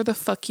 wherever the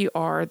fuck you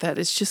are. That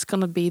is just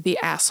going to be the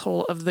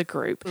asshole of the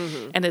group,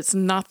 and it's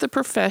not the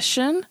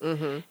profession.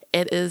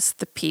 It is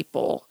the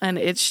people, and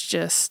it's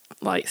just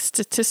like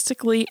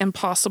statistically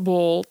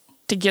impossible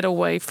to get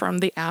away from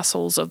the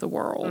assholes of the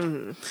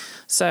world.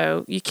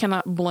 So you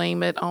cannot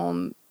blame it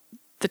on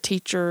the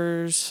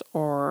teachers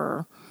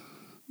or,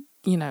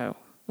 you know,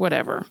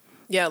 whatever.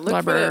 Yeah,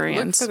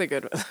 librarians. Look for the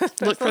good ones.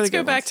 Let's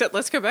go back to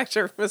Mr.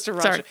 Roger.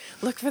 Sorry.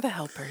 Look for the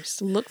helpers.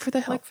 Look for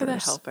the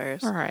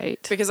helpers. All right.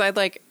 Because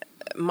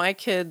my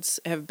kids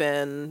have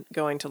been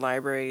going to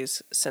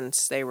libraries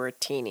since they were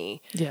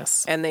teeny.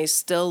 Yes. And they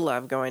still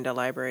love going to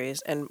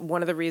libraries. And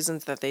one of the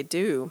reasons that they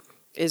do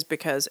is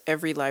because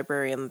every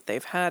librarian that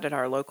they've had at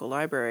our local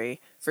library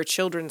for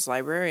children's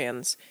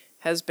librarians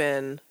has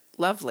been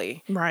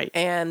lovely. Right.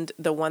 And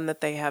the one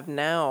that they have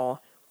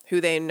now,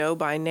 who they know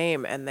by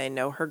name, and they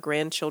know her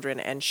grandchildren,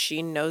 and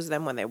she knows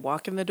them when they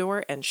walk in the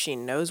door, and she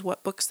knows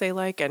what books they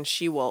like, and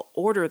she will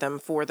order them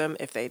for them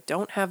if they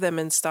don't have them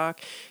in stock.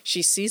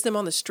 She sees them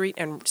on the street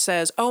and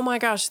says, oh my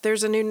gosh,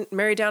 there's a new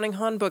Mary Downing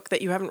Hahn book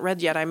that you haven't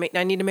read yet. I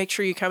need to make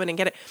sure you come in and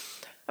get it.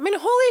 I mean,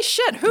 holy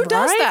shit, who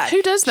does that?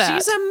 Who does that?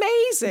 She's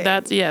amazing.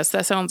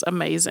 That sounds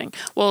amazing.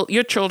 Well,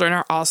 your children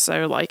are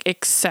also like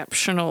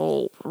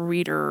exceptional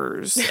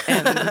readers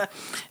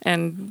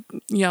and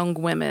young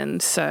women,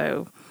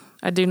 so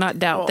I do not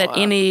doubt that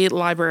any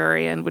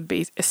librarian would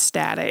be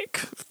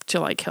ecstatic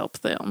to like help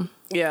them.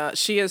 Yeah,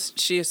 she is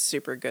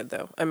super good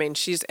though. I mean,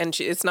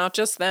 it's not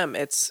just them.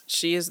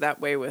 She is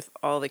that way with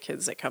all the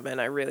kids that come in.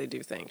 I really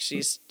do think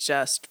she's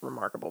just a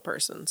remarkable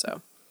person,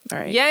 so. All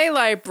right. Yay,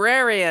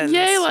 librarians.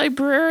 Yay,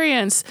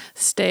 librarians.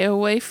 Stay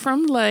away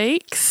from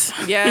lakes.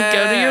 Yes.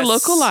 Go to your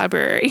local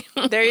library.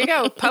 There you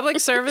go. Public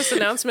service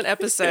announcement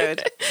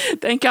episode.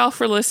 Thank y'all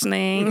for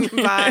listening.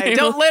 Bye.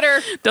 Don't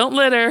litter. Don't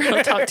litter.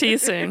 I'll talk to you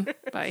soon.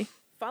 Bye.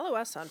 Follow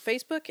us on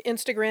Facebook,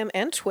 Instagram,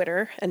 and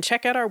Twitter, and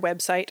check out our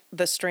website,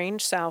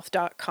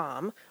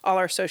 thestrangesouth.com. All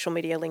our social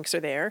media links are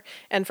there.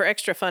 And for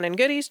extra fun and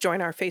goodies,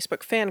 join our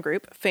Facebook fan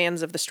group,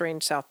 Fans of the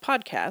Strange South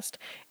Podcast.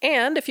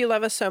 And if you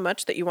love us so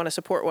much that you want to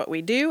support what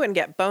we do and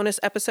get bonus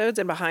episodes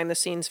and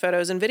behind-the-scenes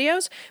photos and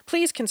videos,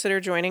 please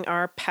consider joining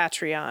our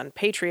Patreon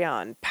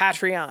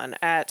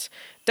at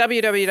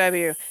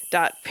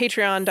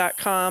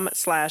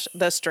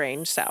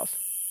www.patreon.com/thestrangesouth.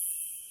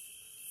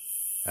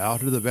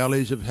 Out of the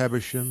valleys of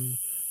Havisham,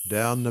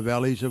 down the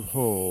valleys of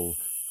Hall,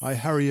 I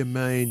hurry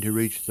amain to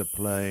reach the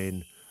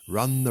plain,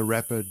 run the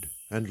rapid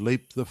and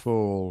leap the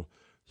fall,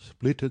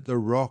 split at the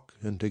rock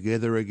and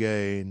together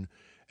again,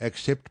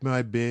 accept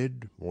my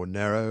bed, or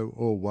narrow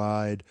or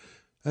wide,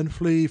 and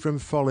flee from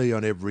folly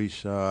on every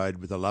side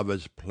with a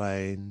lover's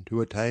plain to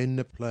attain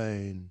the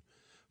plain,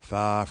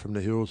 far from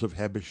the hills of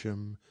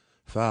Havisham,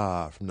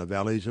 far from the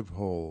valleys of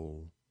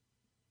Hall.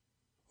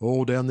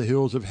 All down the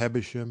hills of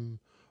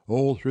Havisham,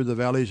 all through the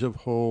valleys of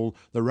Hall,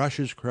 the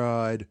rushes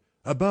cried,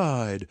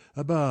 Abide,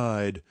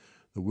 abide!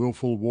 The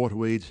wilful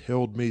waterweeds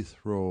held me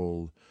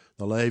thrall,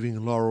 the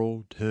laving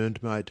laurel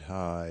turned my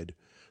tide,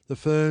 the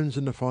ferns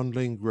and the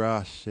fondling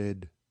grass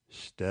said,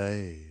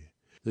 Stay!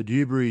 The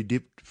dewberry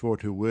dipped for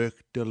to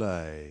work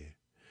delay,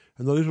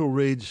 and the little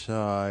reed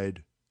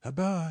sighed,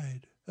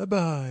 Abide,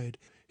 abide!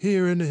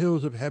 Here in the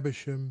hills of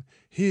Havisham,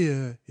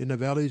 here in the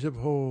valleys of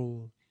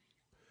Hall.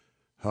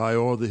 High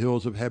o'er the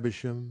hills of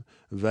Havisham,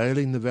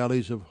 veiling the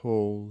valleys of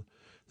Hall,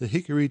 the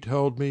hickory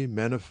told me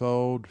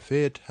manifold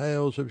fair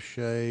tales of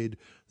shade,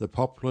 the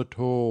poplar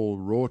tall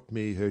wrought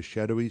me her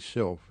shadowy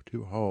self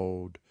to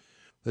hold,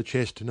 the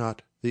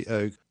chestnut, the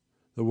oak,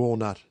 the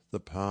walnut, the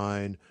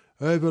pine,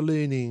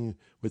 overleaning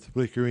with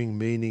flickering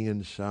meaning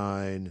and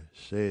sign,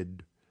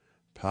 said,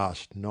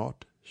 Past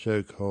not,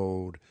 so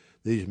cold,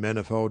 these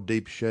manifold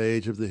deep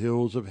shades of the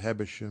hills of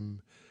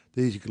Havisham,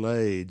 these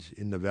glades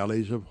in the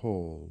valleys of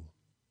Hall.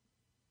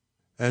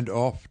 And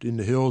oft in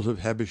the hills of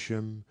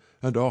Habersham,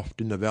 and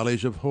oft in the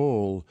valleys of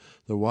Hall,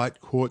 the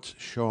white quartz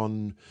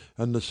shone,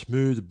 and the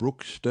smooth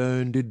brook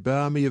stone did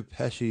bar me of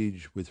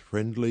passage with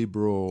friendly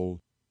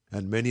brawl,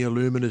 and many a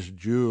luminous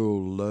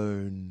jewel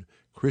lone,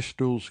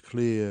 crystals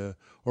clear,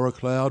 or a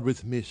cloud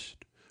with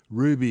mist,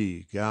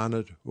 ruby,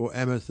 garnet, or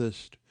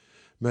amethyst,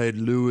 made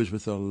lures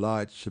with the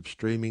lights of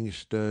streaming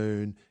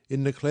stone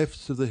in the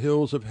clefts of the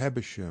hills of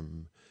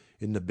Habersham,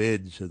 in the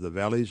beds of the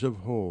valleys of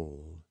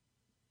Hall.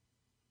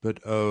 But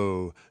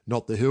oh,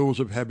 not the hills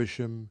of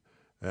Habersham,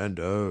 and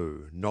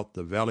oh, not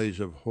the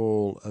valleys of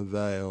Hall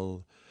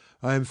avail.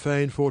 I am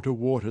fain for to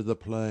water the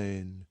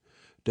plain.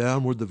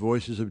 Downward the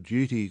voices of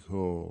duty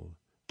call,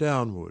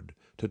 downward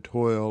to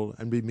toil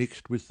and be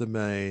mixed with the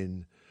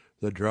main.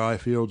 The dry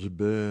fields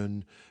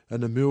burn,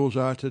 and the mills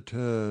are to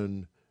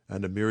turn,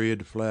 and a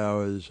myriad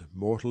flowers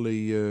mortally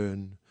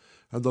yearn,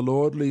 and the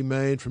lordly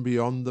main from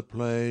beyond the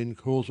plain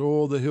calls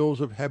all the hills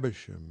of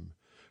Habersham,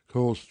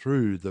 calls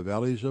through the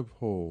valleys of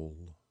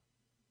Hall.